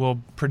celebrities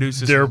will produce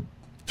this. their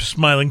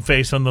smiling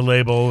face on the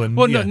label, and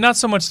Well, no, not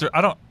so much.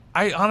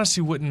 I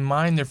honestly wouldn't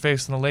mind their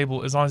face on the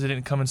label as long as it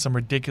didn't come in some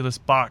ridiculous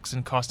box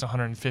and cost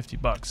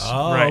 $150.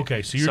 Oh, right?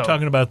 okay. So you're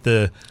talking about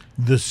the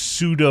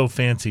pseudo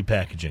fancy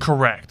packaging.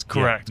 Correct.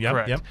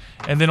 Yep.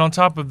 And then on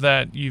top of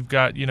that, you've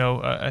got,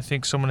 I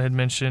think someone had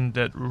mentioned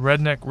that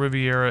Redneck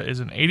Riviera is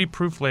an 80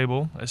 proof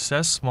label. It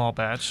says small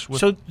batch. With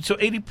So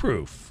 80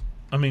 proof.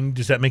 I mean,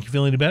 does that make you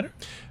feel any better?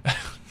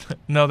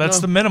 no, that's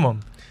the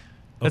minimum.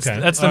 That's the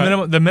All right.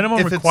 minimum. The minimum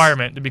If it's-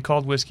 requirement to be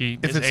called whiskey.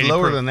 If is it's 80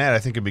 lower proof. than that, I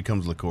think it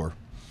becomes liqueur.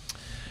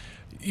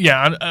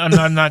 Yeah,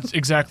 I'm not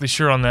exactly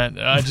sure on that.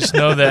 I just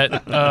know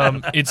that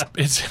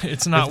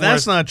it's not If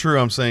that's worth. not true,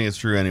 I'm saying it's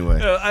true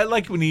anyway. I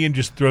like when Ian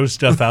just throws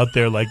stuff out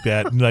there like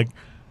that. And like,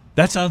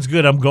 that sounds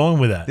good. I'm going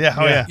with that. Yeah,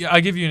 oh yeah. Yeah,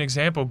 I'll give you an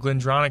example.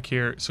 Glendronach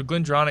here. So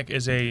Glendronach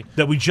is a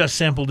That we just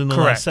sampled in the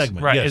last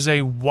segment. right? Yes. Is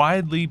a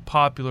widely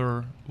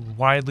popular,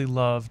 widely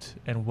loved,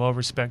 and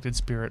well-respected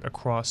spirit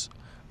across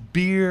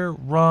beer,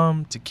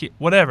 rum, tequila,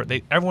 whatever.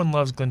 Everyone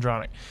loves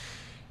Glendronach,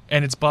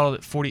 and it's bottled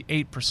at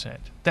 48%.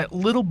 That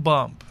little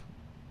bump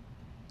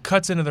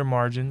cuts into their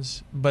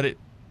margins, but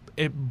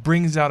it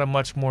brings out a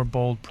much more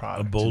bold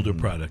product. A bolder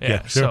product.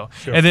 Yeah. Sure.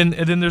 And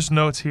then there's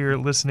notes here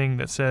listening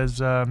that says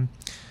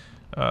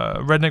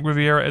Redneck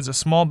Riviera is a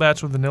small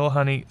batch with vanilla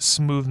honey,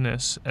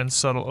 smoothness, and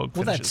subtle oak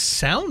Well, that finishes.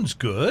 sounds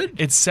good.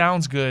 It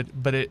sounds good,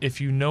 but if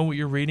you know what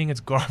you're reading, it's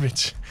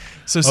garbage.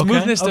 So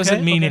smoothness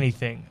doesn't mean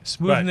anything.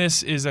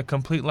 Smoothness is a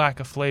complete lack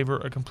of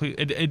flavor.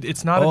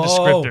 It's not a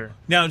descriptor.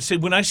 Now,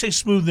 when I say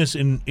smoothness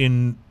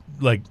in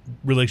like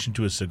relation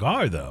to a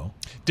cigar, though,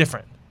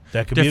 Different.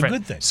 that could be a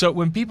good thing. So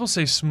when people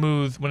say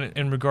smooth,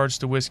 in regards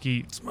to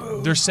whiskey,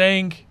 they're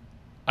saying,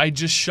 "I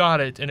just shot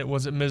it and it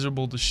wasn't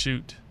miserable to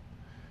shoot."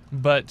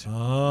 But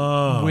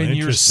Oh, when you're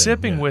interesting.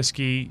 sipping Yeah.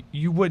 whiskey,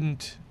 you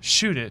wouldn't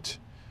shoot it,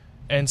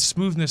 and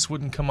smoothness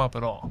wouldn't come up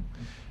at all.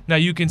 Now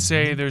you can Mm-hmm.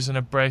 say there's an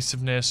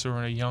abrasiveness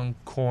or a young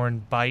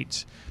corn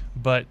bite,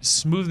 but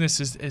smoothness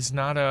is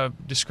not a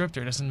descriptor.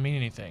 It doesn't mean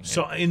anything.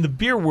 So in the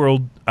beer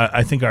world,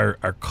 I think our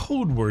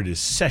code word is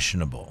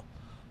sessionable.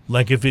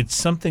 Like if it's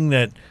something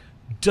that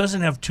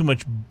doesn't have too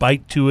much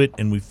bite to it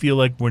and we feel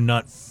like we're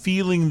not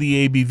feeling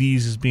the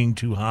ABVs as being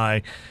too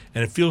high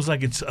and it feels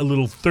like it's a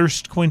little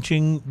thirst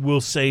quenching,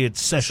 we'll say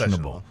it's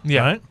sessionable.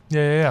 yeah. Right?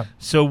 Yeah.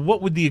 So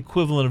what would the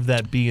equivalent of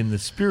that be in the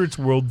spirits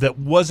world that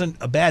wasn't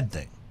a bad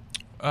thing?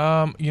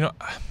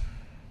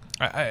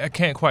 I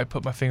can't quite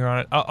put my finger on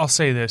it. I'll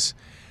say this.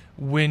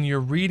 When you're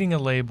reading a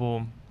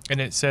label and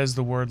it says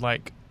the word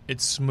like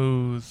it's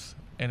smooth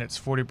and it's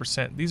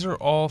 40%, these are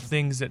all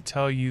things that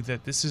tell you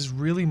that this is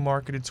really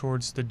marketed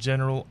towards the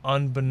general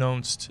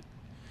unbeknownst.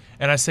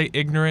 And I say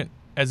ignorant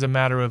as a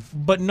matter of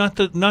But not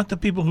the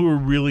people who are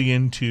really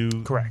into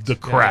the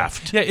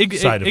craft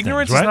side of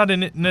ignorance things, is right?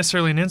 not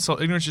necessarily an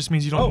insult. Ignorance just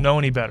means you don't know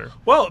any better.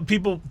 Well,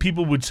 people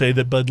would say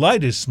that Bud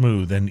Light is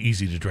smooth and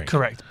easy to drink.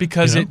 Correct,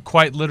 because You know? it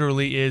quite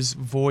literally is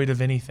void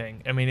of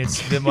anything. I mean,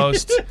 it's the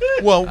most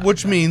Well,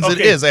 which means it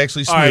Okay. is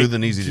actually smooth All right.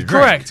 and easy to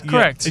drink.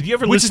 correct. Did you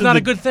ever Which is listen not to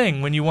a good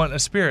thing when you want a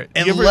spirit.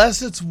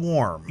 Unless it's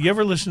warm. You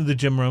ever listen to the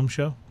Jim Rome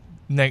show?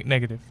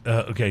 Negative.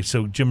 Okay,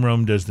 so Jim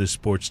Rome does this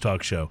sports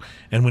talk show,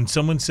 and when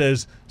someone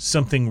says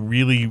something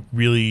really,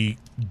 really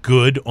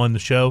good on the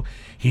show,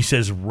 he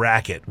says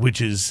 "racket,"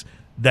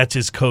 that's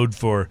his code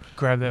for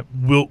Grab that.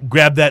 we'll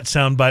grab that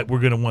soundbite. We're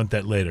going to want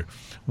that later.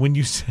 When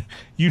you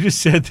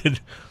just said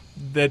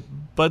that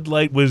Bud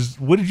Light was,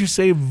 what did you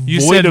say?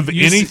 Void of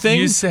anything.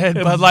 You said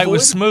Bud Light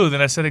was smooth,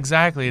 and I said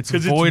exactly. It's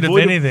 'Cause void of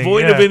void anything.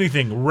 Void yeah. of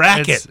anything.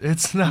 Racket.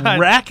 It's not.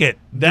 Racket.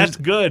 That's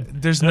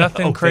good. There's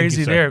nothing Oh, thank crazy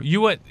you, sir.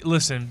 there.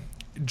 Listen,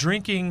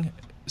 drinking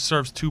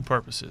serves two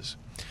purposes.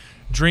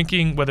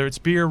 Drinking, whether it's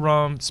beer,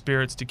 rum,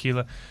 spirits,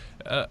 tequila,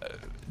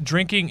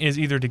 drinking is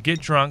either to get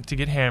drunk, to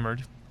get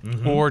hammered,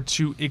 or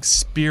to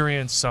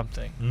experience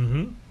something.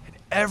 Mm-hmm.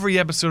 Every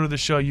episode of the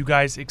show, you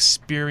guys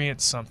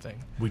experience something.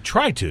 We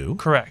try to.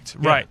 Correct.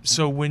 Yeah. Right.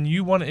 So when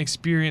you want to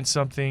experience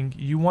something,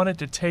 you want it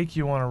to take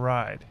you on a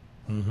ride.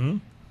 Mm-hmm.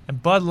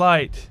 And Bud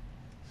Light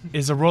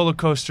is a roller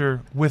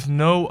coaster with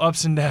no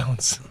ups and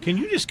downs. Can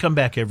you just come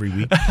back every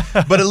week?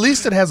 But at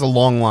least it has a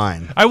long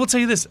line. I will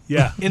tell you this.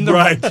 Yeah. In the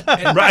right.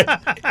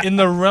 in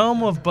the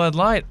realm of Bud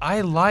Light,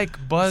 I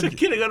like Bud. It's a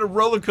kid on a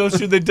roller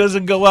coaster that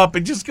doesn't go up;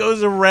 it just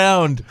goes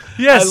around.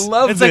 Yes, I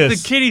love it's this. like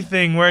the kitty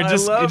thing where it I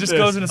just love goes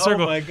this. in a Oh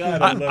circle. my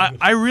God, I love this.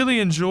 I really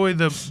enjoy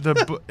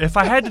the if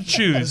I had to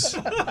choose,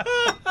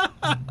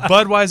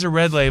 Budweiser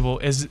Red Label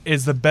is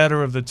the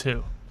better of the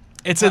two.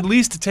 It's at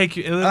least to take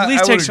you. It at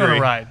least I would takes you on a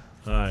agree. ride.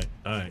 All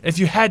right. If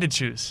you had to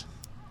choose.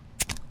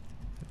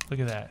 Look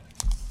at that.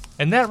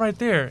 And that right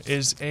there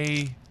is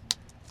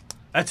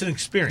That's an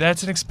experience.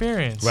 that's an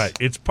experience. Right.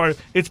 It's part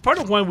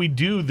of why we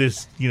do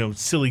this,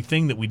 silly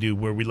thing that we do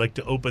where we like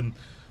to open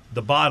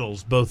the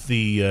bottles, both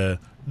the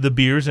the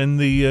beers and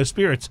the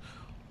spirits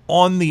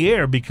on the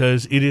air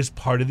because it is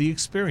part of the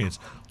experience.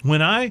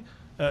 When I,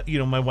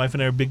 my wife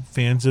and I are big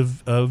fans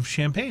of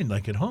champagne,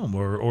 like at home,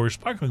 or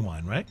sparkling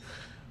wine, right?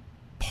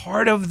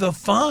 Part of the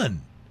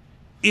fun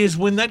is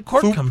when that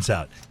cork comes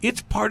out.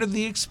 It's part of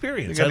the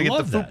experience. I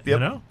love that, you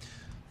know?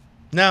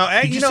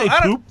 Now, Did you say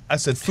poop? I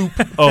said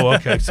foop. Oh,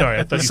 okay. Sorry.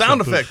 I thought The you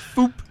sound said effect,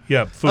 foop.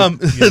 Yeah,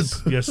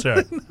 foop. Yes,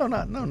 sir.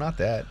 No, not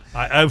that.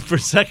 I for a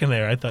second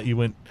there, I thought you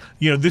went.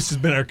 This has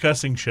been our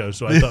cussing show,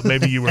 so I thought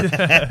maybe you were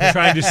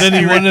trying to. Then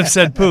he wouldn't have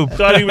said poop.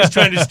 Thought he was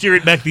trying to steer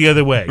it back the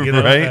other way.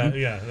 Right?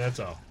 Yeah, that's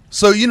all.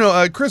 So,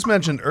 Chris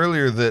mentioned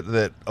earlier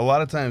that a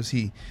lot of times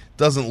he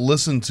doesn't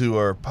listen to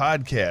our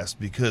podcast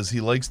because he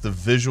likes the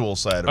visual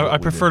side of it. I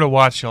prefer to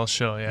watch y'all's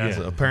show, yeah.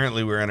 So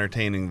apparently we're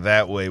entertaining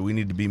that way. We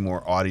need to be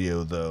more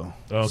audio, though.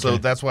 Okay. So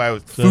that's why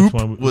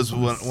Foop was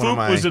one of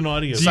my was an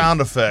audio sound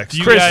effects.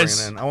 do you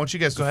guys- And I want you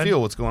guys to ahead. feel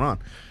what's going on.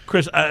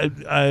 Chris,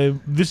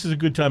 this is a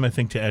good time, I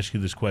think, to ask you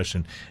this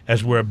question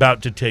as we're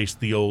about to taste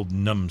the old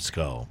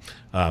numbskull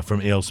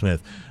from AleSmith.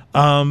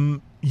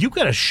 You've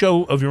got a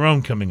show of your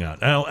own coming out,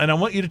 and I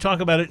want you to talk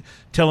about it.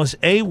 Tell us,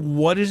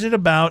 what is it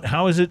about?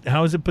 How is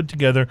it put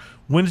together?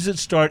 When does it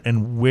start,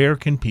 and where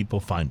can people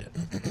find it?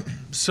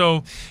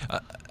 So,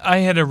 I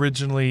had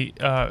originally,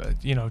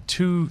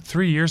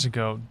 2-3 years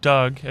ago,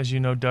 Doug, as you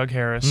know, Doug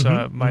Harris,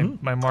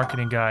 my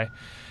marketing guy,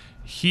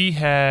 he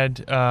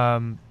had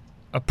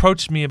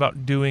approached me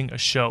about doing a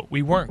show.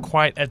 We weren't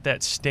quite at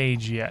that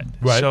stage yet,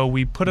 Right. so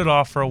we put it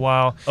off for a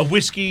while. A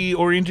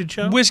whiskey-oriented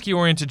show?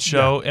 Whiskey-oriented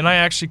show, and I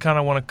actually kind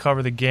of want to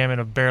cover the gamut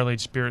of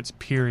barrel-aged spirits,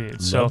 period.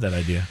 Love that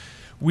idea.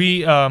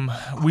 We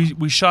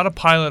shot a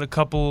pilot a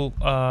couple.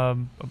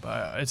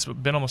 It's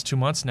been almost 2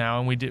 months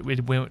now, and it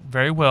went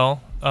very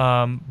well.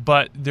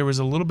 But there was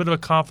a little bit of a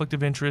conflict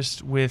of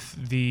interest with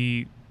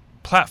the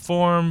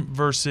platform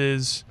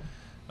versus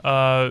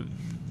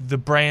the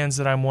brands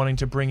that I'm wanting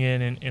to bring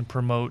in and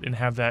promote and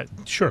have that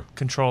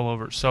control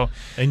over. So,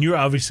 and you're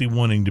obviously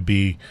wanting to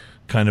be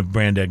kind of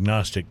brand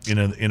agnostic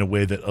in a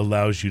way that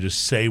allows you to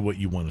say what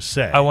you want to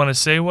say. I want to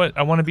say what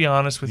I want to be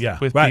honest with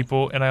right.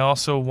 people, and I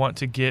also want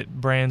to get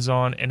brands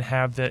on and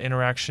have that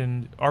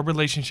interaction, our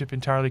relationship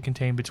entirely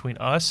contained between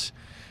us,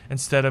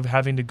 instead of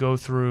having to go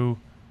through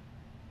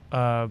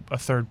a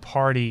third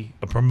party,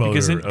 a promoter,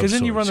 because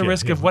then you run the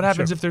risk of what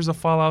happens if there's a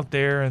fallout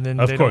there, and then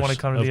they don't want to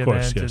come to the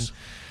event. Yes. And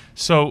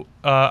so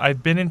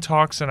I've been in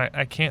talks, and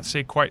I can't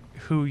say quite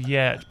who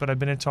yet, but I've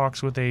been in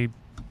talks with a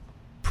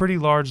pretty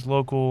large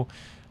local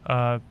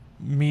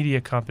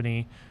media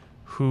company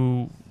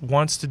who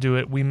wants to do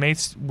it.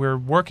 We're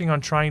working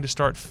on trying to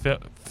start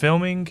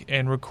filming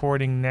and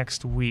recording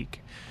next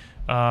week.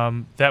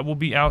 That will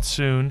be out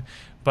soon,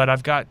 but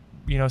I've got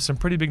some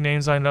pretty big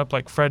names lined up,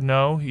 like Fred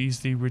No. He's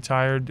the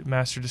retired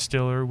master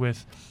distiller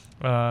with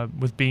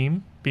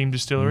Beam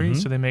Distillery.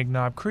 So they make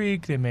Knob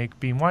Creek, they make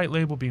Beam White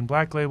Label, Beam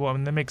Black Label. I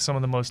mean, they make some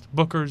of the most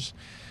bookers.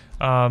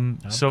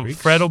 So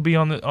Creeks. Fred will be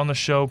on the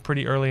show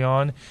pretty early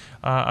on.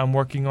 I'm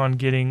working on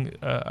getting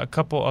a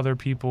couple other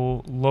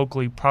people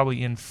locally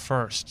probably in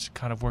first to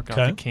kind of work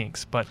out the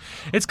kinks. But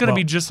it's going to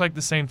be just like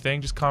the same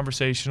thing, just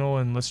conversational,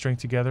 and let's drink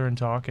together and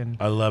talk. And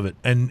I love it.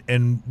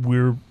 And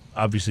we're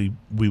obviously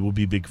we will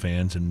be big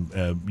fans, and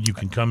you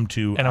can come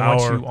to and our. I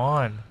want you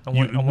on. I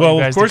want you well,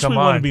 guys of course to come we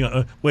want to on. be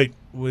on.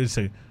 Wait a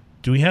second.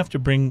 Do we have to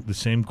bring the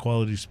same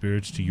quality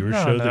spirits to your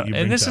show that you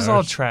bring and this to is ours?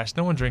 all trash.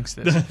 No one drinks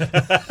this.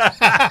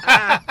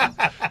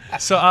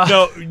 So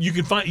no,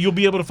 you'll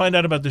be able to find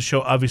out about the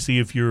show. Obviously,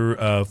 if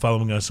you're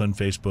following us on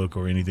Facebook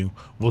or anything,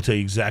 we'll tell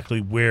you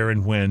exactly where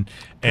and when,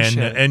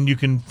 and you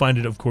can find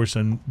it, of course,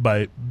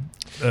 by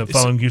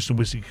following Houston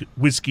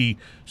Whiskey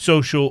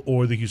Social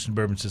or the Houston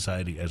Bourbon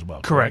Society as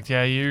well. correct.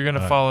 Yeah, you're going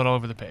to follow it all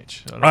over the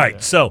page. All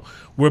right, so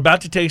we're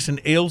about to taste an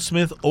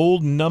AleSmith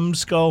Old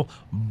Numbskull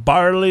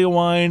Barley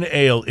Wine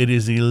Ale. It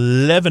is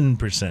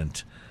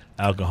 11%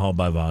 alcohol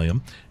by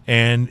volume.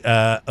 And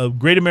a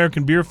Great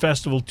American Beer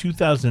Festival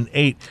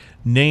 2008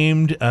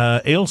 named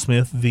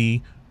AleSmith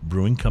the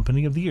Brewing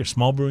Company of the Year,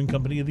 Small Brewing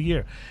Company of the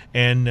Year.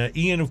 And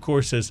Ian, of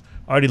course, has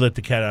already let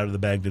the cat out of the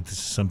bag that this is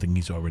something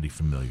he's already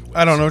familiar with.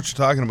 I don't know what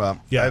you're talking about.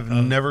 Yeah, I've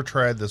never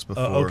tried this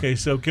before. Okay,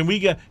 so can we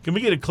get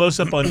a close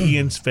up on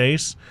Ian's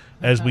face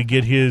as we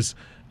get his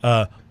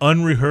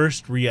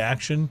unrehearsed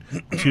reaction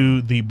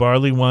to the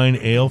barley wine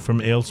ale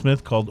from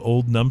AleSmith called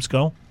Old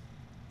Numbskull?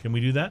 Can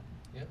we do that?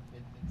 Yep,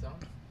 it's on.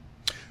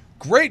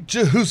 Great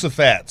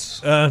Jehoshaphat's.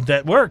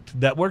 That worked.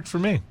 That worked for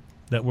me.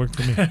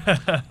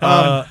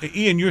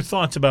 Ian, your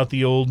thoughts about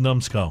the Old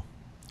Numbskull?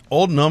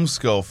 Old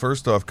Numbskull,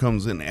 first off,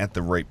 comes in at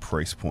the right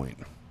price point.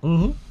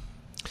 Mm-hmm.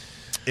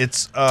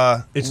 It's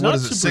not what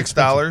is it, super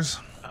 $6?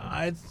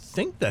 I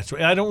think that's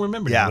right. I don't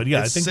remember. Yeah, but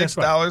yeah, it's I think that's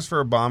right. $6 for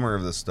a bomber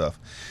of this stuff.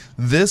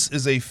 This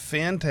is a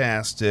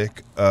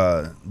fantastic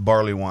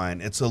barley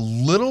wine. It's a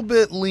little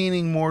bit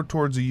leaning more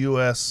towards a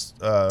U.S.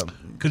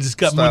 Because it's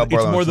got style more, it's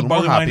barley more wine. the It's a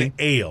barley little wine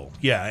hoppy. ale.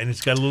 Yeah, and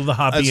it's got a little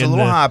hoppy. It's a in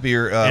little the,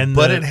 hoppier, and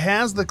but the- it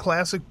has the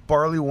classic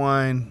barley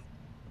wine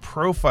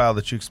profile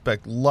that you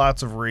expect.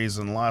 Lots of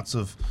raisin, lots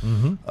of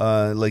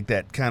like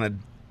that kind of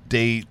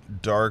date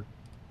dark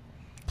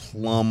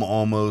plum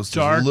almost.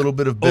 Dark, There's a little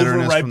bit of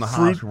bitterness overripe from the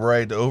fruit. hop,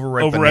 right? The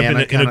overripe Overripe banana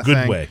in kind a of good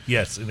thing. way.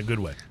 Yes, in a good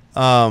way.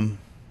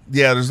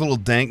 Yeah, there's a little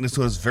dankness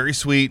to it. It's very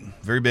sweet,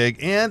 very big,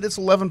 and it's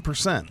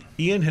 11%.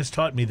 Ian has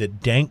taught me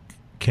that dank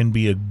can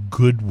be a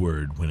good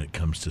word when it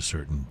comes to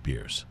certain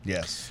beers.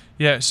 Yes.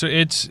 Yeah, so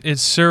it's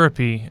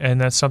syrupy,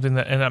 and that's something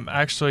that. And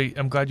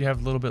I'm glad you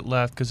have a little bit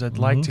left because I'd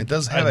like to. It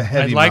does have a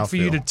heavy I'd like for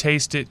you to mouthfeel.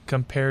 taste it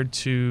compared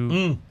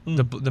to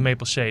the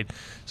maple shade.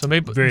 So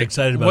maple. Very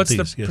excited about what's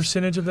these, the yes.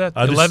 percentage of that?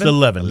 This is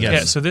 11, yes. Yeah.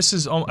 So this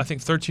is I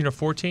think 13 or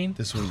 14.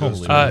 This one goes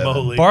Holy to 11.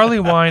 moly. Barley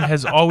wine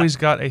has always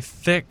got a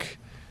thick,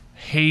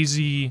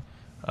 hazy,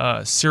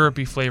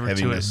 syrupy flavor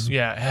Heaviness. to it.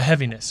 Yeah,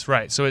 heaviness.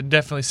 Right. So it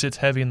definitely sits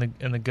heavy in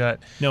the gut.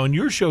 Now, in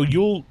your show,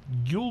 you'll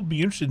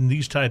be interested in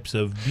these types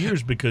of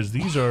beers because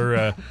these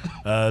are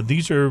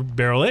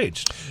barrel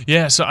aged.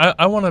 Yeah, so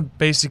I want to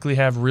basically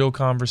have real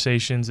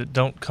conversations that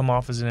don't come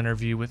off as an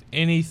interview with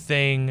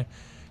anything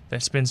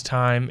that spends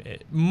time.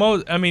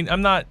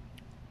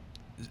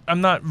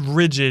 I'm not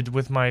rigid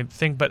with my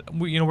thing, but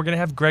we're going to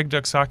have Greg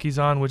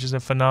Duxakis on, which is a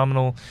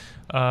phenomenal.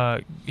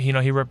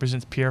 He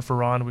represents Pierre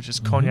Ferrand, which is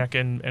cognac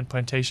and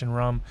plantation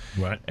rum.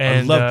 Right.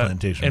 And, I love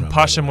plantation and rum.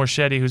 Pasha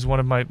Morshedi, who's one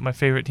of my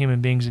favorite human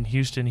beings in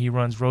Houston. He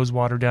runs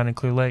Rosewater down in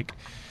Clear Lake.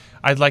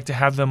 I'd like to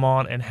have them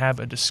on and have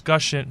a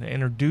discussion and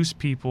introduce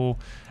people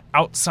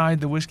outside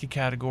the whiskey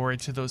category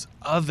to those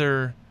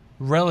other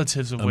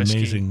relatives of whiskey.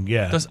 Amazing,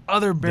 yeah. Those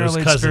other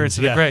barrel-aged cousins, spirits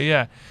that yeah. are great,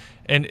 yeah.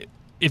 And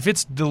if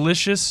it's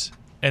delicious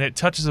and it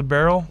touches a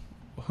barrel,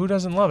 who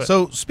doesn't love it?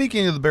 So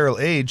speaking of the barrel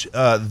age,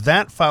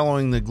 that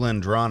following the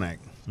Glendronach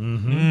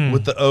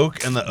with the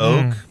oak and the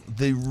oak,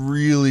 they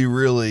really,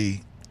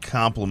 really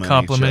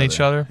complement each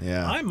other.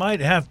 Yeah. I might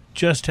have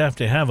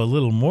to have a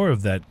little more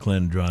of that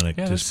Glendronach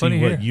Yeah, to there's see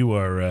plenty what here. you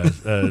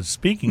are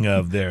speaking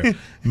of there,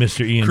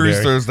 Mr. Ian Cruz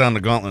Barry. throws down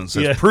the gauntlet and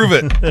says, Yeah. prove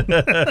it.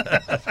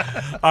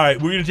 All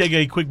right, we're going to take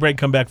a quick break,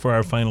 come back for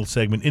our final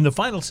segment. In the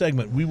final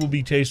segment, we will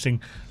be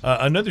tasting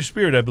another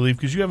spirit, I believe,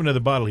 because you have another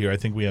bottle here I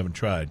think we haven't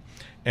tried.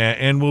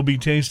 And we'll be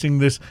tasting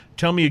this.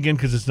 Tell me again,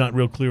 because it's not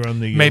real clear on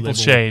the Maple label.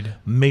 Shade.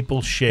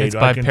 Maple Shade. It's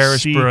by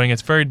Parish Brewing.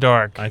 It's very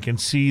dark. I can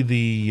see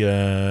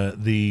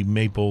the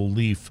maple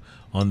leaf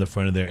on the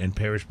front of there, and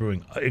Parish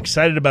Brewing.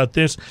 Excited about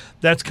this.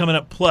 That's coming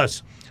up.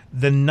 Plus,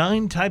 the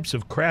 9 types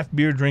of craft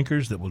beer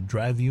drinkers that will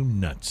drive you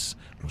nuts.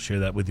 We'll share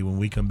that with you when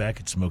we come back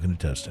at Smoking and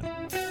Toasting.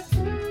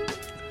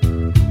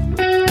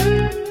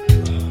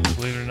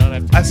 Believe it or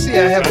not, I see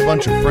I have a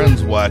bunch of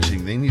friends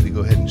watching. They need to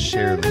go ahead and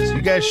share this.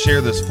 You guys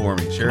share this for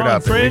me. Share Come it on,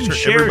 out there. Make friends,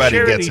 sure everybody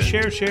gets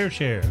it.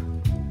 Share.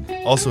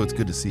 Also, it's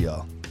good to see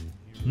y'all.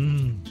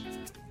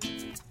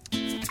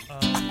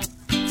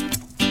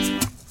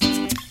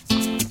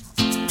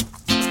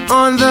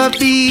 On the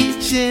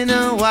beach in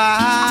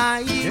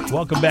Hawaii.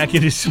 Welcome back.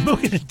 It is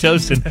Smoking and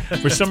Toasting.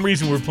 For some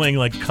reason, we're playing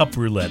like cup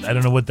roulette. I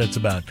don't know what that's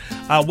about.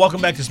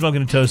 Welcome back to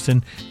Smoking and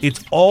Toasting.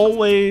 It's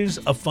always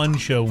a fun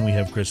show when we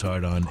have Chris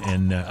Hart on,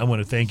 and I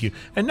want to thank you.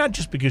 And not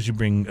just because you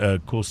bring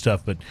cool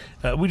stuff, but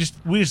we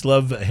just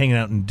love hanging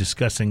out and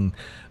discussing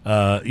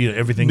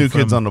everything. New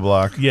from, Kids on the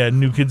Block. Yeah,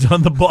 New Kids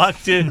on the Block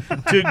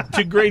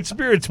to great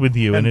spirits with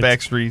you, And it's,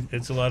 Backstreet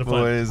It's a lot of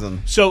fun. Boys.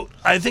 And So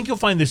I think you'll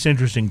find this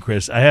interesting,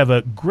 Chris. I have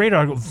a great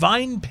article.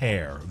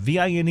 VinePair,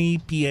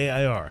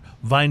 VinePair.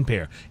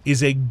 VinePair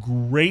is a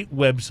great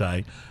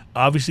website.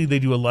 Obviously, they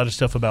do a lot of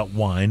stuff about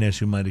wine, as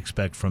you might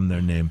expect from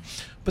their name.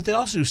 But they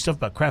also do stuff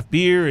about craft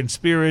beer and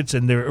spirits,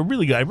 and they're a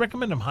really good. I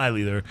recommend them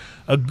highly. They're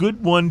a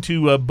good one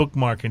to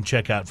bookmark and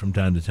check out from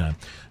time to time.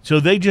 So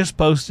they just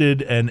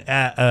posted an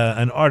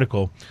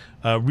article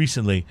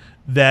recently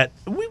that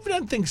we've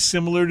done things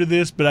similar to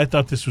this, but I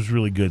thought this was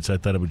really good, so I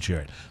thought I would share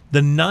it.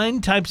 The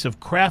 9 types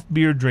of craft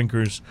beer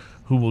drinkers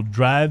who will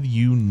drive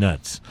you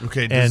nuts.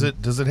 okay,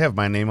 And- does it have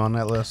my name on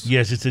that list?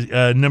 Yes, it's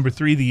number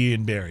 3, the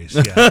Ian Barrys.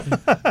 Yeah.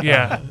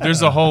 Yeah,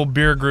 there's a whole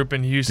beer group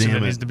in Houston Damn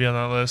that it. needs to be on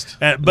that list.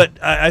 But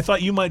I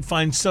thought you might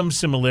find some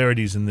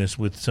similarities in this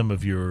with some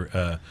of your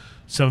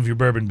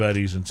bourbon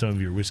buddies and some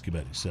of your whiskey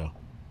buddies. So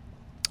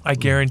I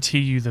guarantee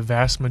you the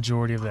vast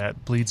majority of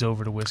that bleeds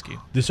over to whiskey.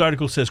 this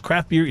article says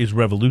craft beer is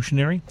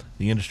revolutionary.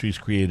 The industry has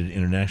created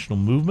international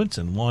movements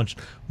and launched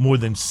more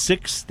than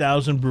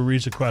 6,000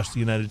 breweries across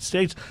the United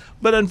States.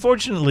 But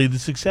unfortunately, the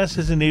success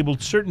has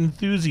enabled certain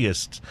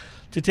enthusiasts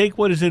to take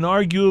what is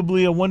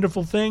inarguably a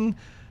wonderful thing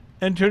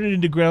and turn it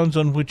into grounds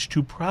on which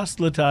to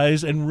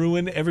proselytize and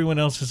ruin everyone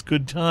else's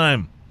good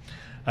time.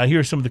 Here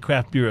are some of the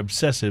craft beer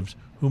obsessives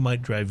who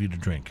might drive you to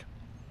drink.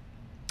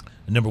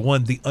 Number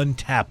 1, the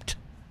Untapped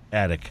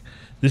addict.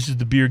 This is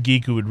the beer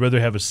geek who would rather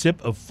have a sip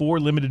of 4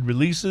 limited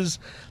releases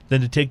than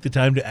to take the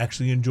time to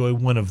actually enjoy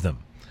one of them.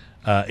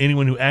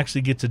 Anyone who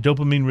actually gets a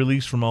dopamine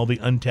release from all the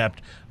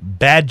Untapped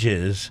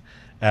badges,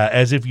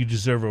 as if you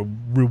deserve a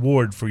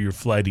reward for your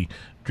flighty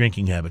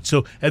drinking habits.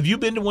 So have you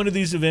been to one of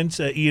these events,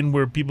 Ian,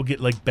 where people get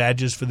like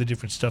badges for the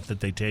different stuff that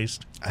they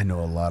taste? I know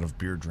a lot of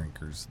beer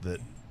drinkers that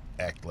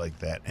act like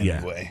that Yeah.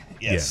 anyway.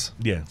 Yes.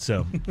 Yeah.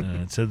 So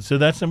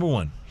that's number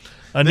 1.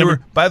 They were,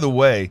 by the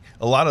way,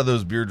 a lot of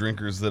those beer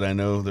drinkers that I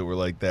know that were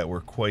like that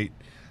were quite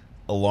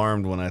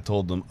alarmed when I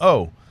told them,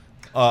 "Oh,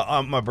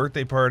 On my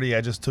birthday party,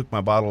 I just took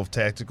my bottle of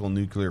Tactical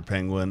Nuclear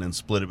Penguin and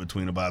split it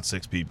between about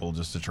 6 people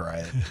just to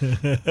try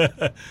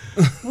it.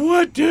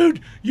 What,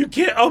 dude? You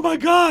can't. Oh, my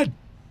God.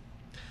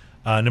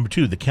 Number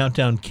 2, the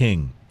Countdown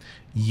King.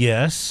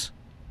 Yes,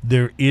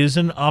 there is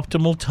an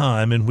optimal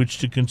time in which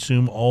to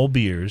consume all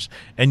beers.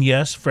 And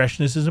yes,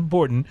 freshness is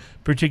important,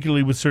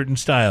 particularly with certain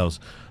styles.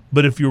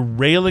 But if you're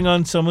railing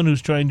on someone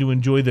who's trying to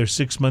enjoy their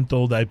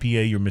 6-month-old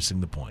IPA, you're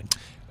missing the point.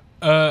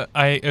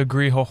 I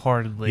agree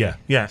wholeheartedly.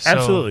 Yeah,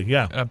 absolutely,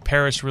 yeah.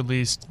 Paris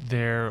released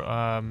their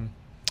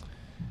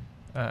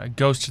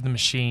Ghost in the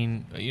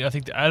Machine.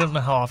 I don't know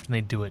how often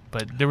they do it,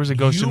 but there was a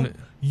Ghost in the...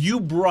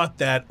 You brought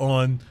that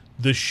on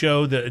the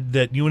show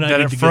that you and I That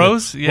did it together.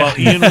 froze? Yeah. Well,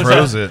 Ian was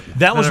Froze it.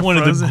 That was That it one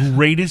of froze the it.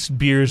 greatest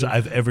beers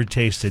I've ever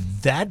tasted.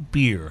 That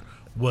beer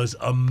was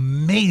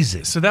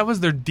amazing. So that was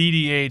their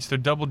DDH, their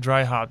double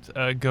dry hopped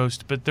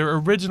Ghost, but their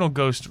original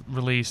Ghost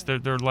release, they're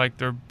like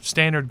their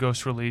standard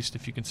Ghost release,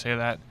 if you can say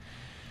that.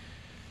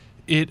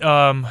 It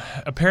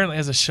apparently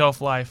has a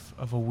shelf life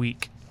of a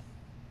week.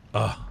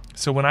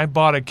 So when I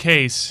bought a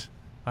case,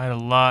 I had a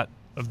lot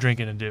of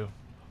drinking to do.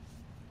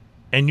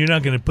 And you're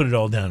not going to put it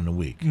all down in a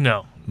week.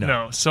 No.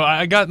 So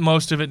I got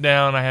most of it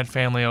down. I had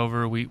family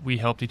over. We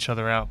helped each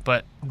other out.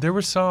 But there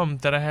were some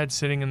that I had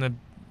sitting in the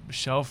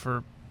shelf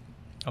for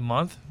a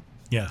month.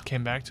 Yeah.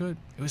 Came back to it.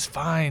 It was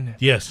fine.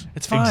 Yes.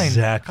 It's fine.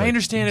 Exactly. I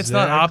understand it's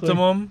not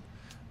optimum,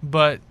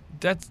 but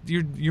that's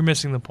you're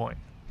missing the point.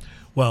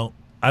 Well,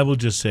 I will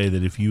just say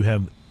that if you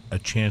have a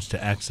chance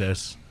to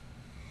access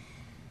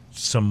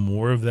some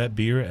more of that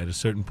beer at a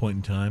certain point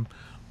in time,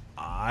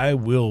 I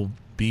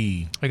got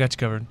you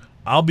covered.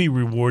 I'll be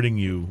rewarding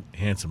you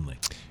handsomely.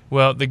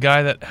 Well, the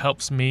guy that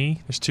helps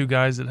me, there's 2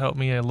 guys that help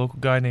me, a local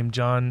guy named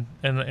John,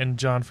 and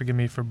John, forgive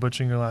me for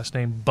butchering your last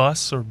name,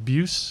 Buss or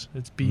Buse,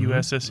 it's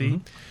B-U-S-S-E,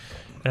 and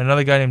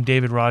another guy named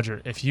David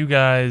Roger. If you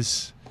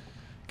guys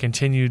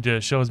continue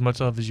to show as much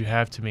love as you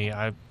have to me,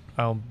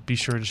 I'll be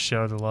sure to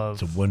show the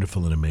love. It's a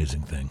wonderful and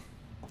amazing thing.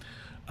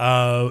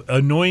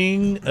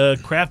 Annoying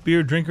craft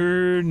beer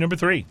drinker number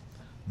 3,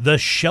 the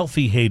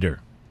Shelfie Hater.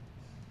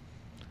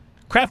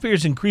 Craft beer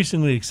is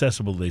increasingly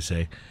accessible, they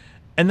say,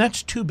 and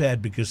that's too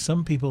bad because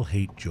some people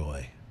hate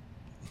joy.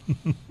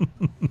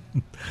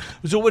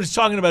 So what it's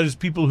talking about is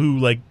people who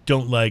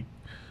don't like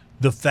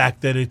the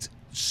fact that it's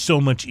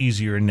so much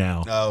easier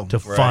now to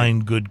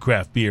find good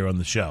craft beer on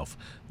the shelf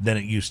than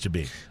it used to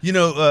be.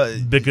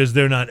 Because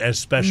they're not as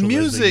special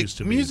as they used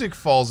to be. Music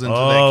falls into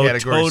that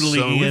category. Totally,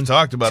 so Ian. we've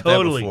talked about that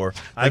Totally. before.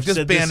 I've This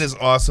said band this- is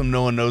awesome.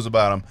 No one knows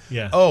about them.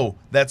 Yeah. Oh,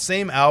 that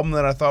same album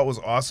that I thought was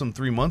awesome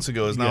 3 months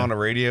ago is now Yeah. on the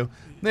radio.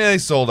 Yeah, they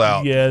sold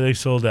out. Yeah, they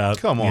sold out.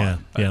 Come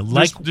on. Yeah.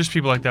 There's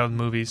people like that with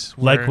movies.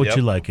 Like where- what Yep.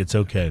 you like. It's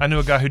okay. I knew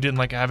a guy who didn't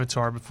like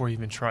Avatar before he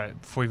even tried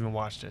it, before he even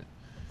watched it,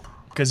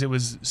 because it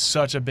was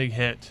such a big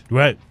hit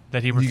Right.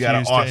 that he You refused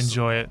gotta to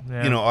enjoy it.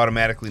 Yeah.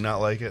 Automatically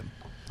not like it.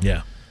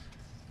 Yeah.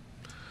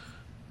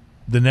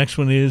 The next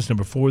one is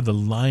number 4, the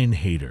Line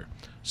Hater.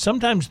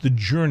 Sometimes the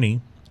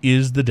journey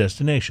is the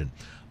destination.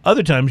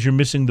 Other times you're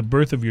missing the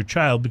birth of your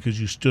child because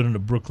you stood on a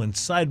Brooklyn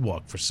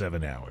sidewalk for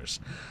 7 hours.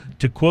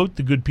 To quote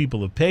the good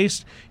people of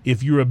Paste,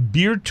 if you're a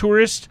beer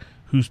tourist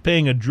who's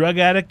paying a drug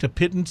addict a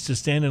pittance to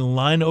stand in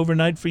line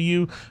overnight for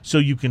you so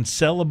you can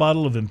sell a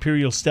bottle of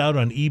Imperial Stout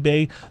on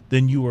eBay,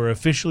 then you are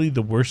officially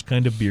the worst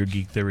kind of beer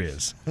geek there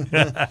is.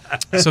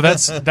 So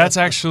that's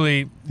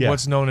actually Yeah.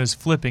 what's known as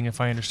flipping, if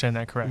I understand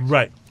that correct.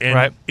 Right. And,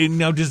 Right. and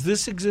now, does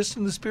this exist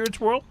in the spirits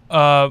world?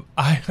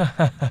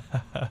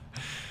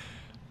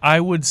 I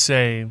would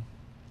say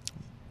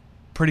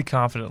pretty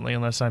confidently,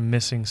 unless I'm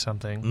missing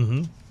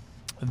something,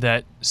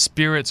 that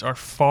spirits are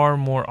far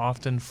more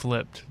often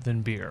flipped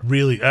than beer.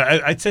 Really?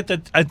 I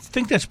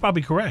think that's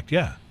probably correct,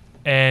 yeah.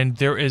 And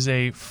there is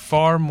a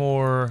far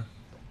more,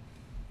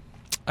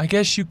 I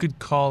guess you could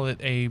call it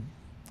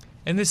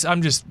and this,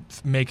 I'm just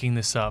making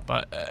this up.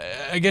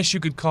 I guess you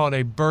could call it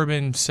a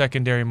bourbon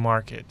secondary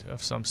market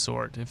of some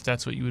sort, if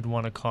that's what you would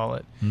want to call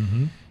it.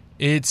 Mm-hmm.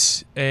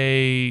 It's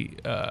a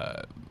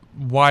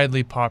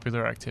widely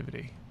popular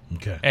activity.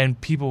 Okay. And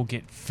people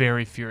get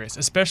very furious,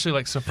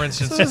 especially so for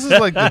instance, So this is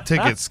like the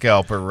ticket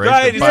scalper, right?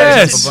 Right, That buys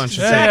yes. up a bunch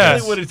of Exactly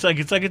tickets. what it's like.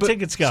 It's like a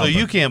ticket So scalper.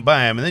 you can't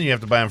buy them, and then you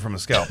have to buy them from a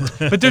scalper.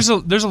 but there's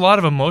a lot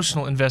of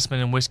emotional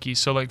investment in whiskey.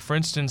 So for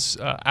instance,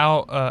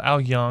 Al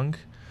Young,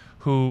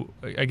 who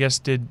I guess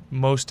did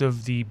most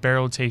of the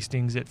barrel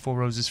tastings at Four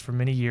Roses for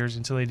many years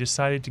until they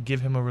decided to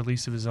give him a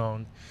release of his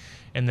own.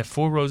 And the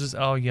Four Roses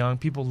Al Young,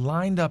 people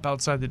lined up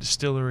outside the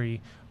distillery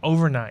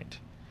overnight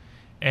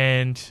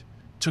and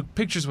took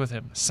pictures with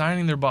him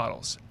signing their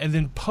bottles, and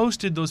then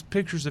posted those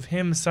pictures of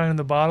him signing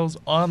the bottles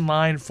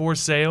online for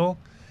sale.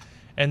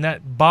 And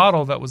that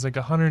bottle that was like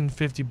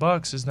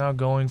 $150 is now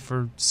going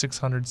for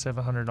 $600,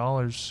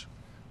 $700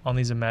 on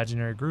these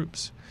imaginary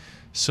groups.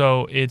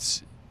 So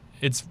it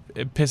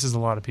pisses a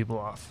lot of people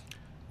off.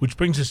 Which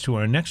brings us to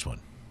our next one,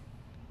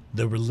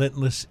 the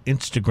relentless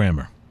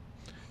Instagrammer.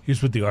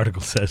 Here's what the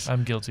article says.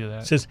 I'm guilty of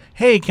that. It says,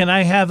 hey, can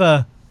I have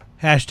a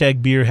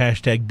 #beer,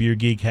 #beer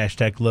geek,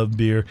 #love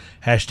beer,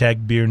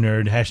 #beer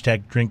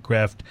nerd, #drink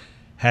craft,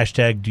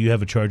 Hashtag, do you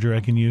have a charger I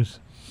can use?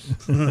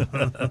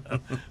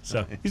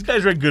 So these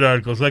guys write good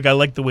articles. I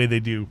like the way they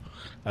do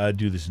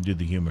this and do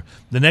the humor.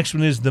 The next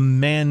one is the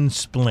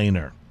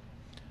mansplainer.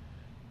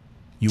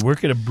 You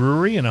work at a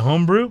brewery and a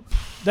home brew?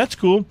 That's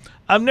cool.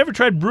 I've never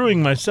tried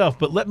brewing myself,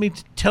 but let me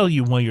tell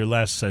you why your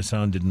last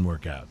saison didn't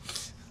work out.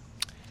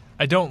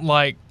 I don't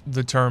like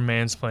the term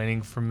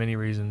mansplaining for many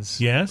reasons.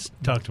 Yes?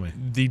 Talk to me.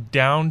 The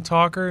down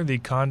talker, the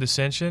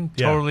condescension,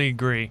 Yeah. totally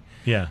agree.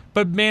 Yeah.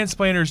 But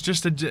mansplainer is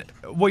just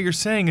what you're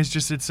saying is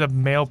just it's a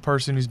male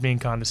person who's being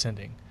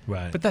condescending.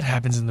 Right. But that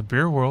happens in the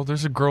beer world.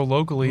 There's a girl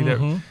locally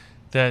Mhm.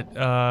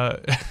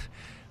 that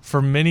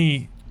for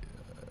many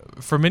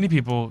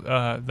people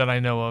that I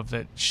know of,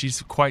 that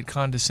she's quite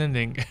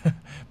condescending,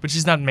 but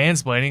she's not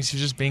mansplaining.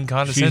 She's just being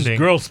condescending. She's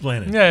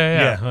girl-splaining.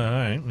 Yeah. All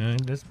right.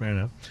 That's fair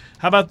enough.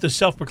 How about the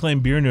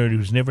self-proclaimed beer nerd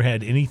who's never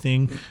had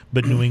anything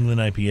but New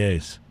England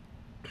IPAs?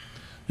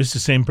 This is the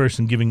same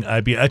person giving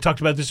IPA. I talked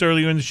about this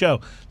earlier in the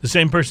show. The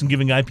same person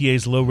giving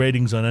IPAs low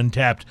ratings on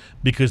Untappd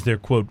because they're,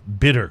 quote,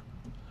 bitter.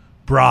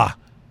 Brah.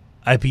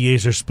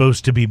 IPAs are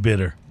supposed to be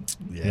bitter.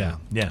 Yeah,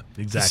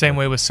 exactly. The same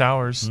way with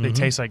sours. They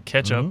taste like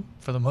ketchup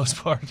for the most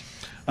part.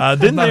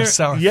 Then not a there,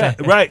 sour yeah,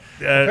 fan. right.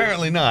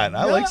 Apparently not.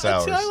 I like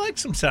sours. I like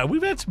some sour.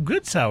 We've had some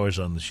good sours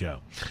on the show.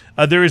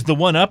 There is the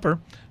one-upper.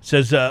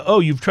 Says,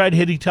 you've tried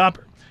Hitty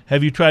Topper.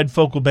 Have you tried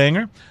Focal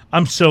Banger?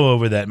 I'm so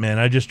over that, man.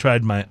 I just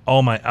tried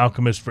all my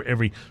Alchemist for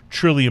every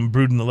trillium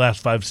brewed in the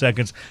last 5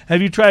 seconds.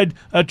 Have you tried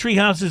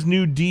Treehouse's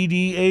new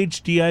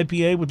DDH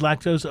DIPA with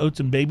lactose, oats,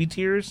 and baby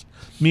tears?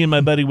 Me and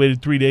my buddy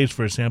waited 3 days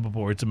for a sample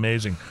pour. It's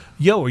amazing.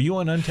 Yo, are you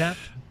on Untappd?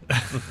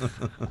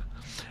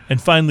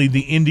 And finally,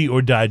 the indie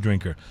or die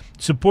drinker.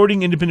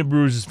 Supporting independent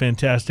brewers is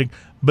fantastic,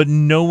 but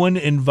no one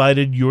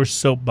invited your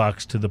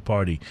soapbox to the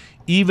party.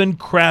 Even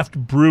craft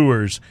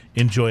brewers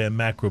enjoy a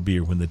macro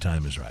beer when the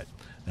time is right.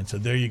 And so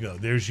there you go.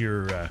 There's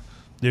your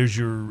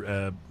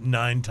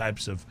 9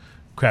 types of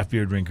craft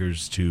beer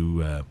drinkers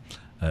to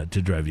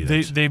drive you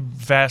nuts. They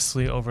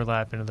vastly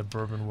overlap into the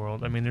bourbon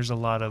world. I mean, there's a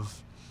lot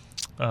of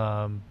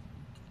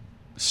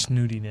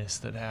snootiness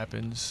that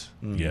happens.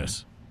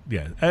 Yes.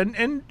 Yeah.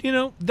 And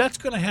that's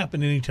going to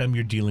happen anytime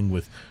you're dealing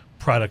with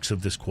products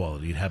of this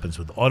quality. It happens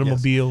with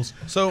automobiles.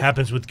 Yes. So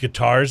happens with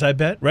guitars, I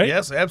bet, right?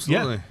 Yes,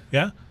 absolutely.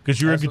 Yeah.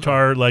 Because you're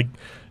Absolutely. a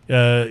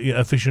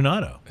guitar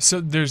aficionado. So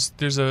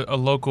there's a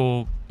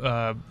local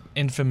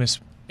infamous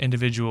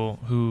individual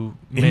who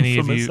many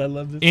Infamous, of you I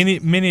love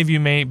this. many of you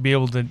may be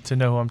able to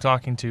know who I'm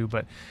talking to,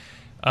 but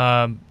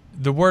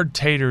the word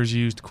tater is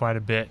used quite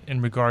a bit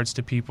in regards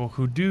to people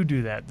who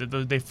do that.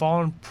 They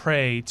fall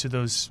prey to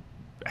those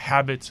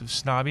habits of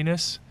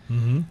snobbiness,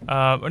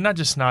 or not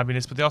just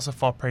snobbiness, but they also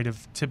fall prey to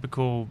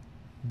typical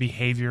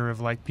behavior of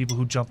like people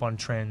who jump on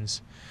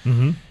trends.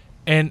 Mm-hmm.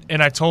 And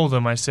I told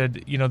them, I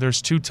said,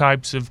 there's 2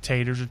 types of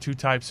taters or 2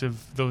 types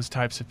of those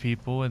types of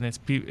people, and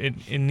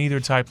and neither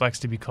type likes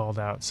to be called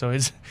out. So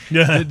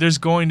there's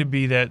going to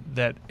be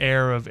that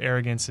air of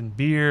arrogance in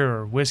beer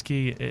or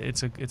whiskey.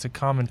 It's a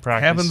common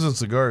practice. happens in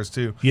cigars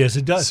too. Yes,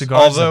 it does.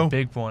 Cigars Although is a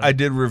big one. I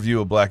did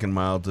review a Black and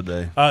Mild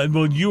today.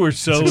 Well, you were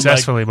so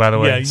Successfully, by the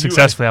way. you-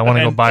 Successfully. I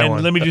wanna go buy and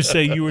one. Let me just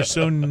say, you were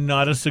so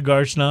not a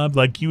cigar snob.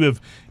 Like you have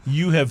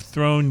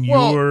thrown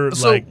your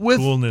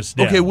coolness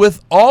down. Okay,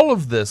 with all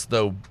of this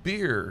though,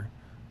 beer,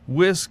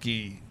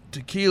 whiskey,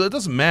 tequila, it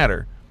doesn't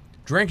matter.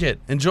 Drink it,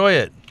 enjoy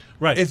it.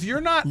 Right. If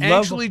you're not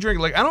Love- actually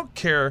drinking, I don't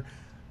care,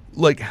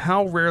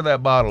 how rare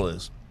that bottle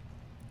is.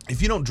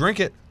 If you don't drink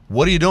it,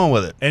 what are you doing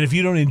with it? And if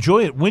you don't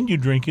enjoy it when you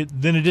drink it,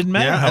 then it didn't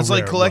matter. How it's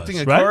like rare it collecting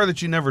was, a car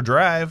that you never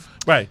drive.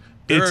 Right.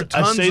 There are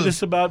I tons say of-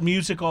 this about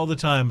music all the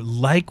time.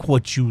 Like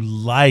what you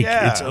like.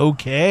 Yeah. It's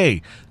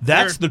okay.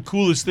 That's the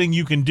coolest thing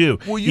you can do.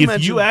 Well, you if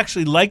mentioned- you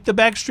actually like the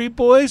Backstreet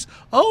Boys,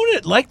 own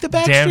it. Like the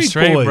Backstreet Damn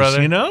straight, Boys, brother.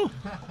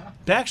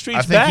 Backstreet's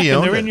I think back he and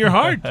owned they're it. in your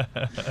heart.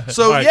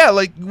 So Right.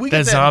 we get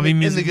That that zombie in the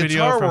music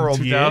video guitar from world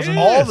 2000?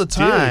 all the Yes,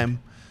 time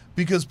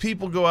because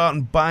people go out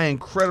and buy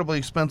incredibly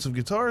expensive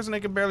guitars and they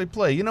can barely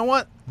play. You know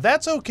what?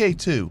 That's okay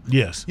too.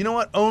 Yes. You know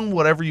what? Own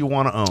whatever you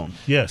want to own,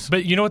 Yes.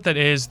 But you know what that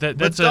is? but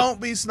That's don't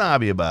be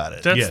snobby about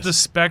it. That's Yes. the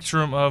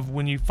spectrum of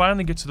when you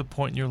finally get to the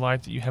point in your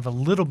life that you have a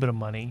little bit of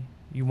money,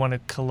 you want to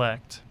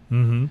collect.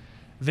 Mm-hmm.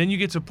 Then you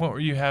get to a point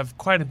where you have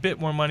quite a bit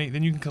more money,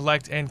 then you can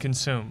collect and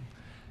consume.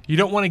 You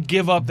don't want to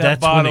give up that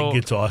That's bottle. when it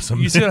gets awesome.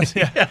 You see what I'm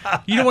saying?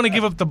 You don't want to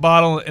give up the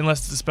bottle unless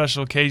it's a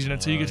special occasion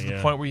until you get to the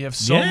yeah. point where you have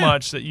so Yeah.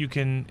 much that you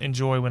can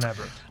enjoy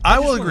whenever. I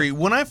will agree.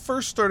 When I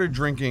first started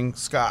drinking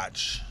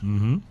scotch,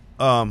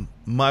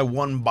 my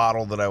one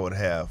bottle that I would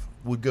have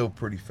would go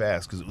pretty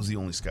fast because it was the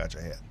only scotch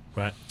I had.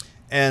 Right.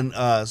 And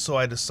so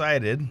I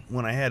decided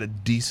when I had a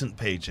decent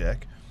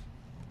paycheck,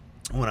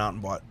 I went out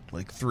and bought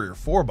like 3 or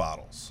 4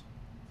 bottles.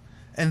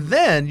 And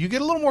then you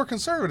get a little more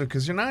conservative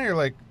because you're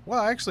like, well,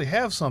 I actually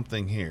have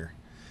something here.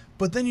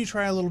 But then you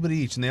try a little bit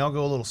each, and they all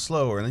go a little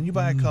slower. And then you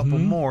buy a couple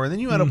more, and then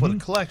you end up with a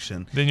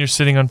collection. Then you're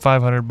sitting on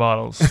 500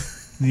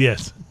 bottles.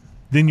 Yes.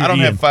 Then you're I don't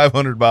Ian. have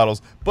 500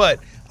 bottles. But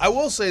I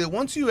will say that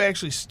once you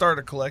actually start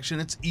a collection,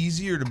 it's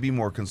easier to be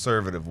more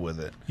conservative with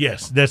it.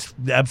 Yes, that's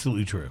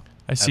absolutely true.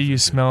 I see you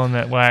smelling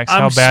that wax.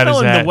 I'm How bad is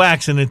smelling that? the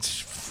wax, and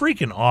it's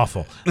freaking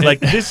awful. Like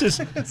this is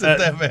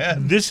that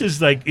bad? This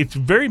is like it's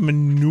very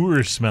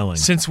manure smelling.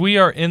 Since we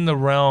are in the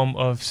realm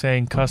of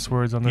saying cuss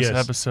words on this Yes.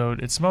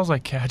 episode, it smells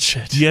like cat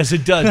shit. Yes,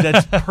 it does.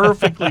 That's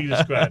perfectly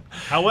described.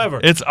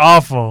 However, It's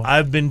awful.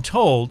 I've been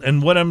told,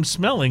 and what I'm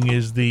smelling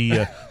is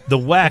the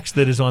wax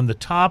that is on the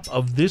top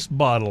of this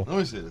bottle. Let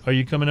me see this. Are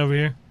you coming over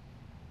here?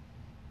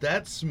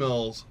 That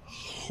smells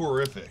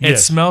horrific. It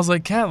Yes. smells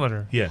like cat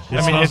litter. Yes, it I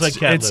mean, smells it's, like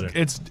cat it's,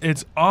 litter.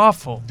 It's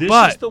awful. This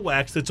but is the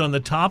wax that's on the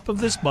top of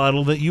this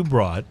bottle that you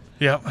brought.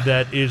 Yep.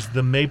 That is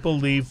the maple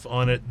leaf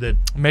on it. That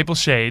Maple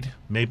shade,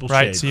 maple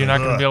right? shade. So you're not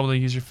going to Ugh. be able to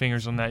use your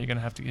fingers on that. You're going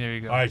to have to. There you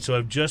go. All right, so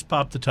I've just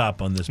popped the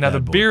top on this. Now bad the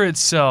boy. beer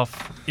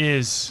itself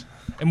is,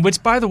 and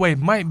which by the way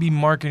might be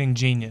marketing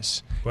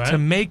genius Right. to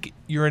make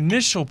your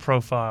initial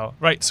profile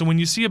right. So when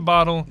you see a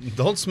bottle,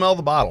 Don't smell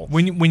the bottle.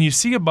 when you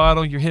see a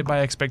bottle, you're hit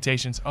by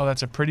expectations. Oh,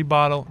 that's a pretty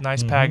bottle,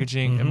 nice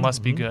packaging, it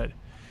must be good.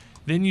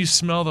 Then you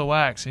smell the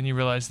wax and you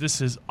realize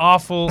this is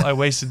awful. I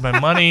wasted my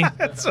money.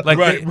 Like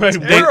Right, right.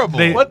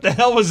 terrible. What the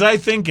hell was I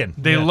thinking?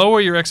 They Yeah. lower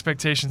your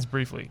expectations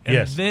briefly, and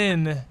Yes.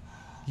 then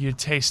you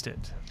taste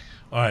it.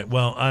 All right.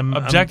 Well, I'm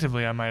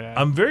Objectively, I might add.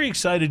 I'm very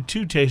excited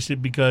to taste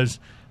it because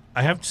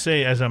I have to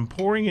say, as I'm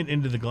pouring it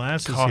into the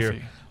glasses here,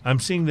 Coffee. I'm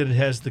seeing that it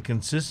has the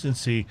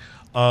consistency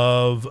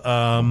of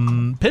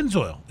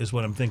Pennzoil, is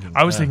what I'm thinking.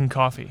 I was thinking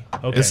coffee.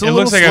 Okay. It's a It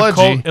looks like little a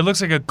sludgy. cold. It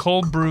looks like a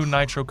cold brew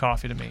nitro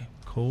coffee to me,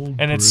 cold,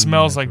 and it brew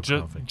smells like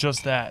nitro coffee.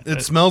 just that.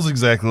 It smells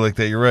exactly like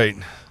that. You're right.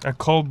 A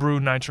cold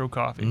brew nitro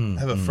coffee. Mm. I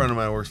have a friend of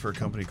mine who works for a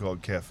company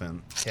called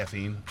Caffeine.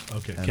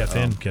 Okay, And,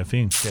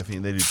 caffeine.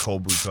 Caffeine. They do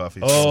cold brew coffee.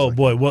 Oh Smells like-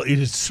 boy! Well, it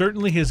is,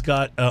 certainly has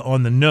got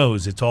on the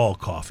nose. It's all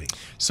coffee.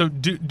 So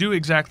do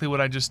exactly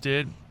what I just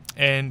did,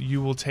 and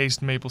you will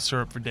taste maple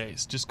syrup for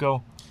days. Just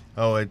go.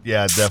 Oh,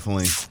 yeah,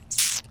 definitely.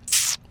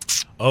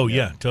 Oh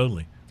yeah,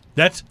 totally.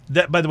 That's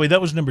that. By the way,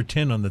 that was number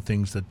 10 on the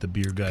things that the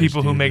beer guys.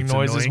 People who do make that's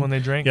noises annoying. when they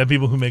drink. Yeah,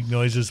 people who make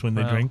noises when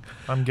they Wow, drink.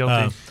 I'm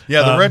guilty. Yeah,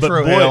 the but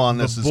retro boy- ale on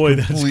this but is boy,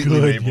 that's completely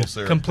good. maple Yeah.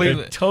 syrup.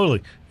 Completely.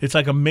 Totally. It's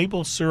like a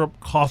maple syrup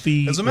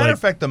coffee. As a matter like-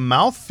 of fact, the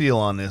mouthfeel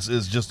on this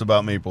is just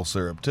about maple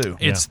syrup too.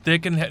 It's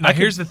thick and. Now I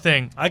here's could- the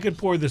thing. I could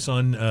pour this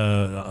on This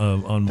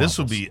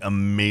would waffles. be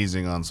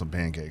amazing on some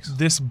pancakes.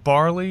 This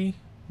barley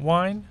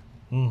wine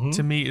Mhm.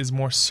 to me is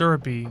more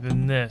syrupy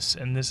than this,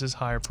 and this is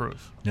higher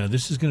proof. Now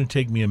this is going to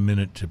take me a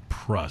minute to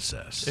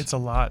process. It's a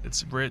lot.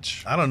 It's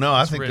rich. I don't know.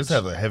 I It's think this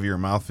rich. has a heavier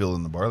mouthfeel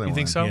than the barley wine. You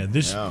think so? yeah.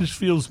 This Yeah. this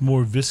feels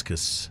more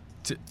viscous.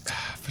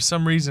 For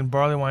some reason,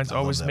 barley wines I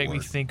love always that make me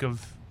word. think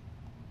of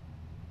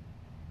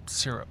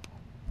syrup.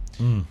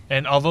 Mm.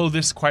 And although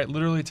this quite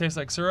literally tastes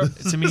like syrup,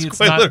 to me This it's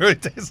quite not. literally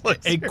tastes like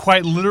It syrup.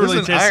 quite literally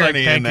There's an tastes like irony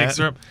in pancake that.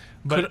 syrup.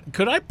 But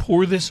Could I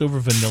pour this over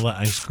vanilla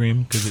ice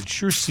cream? Because it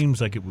sure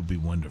seems like it would be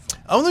wonderful.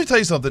 I want to tell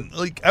you something.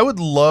 Like, I would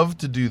love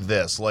to do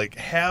this. Like,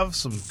 have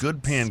some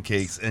good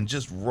pancakes and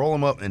just roll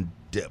them up and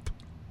dip.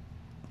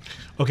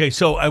 Okay,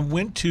 so I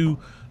went to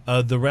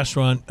the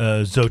restaurant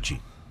Zochi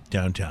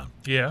downtown.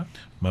 yeah,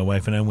 My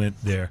wife and I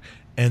went there,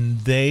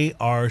 and they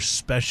are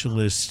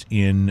specialists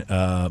in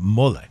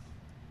mole,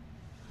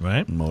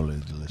 right? Mole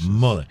is delicious.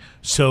 Mole.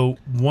 So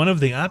one of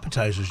the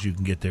appetizers you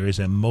can get there is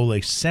a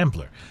mole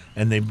sampler,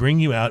 and they bring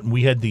you out. And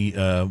we had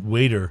the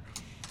waiter.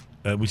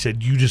 We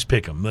said, "You just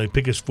pick them. Like,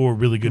 pick us 4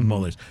 really good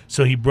moles."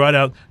 So he brought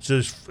out.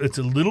 So it's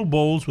a little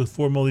bowls with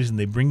 4 moles, and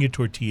they bring you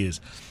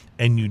tortillas,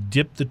 and you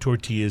dip the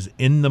tortillas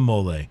in the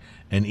mole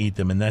and eat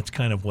them. And that's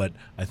kind of what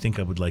I think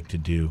I would like to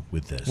do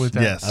with this. with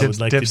that, Yes. I would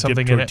like dip to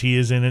something dip in it.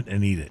 tortillas in it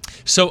and eat it.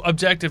 So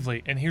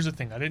objectively, and here's the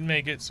thing: I didn't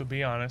make it, so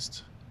be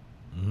honest.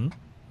 Mhm.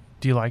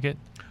 Do you like it?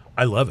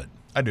 I love it.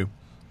 I do.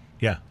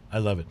 Yeah, I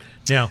love it.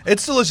 Now,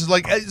 It's delicious.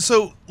 Like,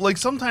 so, like,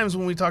 sometimes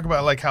when we talk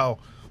about, like, how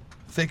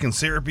thick and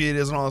syrupy it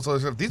is and all this other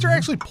stuff, these are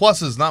actually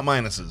pluses, not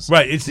minuses.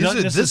 right, it's These not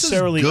are- this is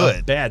necessarily a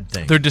good. bad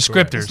thing. They're It's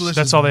descriptors. delicious.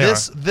 That's all they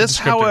this, are. This, Descriptors.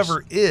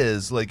 however,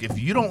 is, like, if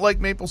you don't like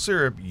maple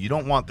syrup, you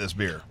don't want this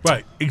beer.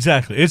 Right,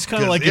 exactly. It's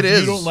kind of 'Cause like it if is.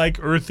 you don't like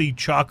earthy,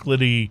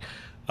 chocolatey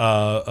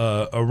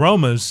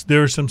aromas,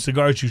 there are some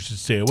cigars you should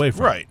stay away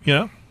from. Right. You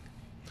know,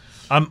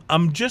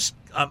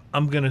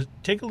 I'm gonna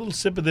take a little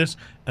sip of this,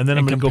 and then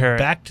I'm And gonna compare go it.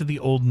 back to the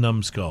old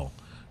numbskull.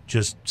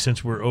 Just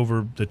since we're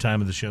over the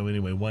time of the show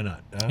anyway, why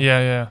not? Huh? Yeah,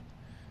 yeah.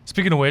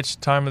 Speaking of which,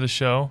 time of the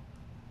show,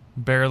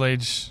 barrel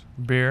aged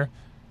beer,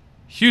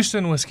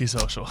 Houston Whiskey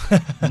Social.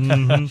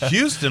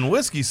 Houston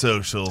Whiskey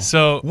Social.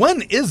 So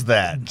When is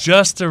that?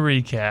 just to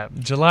recap,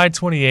 July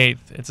 28th.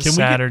 It's a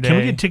Saturday. Can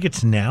we get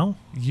tickets now?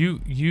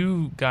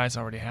 You guys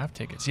already have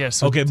tickets. Yes.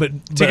 So Okay, but I'm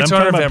tickets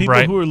talking are on about people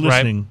Eventbrite, who are right?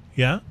 listening.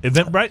 Yeah,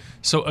 Eventbrite.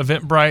 So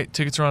Eventbrite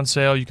tickets are on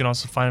sale. You can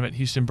also find them at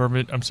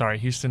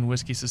Houston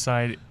Whiskey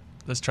Society.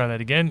 Let's try that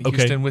again.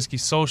 Okay.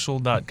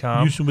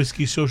 HoustonWhiskeySocial.com.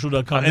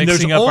 HoustonWhiskeySocial.com. I'm and there's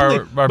mixing up only,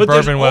 our but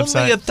there's bourbon only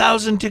website.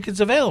 1,000 tickets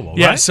available.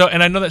 Yeah. right? So,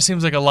 and I know that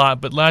seems like a lot,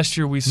 but last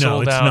year we sold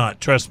no, it's out.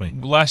 not. Trust me.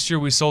 Last year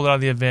we sold out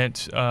of the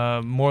event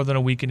more than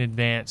a week in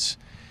advance,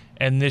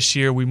 And this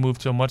year we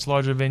moved to a much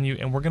larger venue,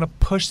 and we're going to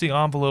push the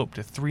envelope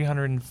to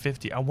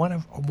 350. I want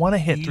to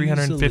hit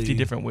 350 Easily.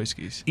 different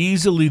whiskeys.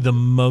 Easily the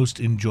most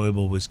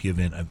enjoyable whiskey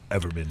event I've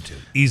ever been to.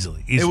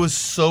 Easily. It was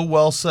so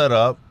well set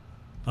up.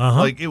 uh-huh.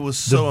 Like, it was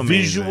so the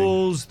amazing.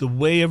 visuals, the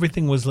way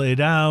everything was laid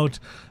out,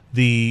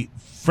 the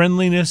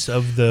friendliness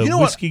of the You know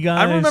whiskey what?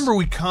 guys. I remember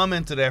we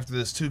commented after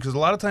this too, because a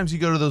lot of times you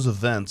go to those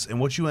events and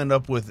what you end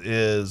up with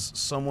is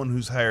someone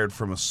who's hired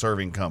from a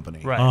serving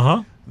company, Right.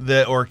 Uh-huh.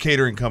 or a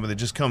catering company that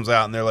just comes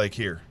out and they're like,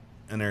 here,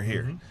 and they're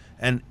here,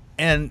 Mm-hmm.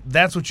 and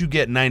that's what you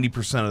get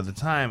 90% of the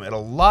time at a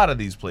lot of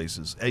these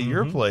places. At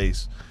your Mm-hmm.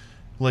 place,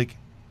 like,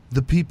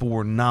 the people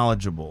were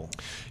knowledgeable.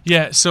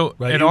 Yeah, so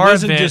Right. at It our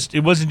wasn't event,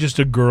 it wasn't just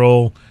a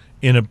girl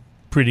in a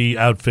pretty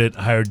outfit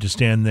hired to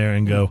stand there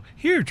and go,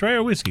 "Here, try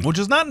our whiskey." Which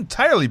is not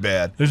entirely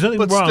bad. There's nothing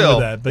but wrong still, with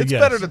that, but it's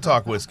yes. better to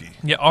talk whiskey.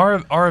 yeah,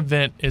 our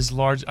event is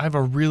large. I have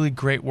a really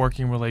great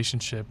working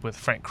relationship with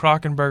Frank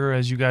Krockenberger,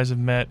 as you guys have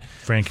met.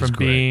 Frank from is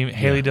great. Beam,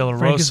 Haley Yeah. De La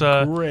Frank is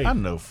Rosa. great. I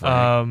know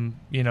Frank.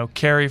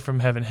 Carrie from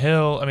Heaven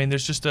Hill. I mean,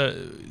 there's just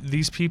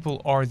these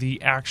people are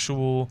the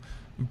actual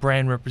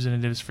brand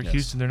representatives for Yes.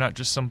 Houston. They're not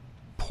just some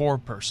poor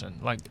person.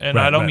 And Right,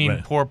 I don't right, mean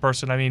right. poor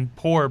person. I mean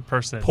poor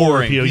person.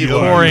 Pouring, P-O-U-R.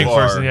 Pouring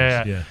P-O-U-R. person.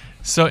 Yeah. Yeah.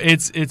 So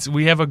it's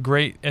we have a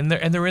great and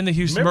they're in the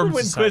Houston Remember Bourbon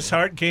when Society. Chris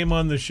Hart came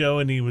on the show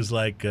and he was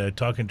like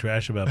talking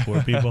trash about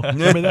poor people?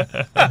 Remember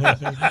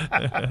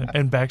that?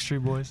 and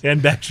Backstreet Boys.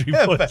 And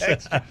Backstreet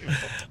Boys.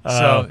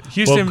 So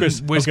Houston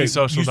Chris,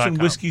 WhiskeySocial.com.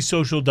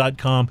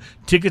 HoustonWhiskeySocial.com.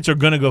 Tickets are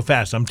going to go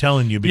fast. I'm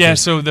telling you. Because Yeah,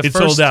 so the it first-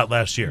 sold out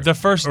last year. The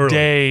first Early.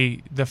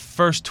 day, the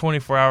first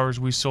 24 hours,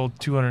 we sold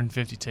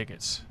 250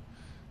 tickets.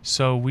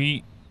 So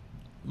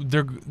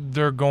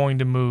they're going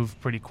to move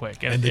pretty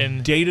quick. And the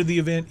date of the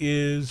event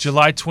is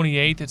July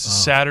 28th. It's a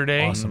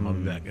Saturday. Awesome. I'll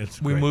be back.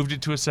 It's We great. moved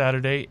it to a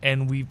Saturday,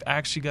 and we've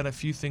actually got a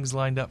few things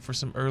lined up for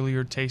some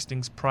earlier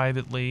tastings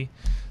privately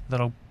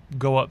that'll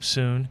go up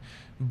soon.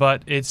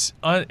 But it's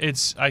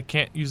I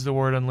can't use the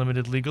word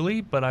unlimited legally,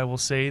 but I will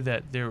say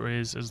that there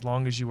is, as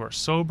long as you are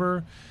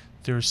sober,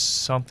 there's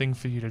something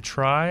for you to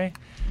try.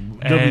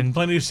 There'll be And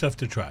plenty of stuff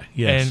to try.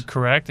 Yes. and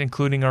correct,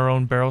 including our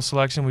own barrel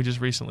selection. We just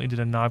recently did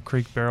a Knob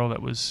Creek barrel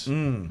that was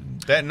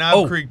That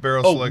Knob Creek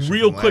barrel selection.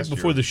 real from quick last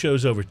before year. the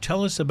show's over,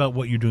 tell us about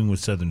what you're doing with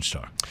Southern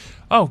Star.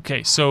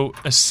 okay. So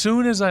as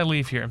soon as I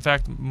leave here, in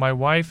fact, my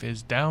wife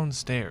is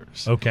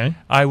downstairs. Okay.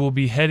 I will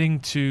be heading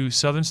to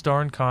Southern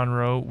Star in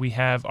Conroe. We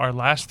have our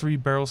last 3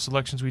 barrel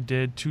selections we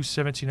did, 2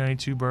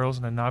 1792 barrels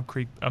and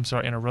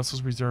and a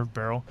Russell's Reserve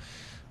barrel.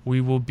 We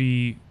will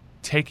be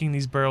taking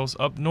these barrels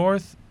up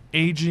north,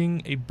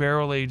 aging a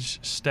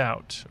barrel-aged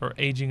stout, or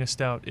aging a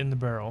stout in the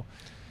barrel.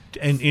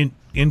 And in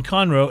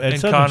Conroe at in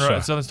Southern Conroe Star.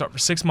 at Southern Star for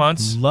 6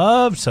 months.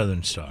 Love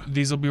Southern Star.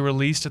 These will be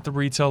released at the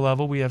retail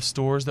level. We have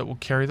stores that will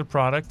carry the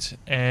product,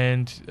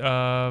 and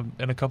a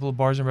couple of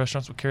bars and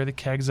restaurants will carry the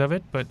kegs of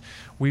it. But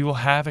we will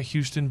have a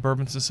Houston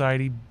Bourbon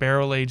Society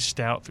barrel-aged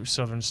stout through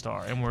Southern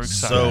Star, and we're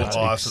excited. So about it.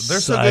 awesome. They're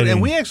so good. exciting.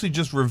 And we actually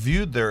just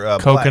reviewed their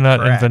Coconut Black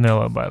and Crack.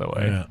 vanilla, by the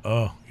way. Yeah.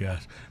 Oh,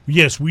 yes.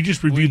 Yes, we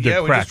just reviewed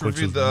their we crack, just which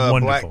was reviewed the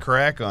wonderful. Black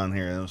Crack on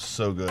here. It was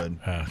so good.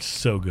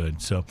 So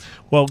good. So,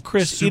 well,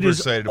 Chris, Super it is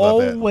excited about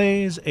that.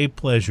 always a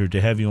pleasure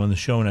to have you on the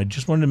show. And I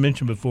just wanted to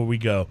mention before we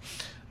go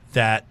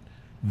that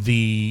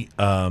the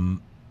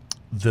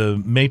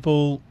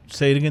maple,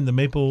 say it again, the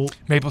maple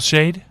Shade.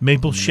 shade.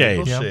 Maple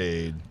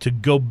Shade. To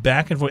go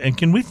back and forth. And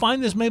can we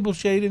find this maple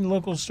shade in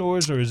local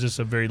stores, or is this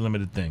a very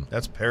limited thing?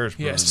 That's Parish.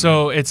 Yeah, Brewing.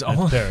 so it's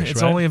only Parish,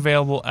 it's right? only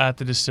available at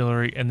the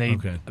distillery, and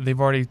Okay. they've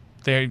already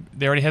they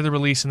already had the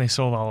release and they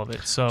sold all of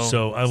it. So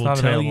So I it's will not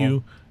tell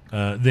available.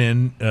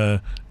 you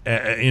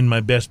in my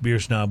best beer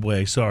snob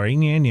way. Sorry,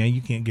 yeah,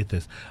 you can't get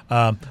this.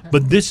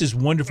 But this is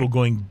wonderful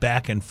going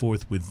back and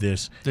forth with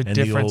this The and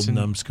the old difference in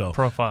numbskull.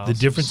 profiles The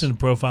difference is- in the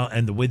profile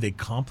and the way they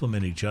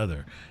complement each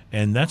other.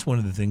 And that's one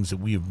of the things that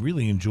we have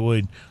really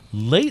enjoyed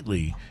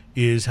lately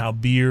is how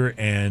beer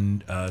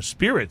and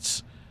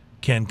spirits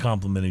can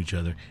complement each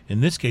other.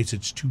 In this case,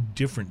 it's 2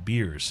 different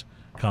beers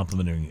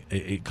complementing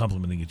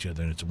each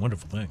other, and it's a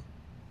wonderful thing.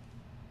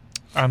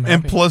 I'm And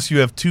happy. plus, you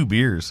have 2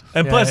 beers.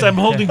 And Yeah, plus, yeah, I'm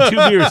holding 2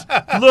 beers.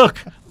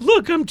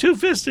 Look, I'm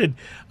two-fisted.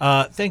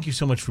 Thank you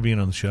so much for being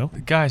on the show.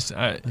 Guys,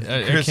 I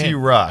Chris, can't, you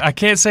rock. I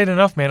can't say it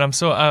enough, man.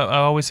 I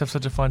always have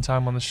such a fun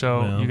time on the show.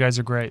 Well, you guys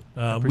are great.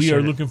 I We appreciate are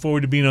it. looking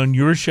forward to being on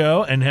your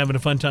show and having a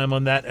fun time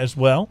on that as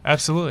well.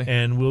 Absolutely.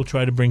 And we'll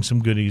try to bring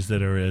some goodies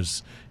that are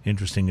as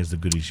interesting as the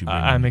goodies you bring.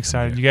 I'm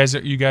excited.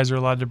 You guys are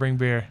allowed to bring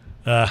beer.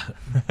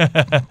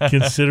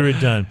 Consider it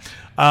done.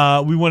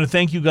 We want to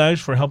thank you guys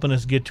for helping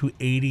us get to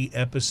 80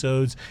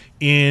 episodes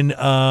in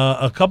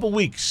a couple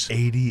weeks.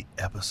 80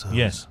 episodes.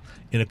 Yes.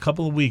 In a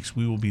couple of weeks,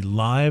 we will be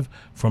live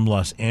from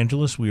Los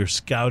Angeles. We are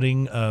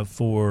scouting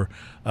for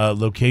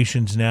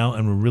locations now,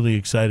 and we're really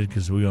excited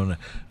because we want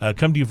to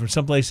come to you from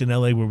someplace in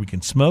LA where we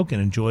can smoke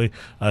and enjoy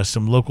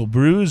some local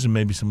brews and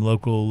maybe some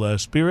local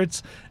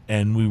spirits.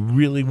 And we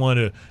really want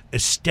to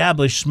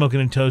establish Smoking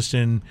and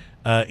Toasting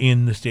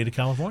in the state of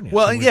California.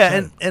 Well, So we're yeah,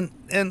 excited.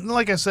 and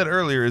like I said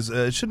earlier, is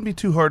it shouldn't be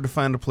too hard to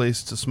find a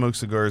place to smoke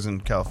cigars in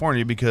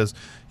California because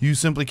you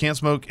simply can't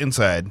smoke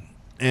inside.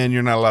 and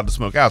you're not allowed to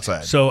smoke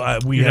outside. So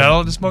we You're have, not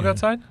allowed to smoke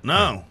outside?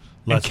 No.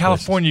 In lots of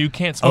California, you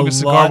can't places. smoke a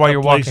cigar while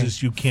you're walking.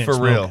 Places you can't For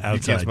smoke real. outside. You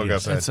can't smoke yes.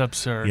 outside. That's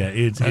absurd. Yeah,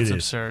 it That's is.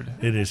 absurd.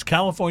 It is.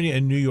 California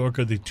and New York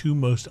are the two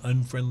most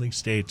unfriendly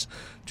states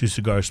to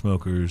cigar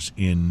smokers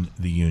in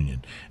the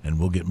union, and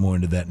we'll get more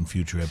into that in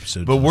future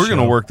episodes. But of the we're going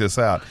to show. work this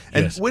out.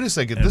 And Yes. wait a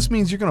second. This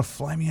means you're going to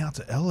fly me out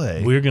to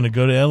L.A. We're going to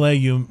go to L.A.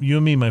 You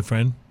and me, my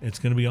friend. It's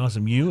going to be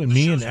awesome. You and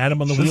me and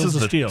Adam on the This wheels is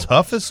of the steel.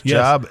 toughest Yes.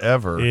 job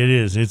ever. It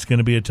is. It's going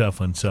to be a tough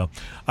one. So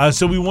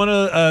we want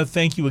to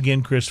thank you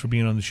again, Chris, for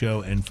being on the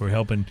show and for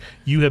helping.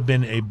 You have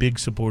been a big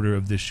supporter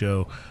of this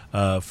show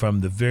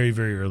from the very,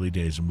 very early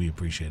days, and we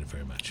appreciate it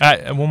very much.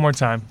 One more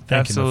time. Thank you, my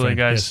Absolutely, friend.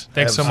 guys. Yes.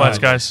 Thanks so Absolutely.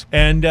 much, guys.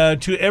 And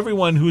to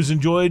everyone who's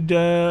enjoyed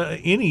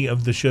any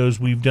of the shows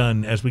we've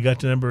done as we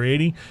got to number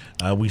 80,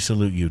 we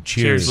salute you.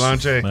 Cheers,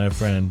 Cheers, Lanche. my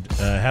friend.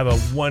 Have a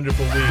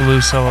wonderful week. Blue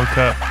Solo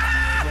Cup.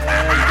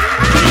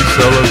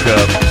 Solo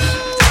Cup.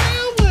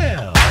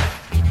 Well,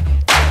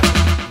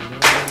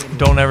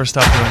 Don't ever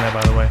stop doing that,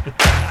 by the way.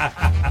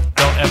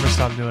 Don't ever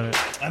stop doing it.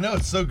 I know,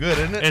 it's so good,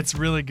 isn't it? It's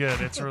really good.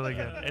 It's really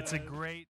good. It's a great...